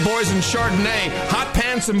blow, rent boys and Chardonnay, hot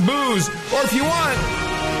pants and booze, or if you want,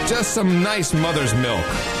 just some nice mother's milk,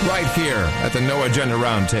 right here at the No Agenda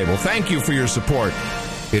Roundtable. Thank you for your support.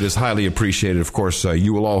 It is highly appreciated. Of course,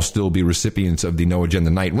 you will all still be recipients of the No Agenda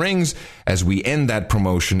Night Rings as we end that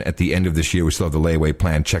promotion at the end of this year. We still have the layaway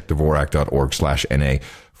plan. Check Dvorak.org/NA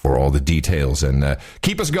for all the details. And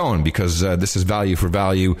keep us going, because this is value for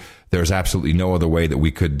value. There's absolutely no other way that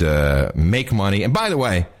we could make money. And by the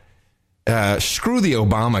way, screw the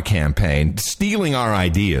Obama campaign stealing our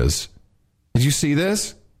ideas. Did you see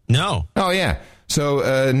this? No. Oh, yeah.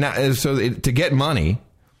 So to get money...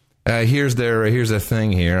 here's their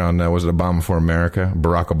thing here on, was it Obama for America?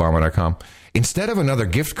 BarackObama.com. Instead of another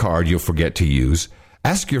gift card you'll forget to use,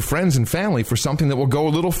 ask your friends and family for something that will go a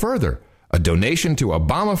little further. A donation to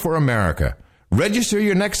Obama for America. Register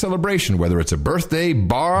your next celebration, whether it's a birthday,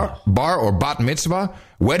 bar or bat mitzvah,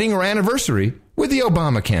 wedding or anniversary, with the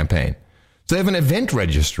Obama campaign. So they have an event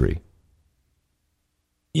registry.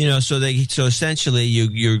 So essentially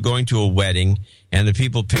you're going to a wedding and the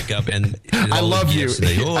people pick up and I love you.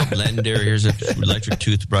 They go, blender, here's an electric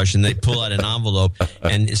toothbrush, and they pull out an envelope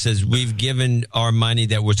and it says, we've given our money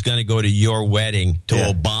that was going to go to your wedding to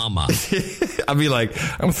Obama. I'll be like,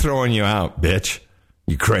 I'm throwing you out, bitch.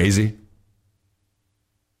 You crazy?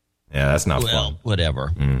 Yeah, that's not fun.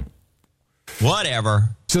 Whatever.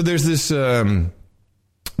 Whatever. So there's this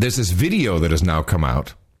video that has now come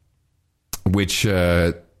out, which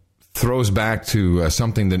throws back to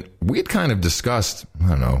something that we had kind of discussed, I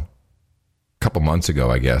don't know, a couple months ago,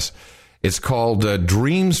 I guess. It's called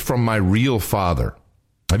Dreams from My Real Father.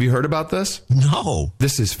 Have you heard about this? No.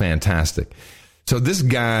 This is fantastic. So this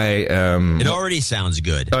guy... it already sounds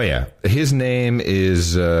good. Oh, yeah. His name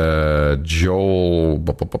is Joel...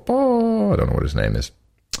 I don't know what his name is.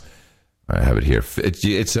 I have it here.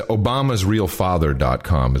 It's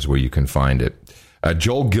ObamasRealFather.com is where you can find it.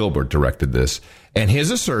 Joel Gilbert directed this, and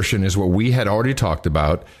his assertion is what we had already talked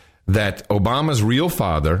about, that Obama's real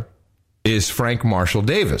father is Frank Marshall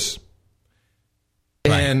Davis.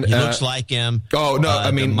 Right. And he looks like him. Oh, no,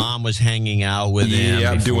 I mean... the mom was hanging out with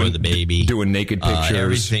him before the baby. Doing naked pictures.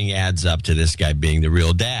 Everything adds up to this guy being the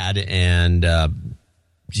real dad, and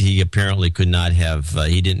he apparently could not have.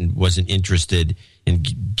 Wasn't interested in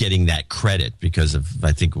getting that credit because of,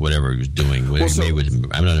 I think, whatever he was doing. I don't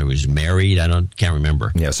know. He was married. Can't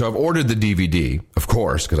remember. Yeah. So I've ordered the DVD, of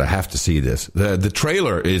course, because I have to see this. The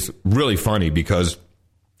trailer is really funny because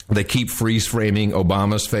they keep freeze framing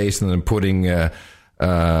Obama's face and then putting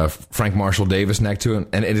Frank Marshall Davis next to him,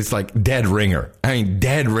 and it's like dead ringer. I mean,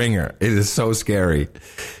 dead ringer. It is so scary.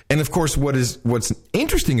 And of course, what's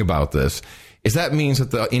interesting about this is that means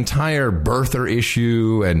that the entire birther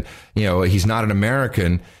issue and, he's not an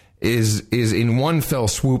American is in one fell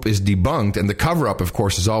swoop is debunked. And the cover up, of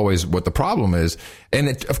course, is always what the problem is. And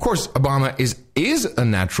of course, Obama is a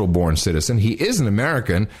natural born citizen. He is an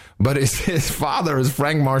American, but his father is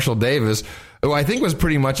Frank Marshall Davis, who I think was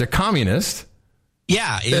pretty much a communist.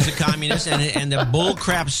 Yeah, he's a communist, and the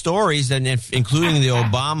bullcrap stories, and including the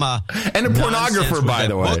Obama and a pornographer, by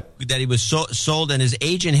the way, that he was sold, and his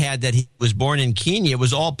agent had that he was born in Kenya. It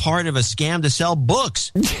was all part of a scam to sell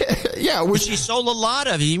books. Yeah, which he sold a lot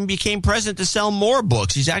of. He even became president to sell more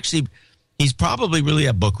books. He's probably really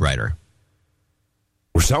a book writer,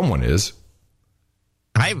 or someone is.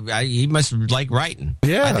 He must like writing.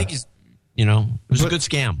 Yeah, I think he's. It was a good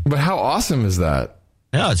scam. But how awesome is that?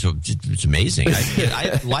 Yeah, it's amazing.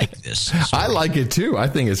 I like this story. I like it too. I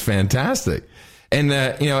think it's fantastic. And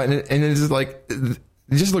and it's like,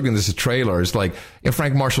 just looking at this trailer, it's like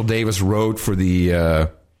Frank Marshall Davis wrote for the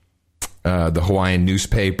Hawaiian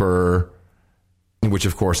newspaper, which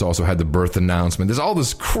of course also had the birth announcement. There's all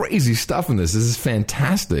this crazy stuff in this. This is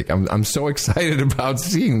fantastic. I'm so excited about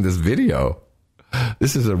seeing this video.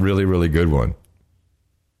 This is a really, really good one.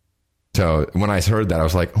 So when I heard that, I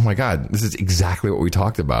was like, oh, my God, this is exactly what we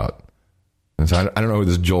talked about. And so I don't know who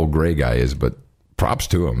this Joel Grey guy is, but props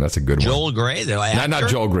to him. That's a good Joel one. Joel Grey? Not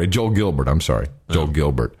Joel Grey. Joel Gilbert. I'm sorry. Oh. Joel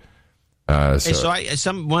Gilbert.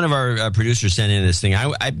 One of our producers sent in this thing.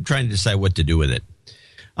 I'm trying to decide what to do with it.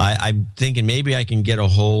 I'm thinking maybe I can get a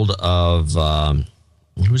hold of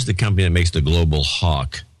who's the company that makes the Global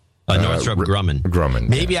Hawk? Northrop Grumman. Grumman.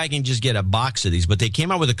 Maybe I can just get a box of these, but they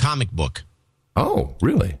came out with a comic book. Oh,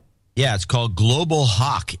 really? Yeah, it's called Global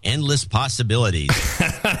Hawk, Endless Possibilities.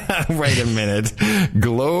 Wait a minute.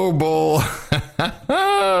 Global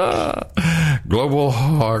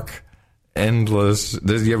Hawk, Endless.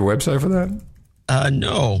 Do you have a website for that?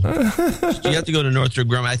 No. You have to go to Northrop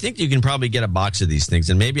Grumman. I think you can probably get a box of these things,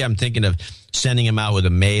 and maybe I'm thinking of sending them out with a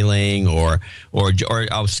mailing, or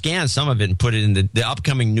I'll scan some of it and put it in the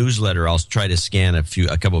upcoming newsletter. I'll try to scan a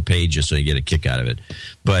couple pages so you get a kick out of it.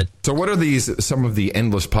 But so, what are some of the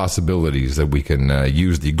endless possibilities that we can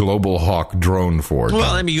use the Global Hawk drone for?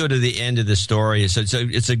 Well, let me go to the end of the story. So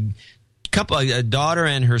it's a couple, a daughter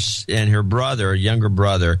and her brother, a younger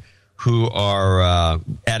brother, who are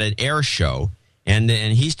at an air show. And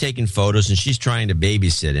he's taking photos, and she's trying to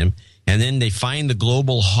babysit him. And then they find the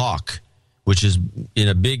Global Hawk, which is in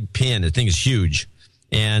a big pin. The thing is huge.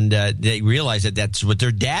 And they realize that that's what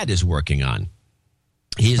their dad is working on.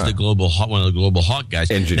 He's one of the Global Hawk guys.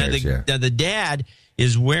 Engineers, now the dad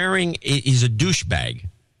is he's a douchebag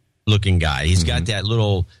looking guy. He's got that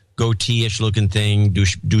little goatee-ish looking thing,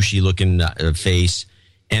 douchey looking face.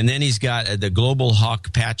 And then he's got the Global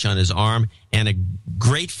Hawk patch on his arm and a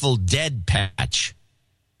Grateful Dead patch,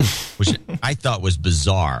 which I thought was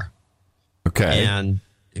bizarre. Okay. And,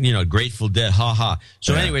 Grateful Dead, ha.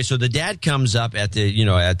 So anyway, so the dad comes up at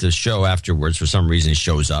the show afterwards. For some reason, he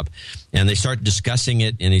shows up, and they start discussing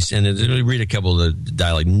it, and they read a couple of the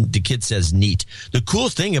dialogue. The kid says, neat. The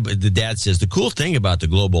dad says, the cool thing about the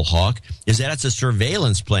Global Hawk is that it's a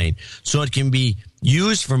surveillance plane, so it can be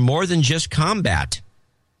used for more than just combat.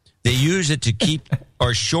 They use it to keep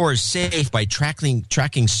our shores safe by tracking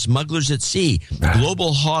smugglers at sea.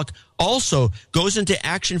 Global Hawk also goes into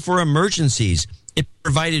action for emergencies. It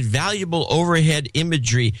provided valuable overhead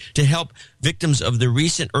imagery to help victims of the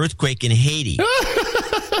recent earthquake in Haiti.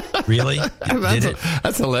 Really?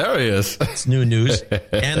 That's hilarious. It's new news.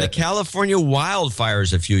 And the California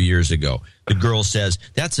wildfires a few years ago. The girl says,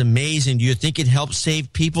 that's amazing. Do you think it helped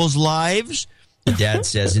save people's lives? The dad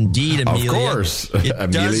says, indeed, Amelia. Of course.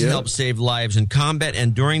 It does help save lives in combat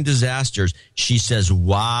and during disasters. She says,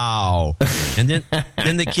 wow. And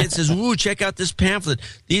then the kid says, ooh, check out this pamphlet.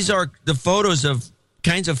 These are the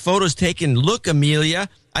kinds of photos taken. Look, Amelia,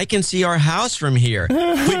 I can see our house from here.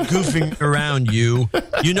 Quit goofing around, you.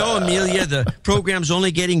 You know, Amelia, the program's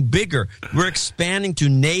only getting bigger. We're expanding to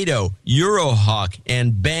NATO, Eurohawk,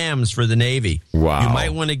 and BAMS for the Navy. Wow. You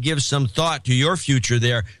might want to give some thought to your future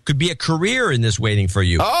there. Could be a career in this waiting for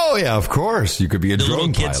you. Oh, yeah, of course. You could be a the drone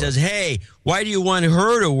little kid pilot. says, hey, why do you want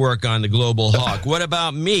her to work on the Global Hawk? What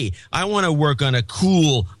about me? I want to work on a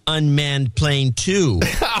cool unmanned plane, too.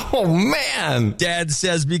 Oh, man. Dad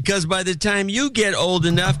says, because by the time you get old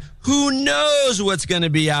enough, who knows what's going to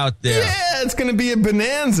be out there? Yeah, it's going to be a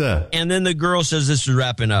bonanza. And then the girl says, this is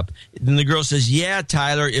wrapping up. Then the girl says, yeah,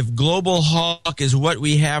 Tyler, if Global Hawk is what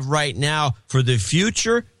we have right now for the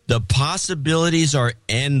future, the possibilities are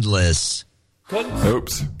endless.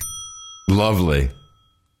 Oops. Lovely.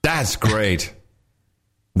 That's great.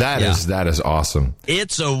 That is awesome.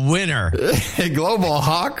 It's a winner. Global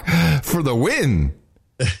Hawk for the win.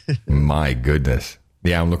 My goodness.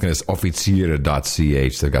 Yeah, I'm looking at this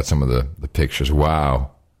officiere.ch. They've got some of the pictures.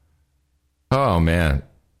 Wow. Oh, man.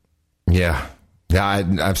 Yeah. Yeah,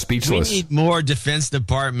 I'm speechless. We need more Defense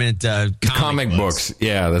Department comic books.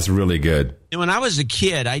 Yeah, that's really good. When I was a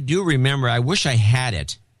kid, I do remember, I wish I had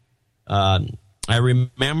it. I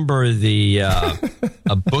remember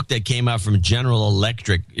a book that came out from General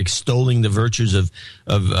Electric extolling the virtues of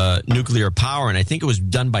nuclear power, and I think it was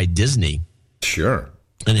done by Disney. Sure.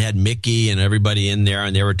 And it had Mickey and everybody in there,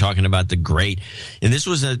 and they were talking about the great. And this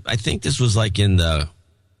was I think this was like in the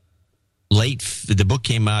the book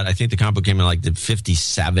came out, I think the comic book came out like the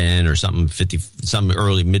 57 or something, some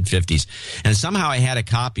early mid-50s. And somehow I had a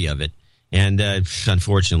copy of it. And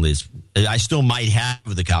unfortunately, I still might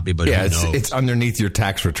have the copy, but yeah, who knows? It's underneath your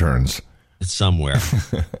tax returns. It's somewhere.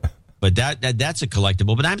 But that's a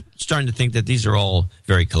collectible. But I'm starting to think that these are all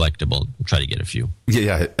very collectible. I'll try to get a few.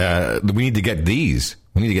 Yeah, we need to get these.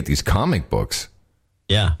 We need to get these comic books.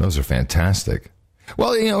 Yeah. Those are fantastic.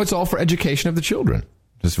 Well, it's all for education of the children.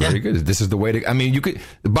 It's very good. This is the way to... I mean, you could...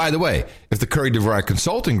 By the way, if the Curry DeVry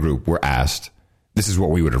Consulting Group were asked, this is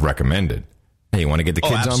what we would have recommended. Hey, you want to get the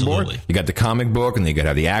kids on board? You got the comic book, and then you got to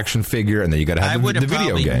have the action figure, and then you got to have the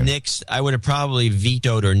video game. I would have probably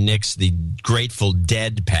vetoed or nixed the Grateful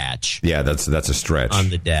Dead patch. Yeah, that's a stretch. On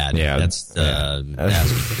the dad. Yeah. That's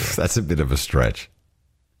a bit of a stretch.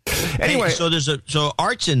 Anyway. Hey, so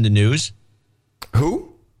Art's in the news.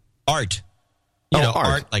 Who? Art.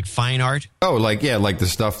 Art, like fine art. Oh, like the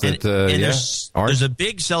stuff that, there's a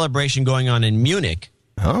big celebration going on in Munich.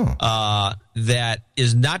 That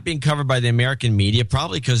is not being covered by the American media,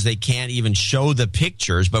 probably because they can't even show the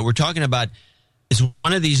pictures. But we're talking about, it's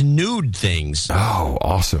one of these nude things. Oh,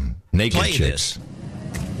 awesome. Naked chicks.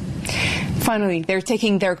 Finally, they're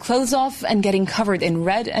taking their clothes off and getting covered in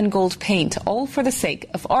red and gold paint, all for the sake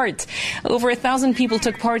of art. Over 1,000 people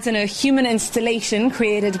took part in a human installation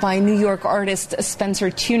created by New York artist Spencer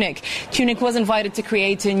Tunick. Tunick was invited to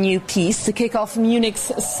create a new piece to kick off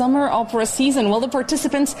Munich's summer opera season. Well, the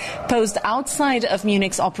participants posed outside of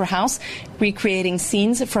Munich's opera house, recreating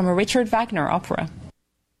scenes from a Richard Wagner opera.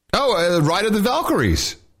 Oh, Ride of the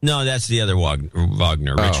Valkyries. No, that's the other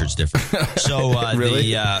Wagner. Richard's different. So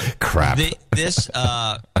really? Crap.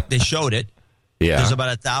 They showed it. Yeah. There's about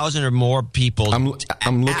 1,000 or more people.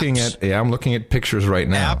 I'm looking at pictures right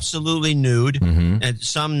now. Absolutely nude, and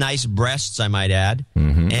some nice breasts, I might add.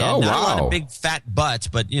 And not a lot of big fat butts,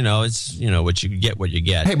 but it's what you get, what you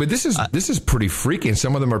get. Hey, but this is pretty freaky. And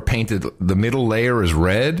some of them are painted. The middle layer is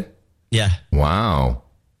red. Yeah. Wow.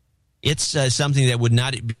 It's something that would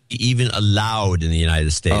not be even allowed in the United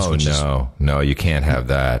States. Oh, no, you can't have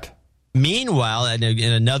that. Meanwhile,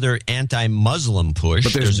 in another anti-Muslim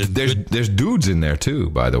push, but there's dudes in there too,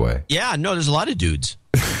 by the way. Yeah, no, there's a lot of dudes,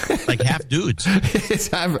 like half dudes. It's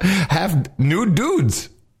half nude dudes.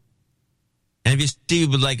 And if you see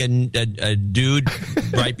like a dude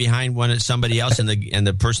right behind somebody else, and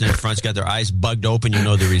the person in front's got their eyes bugged open, you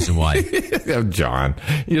know the reason why. Oh, John,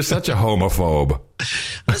 you're such a homophobe.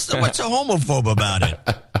 What's a homophobe about it?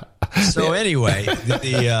 So anyway,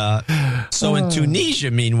 so in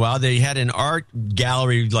Tunisia, meanwhile, they had an art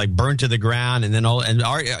gallery like burned to the ground, and then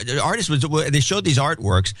artists they showed these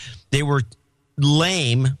artworks. They were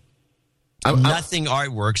lame. Nothing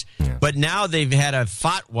artworks, but now they've had a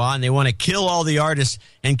fatwa and they want to kill all the artists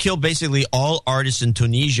and kill basically all artists in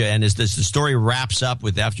Tunisia. And as the story wraps up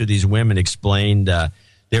with after these women explained,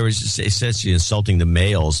 they were essentially insulting the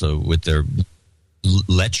males with their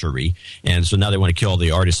lechery, and so now they want to kill all the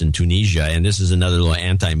artists in Tunisia. And this is another little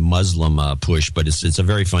anti-Muslim push, but it's a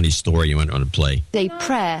very funny story you want to play. Day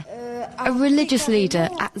prayer. A religious leader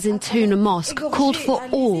at Zitouna Mosque called for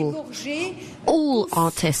all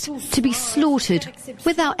artists to be slaughtered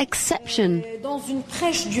without exception.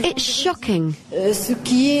 It's shocking.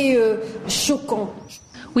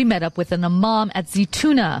 We met up with an imam at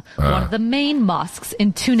Zitouna, one of the main mosques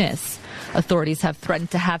in Tunis. Authorities have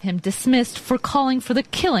threatened to have him dismissed for calling for the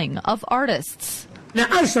killing of artists.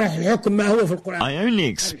 I only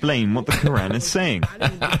explain what the Quran is saying.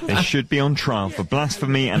 They should be on trial for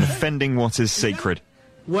blasphemy and offending what is sacred.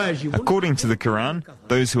 According to the Quran,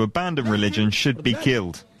 those who abandon religion should be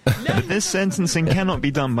killed. But this sentencing cannot be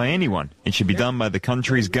done by anyone. It should be done by the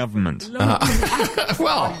country's government.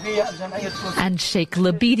 And Sheikh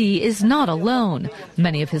Labidi is not alone.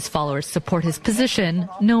 Many of his followers support his position,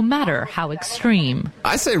 no matter how extreme.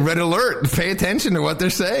 I say red alert. Pay attention to what they're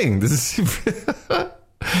saying. This is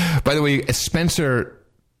By the way, Spencer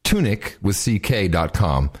Tunick with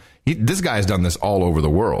CK.com. This guy's done this all over the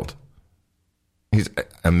world. He's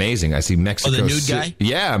amazing. I see Mexico the nude guy?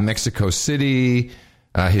 Yeah, Mexico City.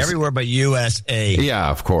 Everywhere but USA. Yeah,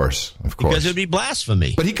 of course. Because it would be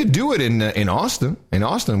blasphemy. But he could do it in Austin. In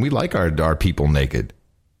Austin, we like our people naked.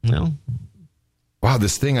 No. Wow,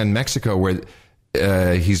 this thing in Mexico where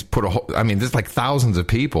he's put there's like thousands of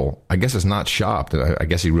people. I guess it's not shopped. I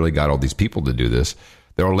guess he really got all these people to do this.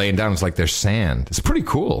 They're all laying down. It's like there's sand. It's pretty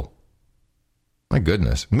cool. My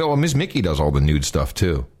goodness. Well, Miss Mickey does all the nude stuff,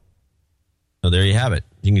 too. So there you have it.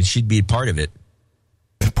 She'd be part of it.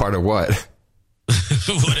 Part of what?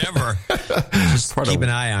 Whatever. Just keep an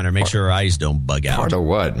eye on her. Make sure her eyes don't bug out. Part of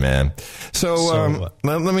what, man? So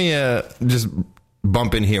let me just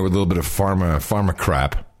bump in here with a little bit of pharma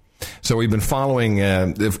crap. So we've been following.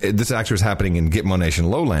 This actually was happening in Gitmo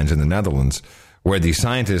Nation Lowlands in the Netherlands, where the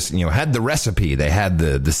scientists, had the recipe. They had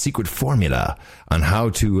the secret formula on how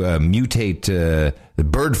to mutate the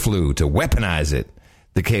bird flu, to weaponize it,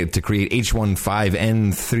 to create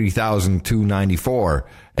H1N5 3294.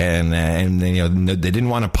 And they didn't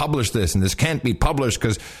want to publish this, and this can't be published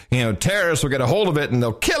because, terrorists will get a hold of it and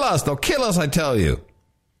they'll kill us. They'll kill us, I tell you.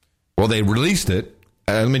 Well, they released it.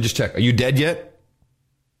 Let me just check. Are you dead yet?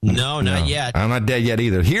 No, not yet. I'm not dead yet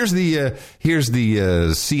either. Here's the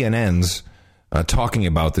CNN's talking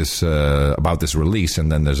about this release, and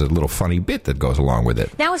then there's a little funny bit that goes along with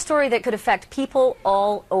it. Now a story that could affect people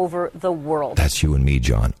all over the world. That's you and me,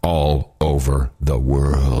 John. All over the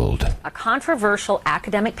world. A controversial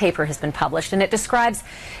academic paper has been published, and it describes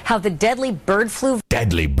how the deadly bird flu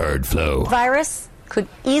virus could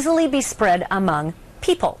easily be spread among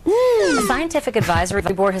people. A scientific advisory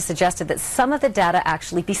board has suggested that some of the data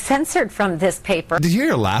actually be censored from this paper. Did you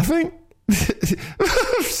hear her laughing?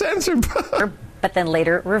 Censored. But then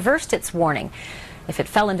later reversed its warning. If it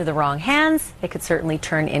fell into the wrong hands, it could certainly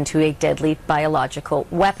turn into a deadly biological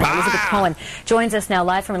weapon. Elizabeth Cohen joins us now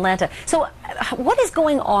live from Atlanta. So what is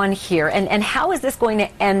going on here, and how is this going to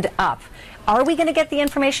end up? Are we going to get the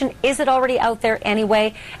information? Is it already out there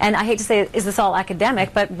anyway? And I hate to say, is this all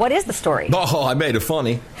academic, but what is the story? Oh, I made it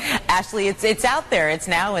funny. Ashley, it's out there. It's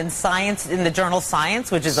now in Science, in the journal Science,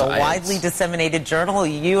 which is a widely disseminated journal.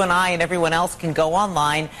 You and I and everyone else can go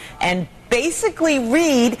online and basically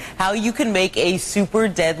read how you can make a super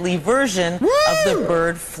deadly version of the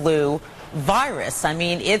bird flu virus. I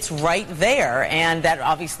mean, it's right there, and that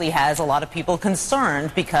obviously has a lot of people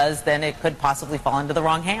concerned because then it could possibly fall into the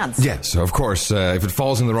wrong hands. Yeah, so of course, if it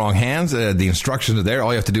falls in the wrong hands, the instructions are there.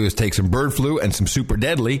 All you have to do is take some bird flu and some super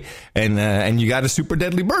deadly, and you got a super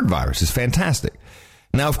deadly bird virus. It's fantastic.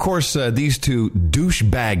 Now, of course, these two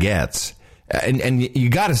douchebagettes, and you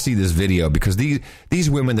got to see this video because these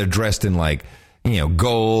women, they're dressed in like,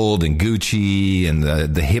 gold and Gucci and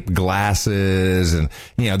the hip glasses, and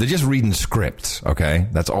they're just reading scripts. Okay,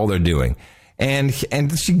 that's all they're doing, and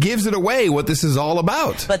she gives it away what this is all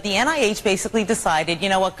about. But the NIH basically decided,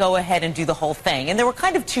 go ahead and do the whole thing, and there were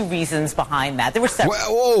kind of two reasons behind that. There were several.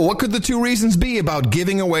 Whoa, what could the two reasons be about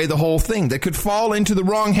giving away the whole thing that could fall into the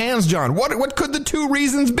wrong hands, John? What could the two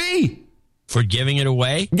reasons be? For giving it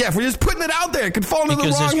away? Yeah, for just putting it out there. It could fall into the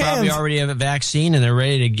wrong hands. Because there's probably already have a vaccine, and they're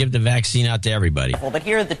ready to give the vaccine out to everybody. But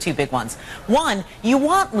here are the two big ones. One, you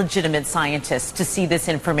want legitimate scientists to see this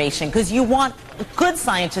information because you want good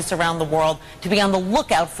scientists around the world to be on the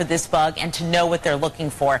lookout for this bug and to know what they're looking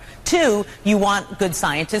for. Two, you want good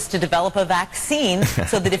scientists to develop a vaccine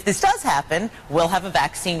so that if this does happen, we'll have a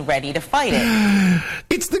vaccine ready to fight it.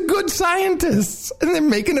 It's the good scientists, and they're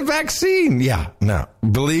making a vaccine. Yeah, no,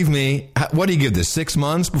 believe me. What do you give this, 6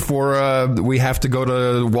 months before we have to go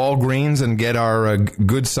to Walgreens and get our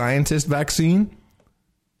good scientist vaccine?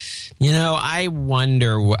 I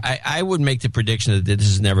wonder. I would make the prediction that this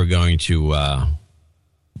is never going to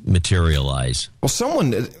materialize. Well,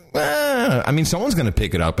 someone's going to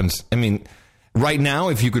pick it up. And right now,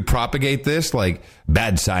 if you could propagate this, like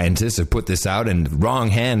bad scientists have put this out,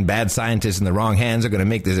 and bad scientists in the wrong hands are going to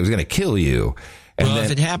make this. It was going to kill you. And well, then,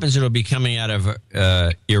 if it happens, it'll be coming out of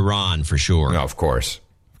Iran for sure. No, of course.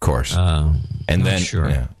 And then, sure.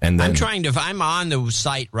 Yeah. And then I'm on the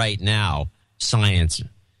site right now, Science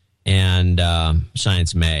and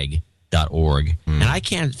sciencemag.org, and I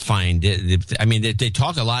can't find it. I mean, they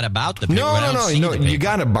talk a lot about the paper. No. You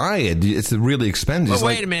got to buy it. It's really expensive. Well,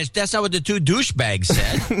 wait a minute. That's not what the two douchebags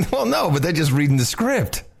said. Well, no, but they're just reading the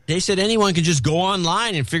script. They said anyone can just go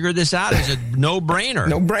online and figure this out. It's a no-brainer.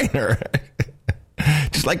 No-brainer.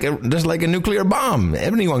 just like a nuclear bomb.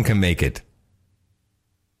 Anyone can make it.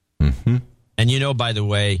 Mm-hmm. And by the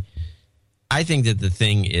way, I think that the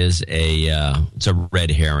thing is it's a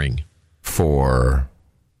red herring. For?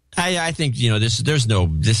 I think,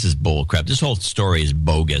 this is bull crap. This whole story is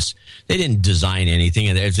bogus. They didn't design anything.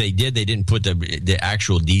 And if they did, they didn't put the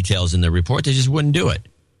actual details in the report. They just wouldn't do it.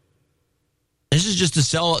 This is just to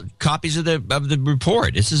sell copies of the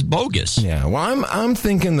report. This is bogus. Yeah, well, I'm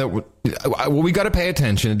thinking that we got to pay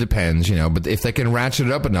attention. It depends, but if they can ratchet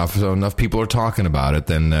it up enough, so enough people are talking about it,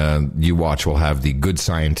 then you watch. We'll have the good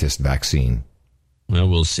scientist vaccine. Well,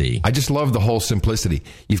 we'll see. I just love the whole simplicity.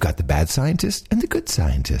 You've got the bad scientist and the good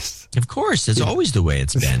scientist. Of course, it's always the way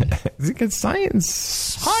it's been. It's science.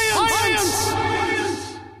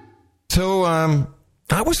 So,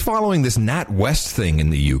 I was following this NatWest thing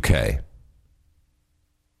in the UK.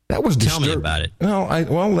 That was Tell me about it.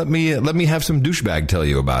 Let me have some douchebag tell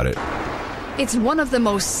you about it. It's one of the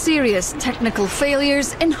most serious technical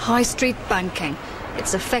failures in high street banking.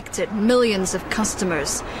 It's affected millions of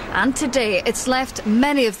customers, and today it's left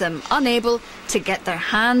many of them unable to get their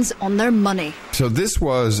hands on their money. So this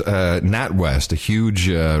was NatWest, a huge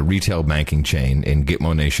retail banking chain in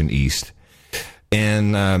Gitmo Nation East,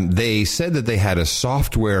 and they said that they had a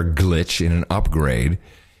software glitch in an upgrade.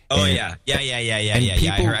 Oh, yeah.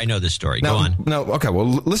 I know this story. Go on. No, okay, well,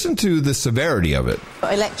 listen to the severity of it.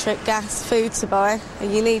 Got electric, gas, food to buy,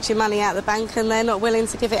 and you need your money out of the bank, and they're not willing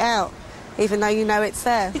to give it out, even though you know it's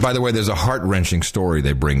there. By the way, there's a heart-wrenching story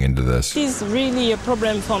they bring into this. This is really a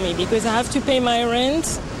problem for me, because I have to pay my rent,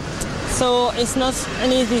 so it's not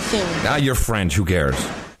an easy thing. You're French, who cares?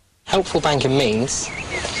 Helpful banking means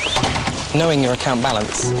knowing your account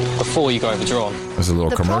balance before you go overdrawn. There's a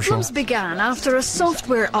little commercial. The problems began after a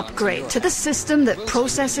software upgrade to the system that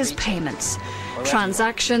processes payments.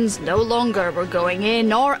 Transactions no longer were going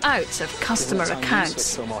in or out of customer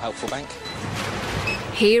accounts.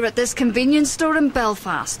 Here at this convenience store in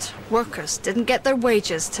Belfast, workers didn't get their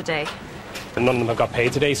wages today. None of them have got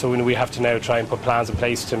paid today, so we have to now try and put plans in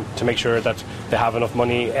place to make sure that they have enough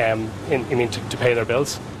money to pay their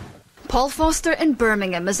bills. Paul Foster in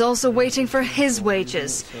Birmingham is also waiting for his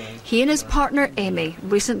wages. He and his partner Amy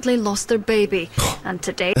recently lost their baby, and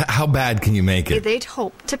today... How bad can you make it? They'd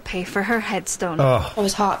hoped to pay for her headstone. I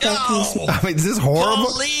was heartbroken. I mean, is this horrible?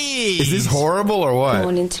 Please. Is this horrible or what?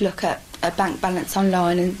 Wanting to look at a bank balance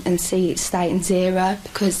online and see it stating zero,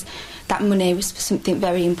 because that money was for something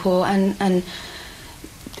very important, and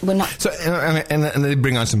we're not... So, and they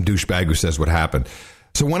bring on some douchebag who says what happened.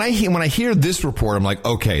 So when I hear this report, I'm like,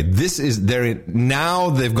 okay, now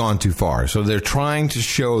they've gone too far. So they're trying to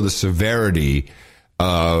show the severity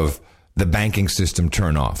of the banking system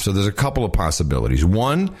turn off. So there's a couple of possibilities.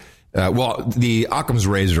 One, the Occam's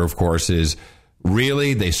razor, of course, is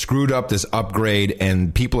really they screwed up this upgrade,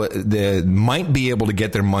 and people they might be able to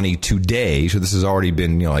get their money today. So this has already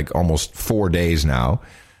been almost 4 days now.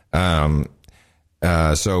 So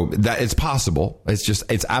that it's possible.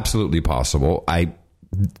 It's absolutely possible. I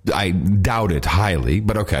doubt it highly,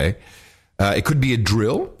 but okay. It could be a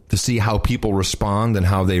drill to see how people respond and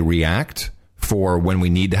how they react for when we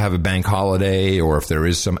need to have a bank holiday, or if there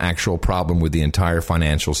is some actual problem with the entire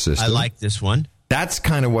financial system. I like this one. That's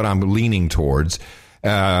kind of what I'm leaning towards.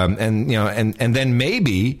 And then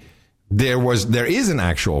maybe there is an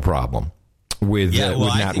actual problem with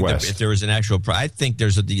NatWest. If there was an actual I think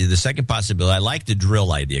there's the second possibility. I like the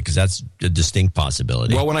drill idea because that's a distinct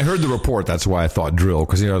possibility. Well, when I heard the report, that's why I thought drill,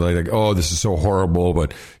 because this is so horrible,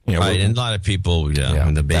 but right, and a lot of people,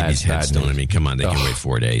 when the baby's headstone, I mean, come on, they can wait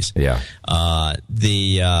 4 days. Yeah.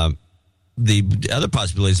 The other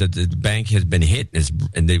possibility is that the bank has been hit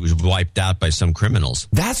and it was wiped out by some criminals.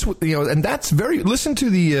 That's what and that's very. Listen to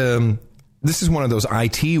the. This is one of those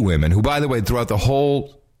IT women who, by the way, throughout the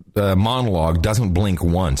whole monologue doesn't blink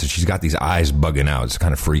once, and she's got these eyes bugging out. It's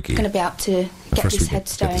kind of freaky. Going to be able to get this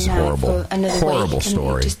headstone now for another week,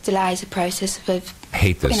 story. And it just delays the process of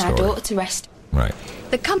putting our daughter to rest. Right.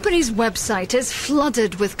 The company's website is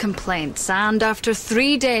flooded with complaints, and after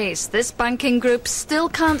 3 days, this banking group still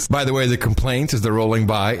can't... By the way, the complaints as they're rolling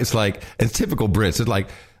by, it's typical Brits. It's like,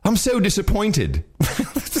 I'm so disappointed.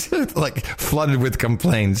 Like flooded with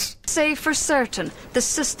complaints. Say for certain the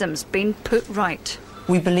system's been put right.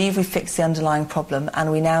 We believe we fixed the underlying problem,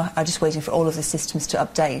 and we now are just waiting for all of the systems to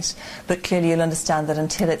update. But clearly you'll understand that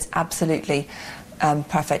until it's absolutely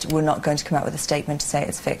perfect, we're not going to come out with a statement to say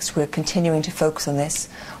it's fixed. We're continuing to focus on this.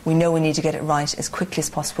 We know we need to get it right as quickly as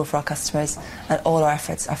possible for our customers, and all our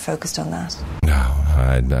efforts are focused on that.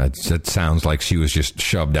 No, that sounds like she was just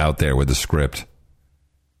shoved out there with the script.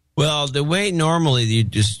 Well, the way normally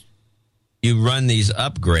you run these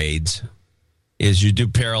upgrades is you do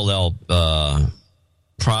parallel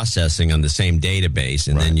processing on the same database,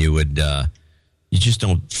 and then you would you just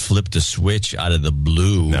don't flip the switch out of the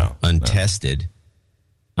blue untested.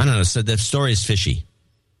 I don't know. So the story is fishy.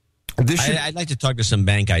 I'd like to talk to some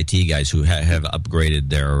bank IT guys who have upgraded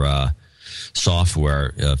their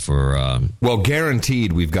software for. Well,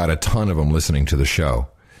 guaranteed, we've got a ton of them listening to the show.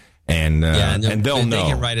 And they'll know.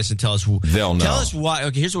 They can write us and tell us. They'll know. Tell us why.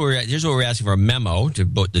 Okay, here's what we're asking for: a memo to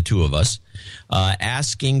both the two of us,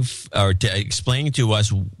 asking or to explain to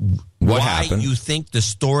us why happened. You think the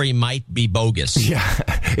story might be bogus. Yeah,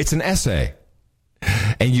 it's an essay,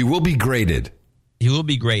 and you will be graded. You will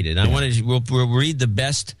be graded. I want to. We'll read the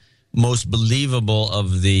best, most believable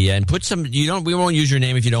of the, and put some. We won't use your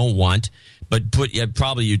name if you don't want, but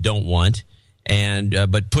probably you don't want, and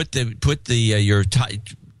but put your.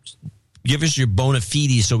 Give us your bona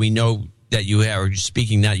fide so we know that you are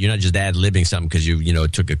speaking now. You're not just ad-libbing something because you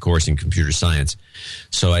took a course in computer science.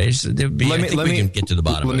 So I think we can get to the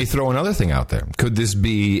bottom of it. Let me throw another thing out there. Could this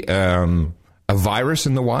be a virus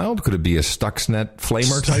in the wild? Could it be a Stuxnet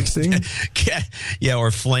flamer type thing? Yeah,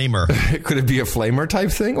 or flamer. Could it be a flamer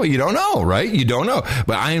type thing? Well, you don't know, right? You don't know.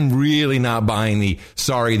 But I am really not buying the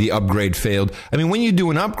upgrade failed. I mean, when you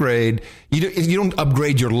do an upgrade, you don't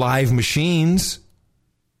upgrade your live machines.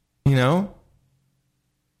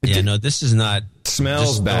 This is not.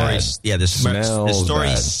 Smells bad. Yeah, the story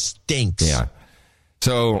bad. Stinks. Yeah.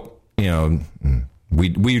 So,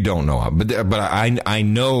 we don't know. But I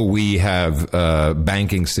know we have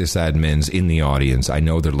banking sysadmins in the audience. I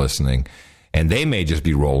know they're listening. And they may just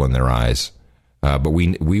be rolling their eyes. But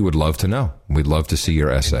we would love to know. We'd love to see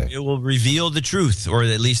your essay. It will reveal the truth, or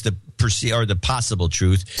at least the possible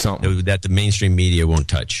truth that the mainstream media won't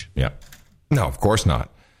touch. Yeah. No, of course not.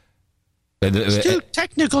 It's too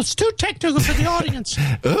technical. It's too technical for the audience.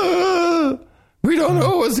 We don't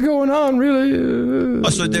know what's going on, really.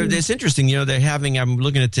 So it's interesting. They're having. I'm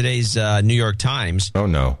looking at today's New York Times. Oh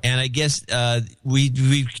no! And I guess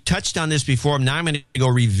we touched on this before. Now I'm going to go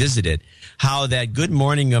revisit it. How that Good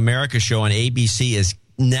Morning America show on ABC is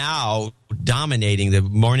now dominating the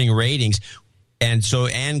morning ratings, and so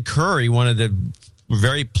Ann Curry, one of the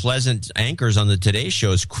very pleasant anchors on the Today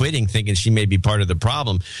Show, is quitting, thinking she may be part of the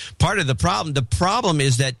problem. The problem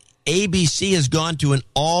is that ABC has gone to an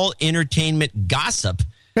all entertainment gossip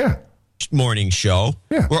morning show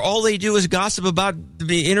where all they do is gossip about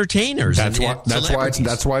the entertainers. That's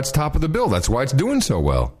why it's top of the bill. That's why it's doing so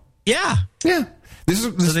well. Yeah. Yeah.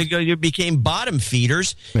 So you became bottom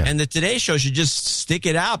feeders, and the Today Show should just stick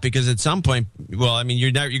it out, because at some point, well, I mean,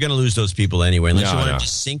 you're going to lose those people anyway, unless you want to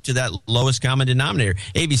just sink to that lowest common denominator.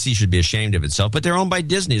 ABC should be ashamed of itself, but they're owned by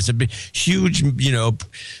Disney. It's a big, huge,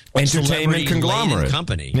 entertainment conglomerate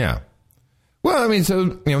company. Yeah. Well, I mean, so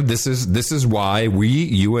this is why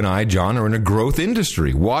you and I, John, are in a growth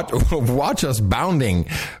industry. Watch us bounding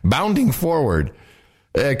forward,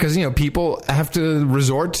 because people have to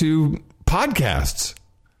resort to podcasts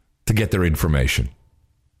to get their information,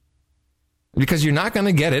 because you're not going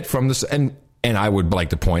to get it from this. And I would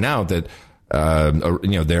like to point out that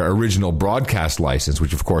their original broadcast license,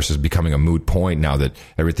 which of course is becoming a moot point now that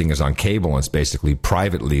everything is on cable and it's basically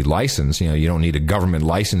privately licensed. You don't need a government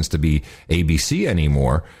license to be ABC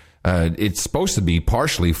anymore. It's supposed to be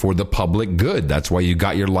partially for the public good. That's why you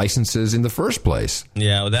got your licenses in the first place.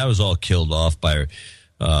 Yeah, well, that was all killed off by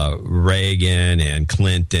Reagan and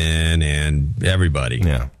Clinton and everybody.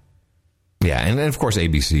 Yeah. Yeah, and of course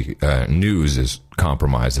ABC News is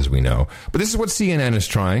compromised, as we know. But this is what CNN is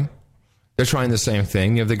trying. They're trying the same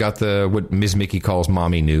thing. They got what Ms. Mickey calls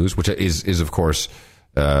mommy news, which is of course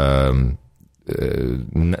not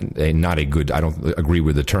a good. I don't agree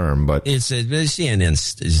with the term, but CNN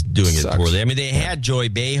is doing it poorly. I mean, they had Joy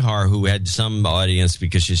Behar, who had some audience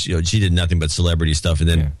because she did nothing but celebrity stuff and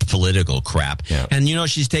then political crap. Yeah. And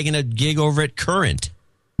she's taking a gig over at Current.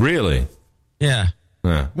 Really? Yeah.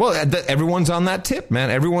 Well, everyone's on that tip, man.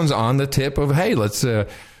 Everyone's on the tip of, hey, let's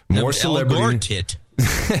more celebrity. Al Gore tit.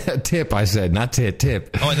 Tip, I said, not tip.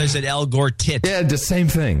 Oh, I thought I said Al Gore tit. Yeah, the same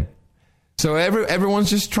thing. So everyone's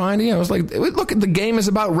just trying to, it's like, look, the game is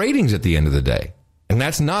about ratings at the end of the day. And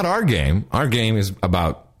that's not our game. Our game is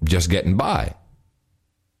about just getting by.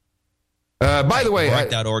 By the way,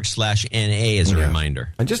 Correct.org/NA as a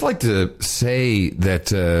reminder. I'd just like to say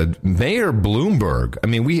that Mayor Bloomberg, I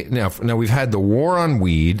mean, now we've had the war on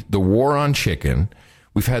weed, the war on chicken,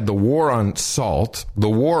 we've had the war on salt, the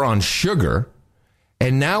war on sugar,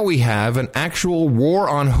 and now we have an actual war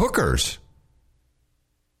on hookers.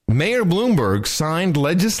 Mayor Bloomberg signed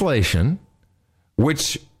legislation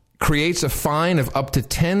which creates a fine of up to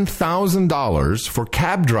 $10,000 for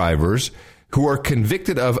cab drivers who are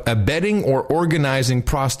convicted of abetting or organizing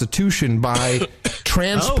prostitution by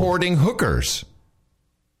transporting hookers.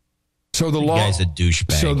 So the law, guy's a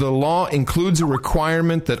douchebag. So the law includes a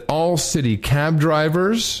requirement that all city cab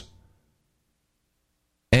drivers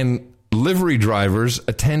and livery drivers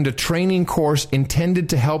attend a training course intended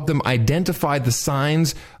to help them identify the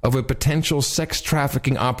signs of a potential sex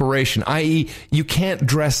trafficking operation, i.e., you can't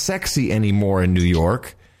dress sexy anymore in New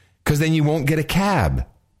York because then you won't get a cab.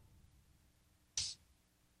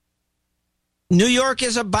 New York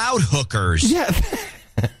is about hookers. Yeah.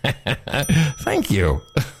 Thank you.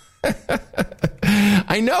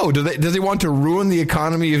 I know. Does he want to ruin the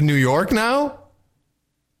economy of New York now?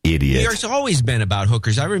 Idiot. New York's always been about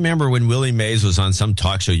hookers. I remember when Willie Mays was on some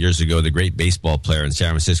talk show years ago, the great baseball player in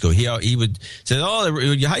San Francisco. He would say,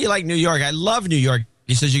 "Oh, how you like New York? I love New York."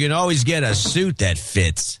 He says, "You can always get a suit that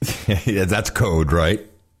fits." Yeah, that's code, right?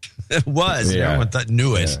 It was. Yeah. Everyone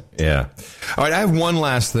knew it. Yeah. All right, I have one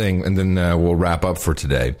last thing, and then we'll wrap up for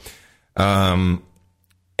today.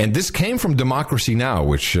 And this came from Democracy Now!,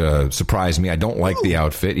 which surprised me. I don't like the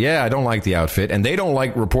outfit. Yeah, I don't like the outfit. And they don't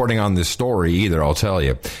like reporting on this story either, I'll tell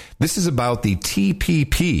you. This is about the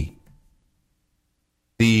TPP,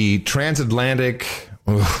 the Transatlantic...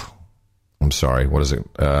 I'm sorry, what is it?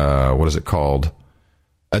 What is it called?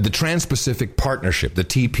 The Trans-Pacific Partnership, the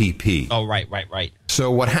TPP. Oh, right. So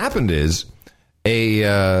what happened is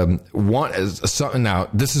now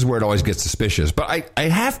this is where it always gets suspicious, but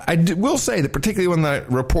I will say that particularly when they're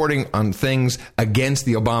reporting on things against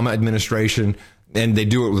the Obama administration, and they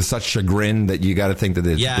do it with such chagrin that you got to think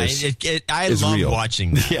that I love real.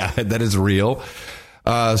 watching that. Yeah, that is real.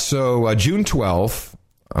 So June 12th,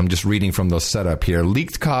 I'm just reading from the setup here.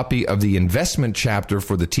 Leaked copy of the investment chapter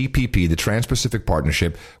for the TPP, the Trans-Pacific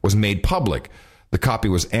Partnership, was made public. The copy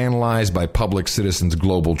was analyzed by Public Citizens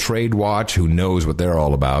Global Trade Watch, who knows what they're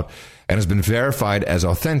all about, and has been verified as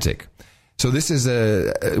authentic. So this is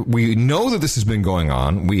we know that this has been going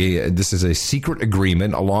on. This is a secret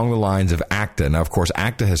agreement along the lines of ACTA. Now, of course,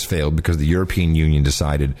 ACTA has failed because the European Union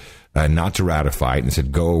decided not to ratify it and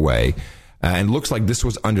said, go away. And it looks like this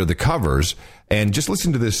was under the covers. And just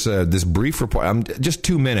listen to this brief report. Just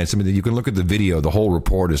 2 minutes. I mean, you can look at the video. The whole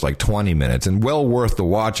report is like 20 minutes. And well worth the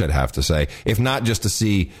watch, I'd have to say. If not just to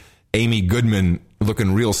see Amy Goodman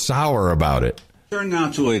looking real sour about it. Turn now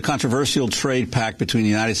to a controversial trade pact between the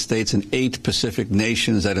United States and 8 Pacific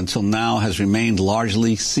nations that until now has remained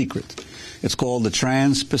largely secret. It's called the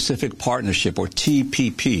Trans-Pacific Partnership, or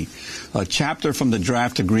TPP. A chapter from the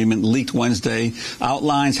draft agreement leaked Wednesday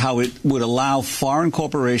outlines how it would allow foreign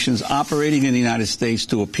corporations operating in the United States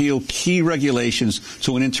to appeal key regulations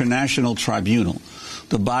to an international tribunal.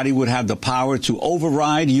 The body would have the power to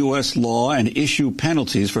override U.S. law and issue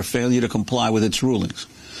penalties for failure to comply with its rulings.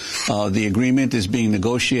 The agreement is being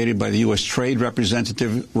negotiated by the U.S. Trade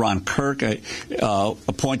Representative Ron Kirk,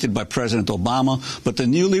 appointed by President Obama, but the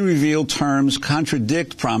newly revealed terms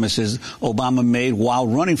contradict promises Obama made while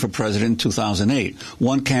running for president in 2008.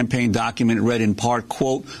 One campaign document read in part,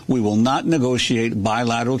 quote, "We will not negotiate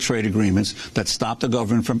bilateral trade agreements that stop the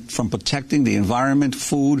government from protecting the environment,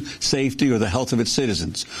 food, safety, or the health of its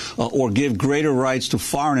citizens, or give greater rights to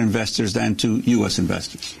foreign investors than to U.S.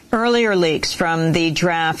 investors." Earlier leaks from the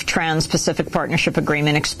draft Trans-Pacific Partnership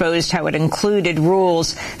Agreement exposed how it included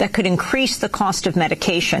rules that could increase the cost of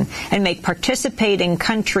medication and make participating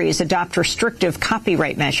countries adopt restrictive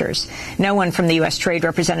copyright measures. No one from the U.S. Trade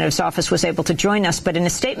Representative's office was able to join us, but in a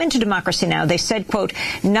statement to Democracy Now!, they said, quote,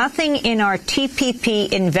 "Nothing in our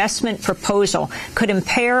TPP investment proposal could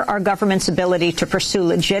impair our government's ability to pursue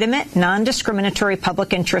legitimate, non-discriminatory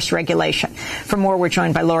public interest regulation." For more, we're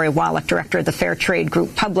joined by Lori Wallach, director of the Fair Trade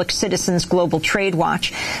Group Public Citizens Global Trade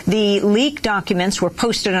Watch. The leaked documents were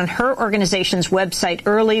posted on her organization's website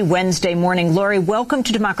early Wednesday morning. Lori, welcome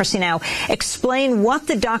to Democracy Now! Explain what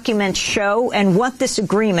the documents show and what this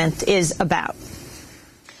agreement is about.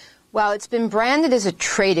 Well, it's been branded as a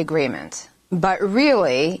trade agreement, but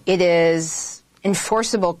really it is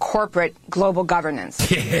enforceable corporate global governance.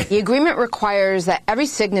 The agreement requires that every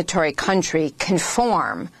signatory country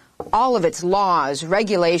conform all of its laws,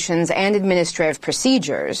 regulations, and administrative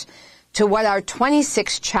procedures to what are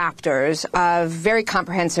 26 chapters of very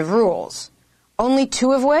comprehensive rules, only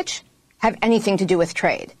 2 of which have anything to do with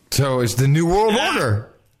trade. So it's the New World Order.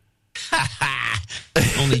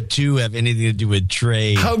 Only 2 have anything to do with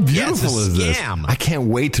trade. How beautiful is this? Scam. I can't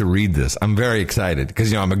wait to read this. I'm very excited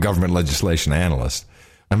because, I'm a government legislation analyst.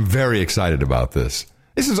 I'm very excited about this.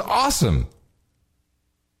 This is awesome.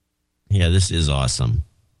 Yeah, this is awesome.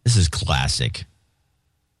 This is classic.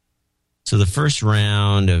 So the first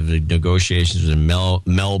round of the negotiations was in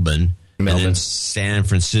Melbourne, and then San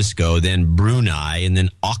Francisco, then Brunei, and then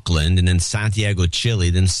Auckland, and then Santiago,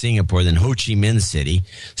 Chile, then Singapore, then Ho Chi Minh City,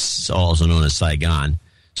 also known as Saigon.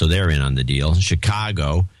 So they're in on the deal.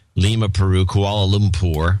 Chicago, Lima, Peru, Kuala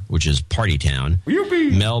Lumpur, which is party town,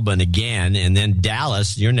 Melbourne again, and then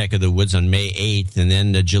Dallas, your neck of the woods, on May 8th, and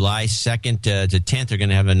then July 2nd to 10th, they're going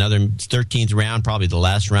to have another 13th round, probably the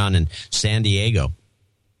last round in San Diego.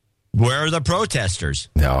 Where are the protesters?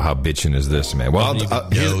 No, how bitchin' is this, man? Well,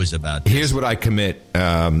 here's what I commit.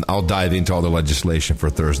 I'll dive into all the legislation for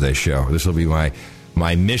Thursday's show. This will be my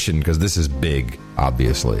mission, because this is big,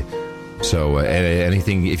 obviously. So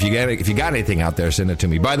anything, if you got anything out there, send it to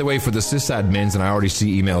me. By the way, for the sysadmins, and I already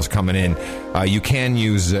see emails coming in, you can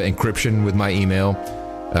use encryption with my email.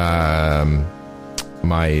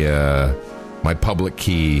 My public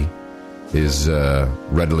key is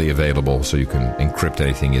readily available, so you can encrypt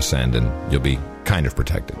anything you send, and you'll be kind of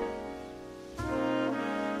protected.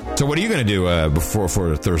 So what are you going to do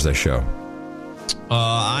for Thursday's show?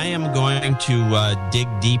 I am going to dig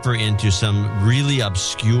deeper into some really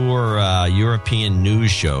obscure European news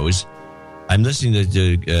shows. I'm listening to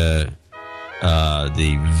the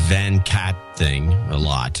Van Cat thing a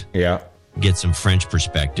lot. Yeah. Get some French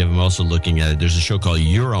perspective. I'm also looking at it. There's a show called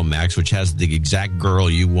Euromax, which has the exact girl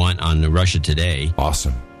you want on Russia Today.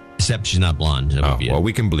 Awesome. Except she's not blonde. Well,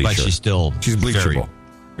 we can bleach her. But she's bleachable.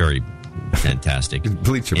 Very, very fantastic.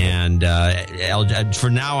 Bleachable. And for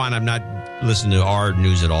now on, I'm not listening to our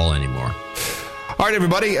news at all anymore. All right,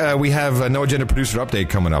 everybody, we have a No Agenda Producer Update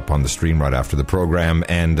coming up on the stream right after the program,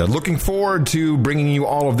 and looking forward to bringing you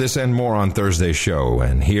all of this and more on Thursday's show.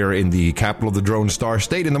 And here in the capital of the Drone Star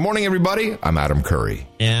State, in the morning, everybody, I'm Adam Curry.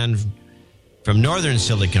 And from northern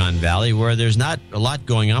Silicon Valley, where there's not a lot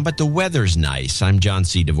going on, but the weather's nice, I'm John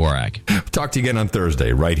C. Dvorak. Talk to you again on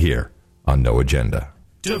Thursday, right here on No Agenda.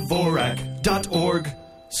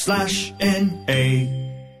 Dvorak.org/NA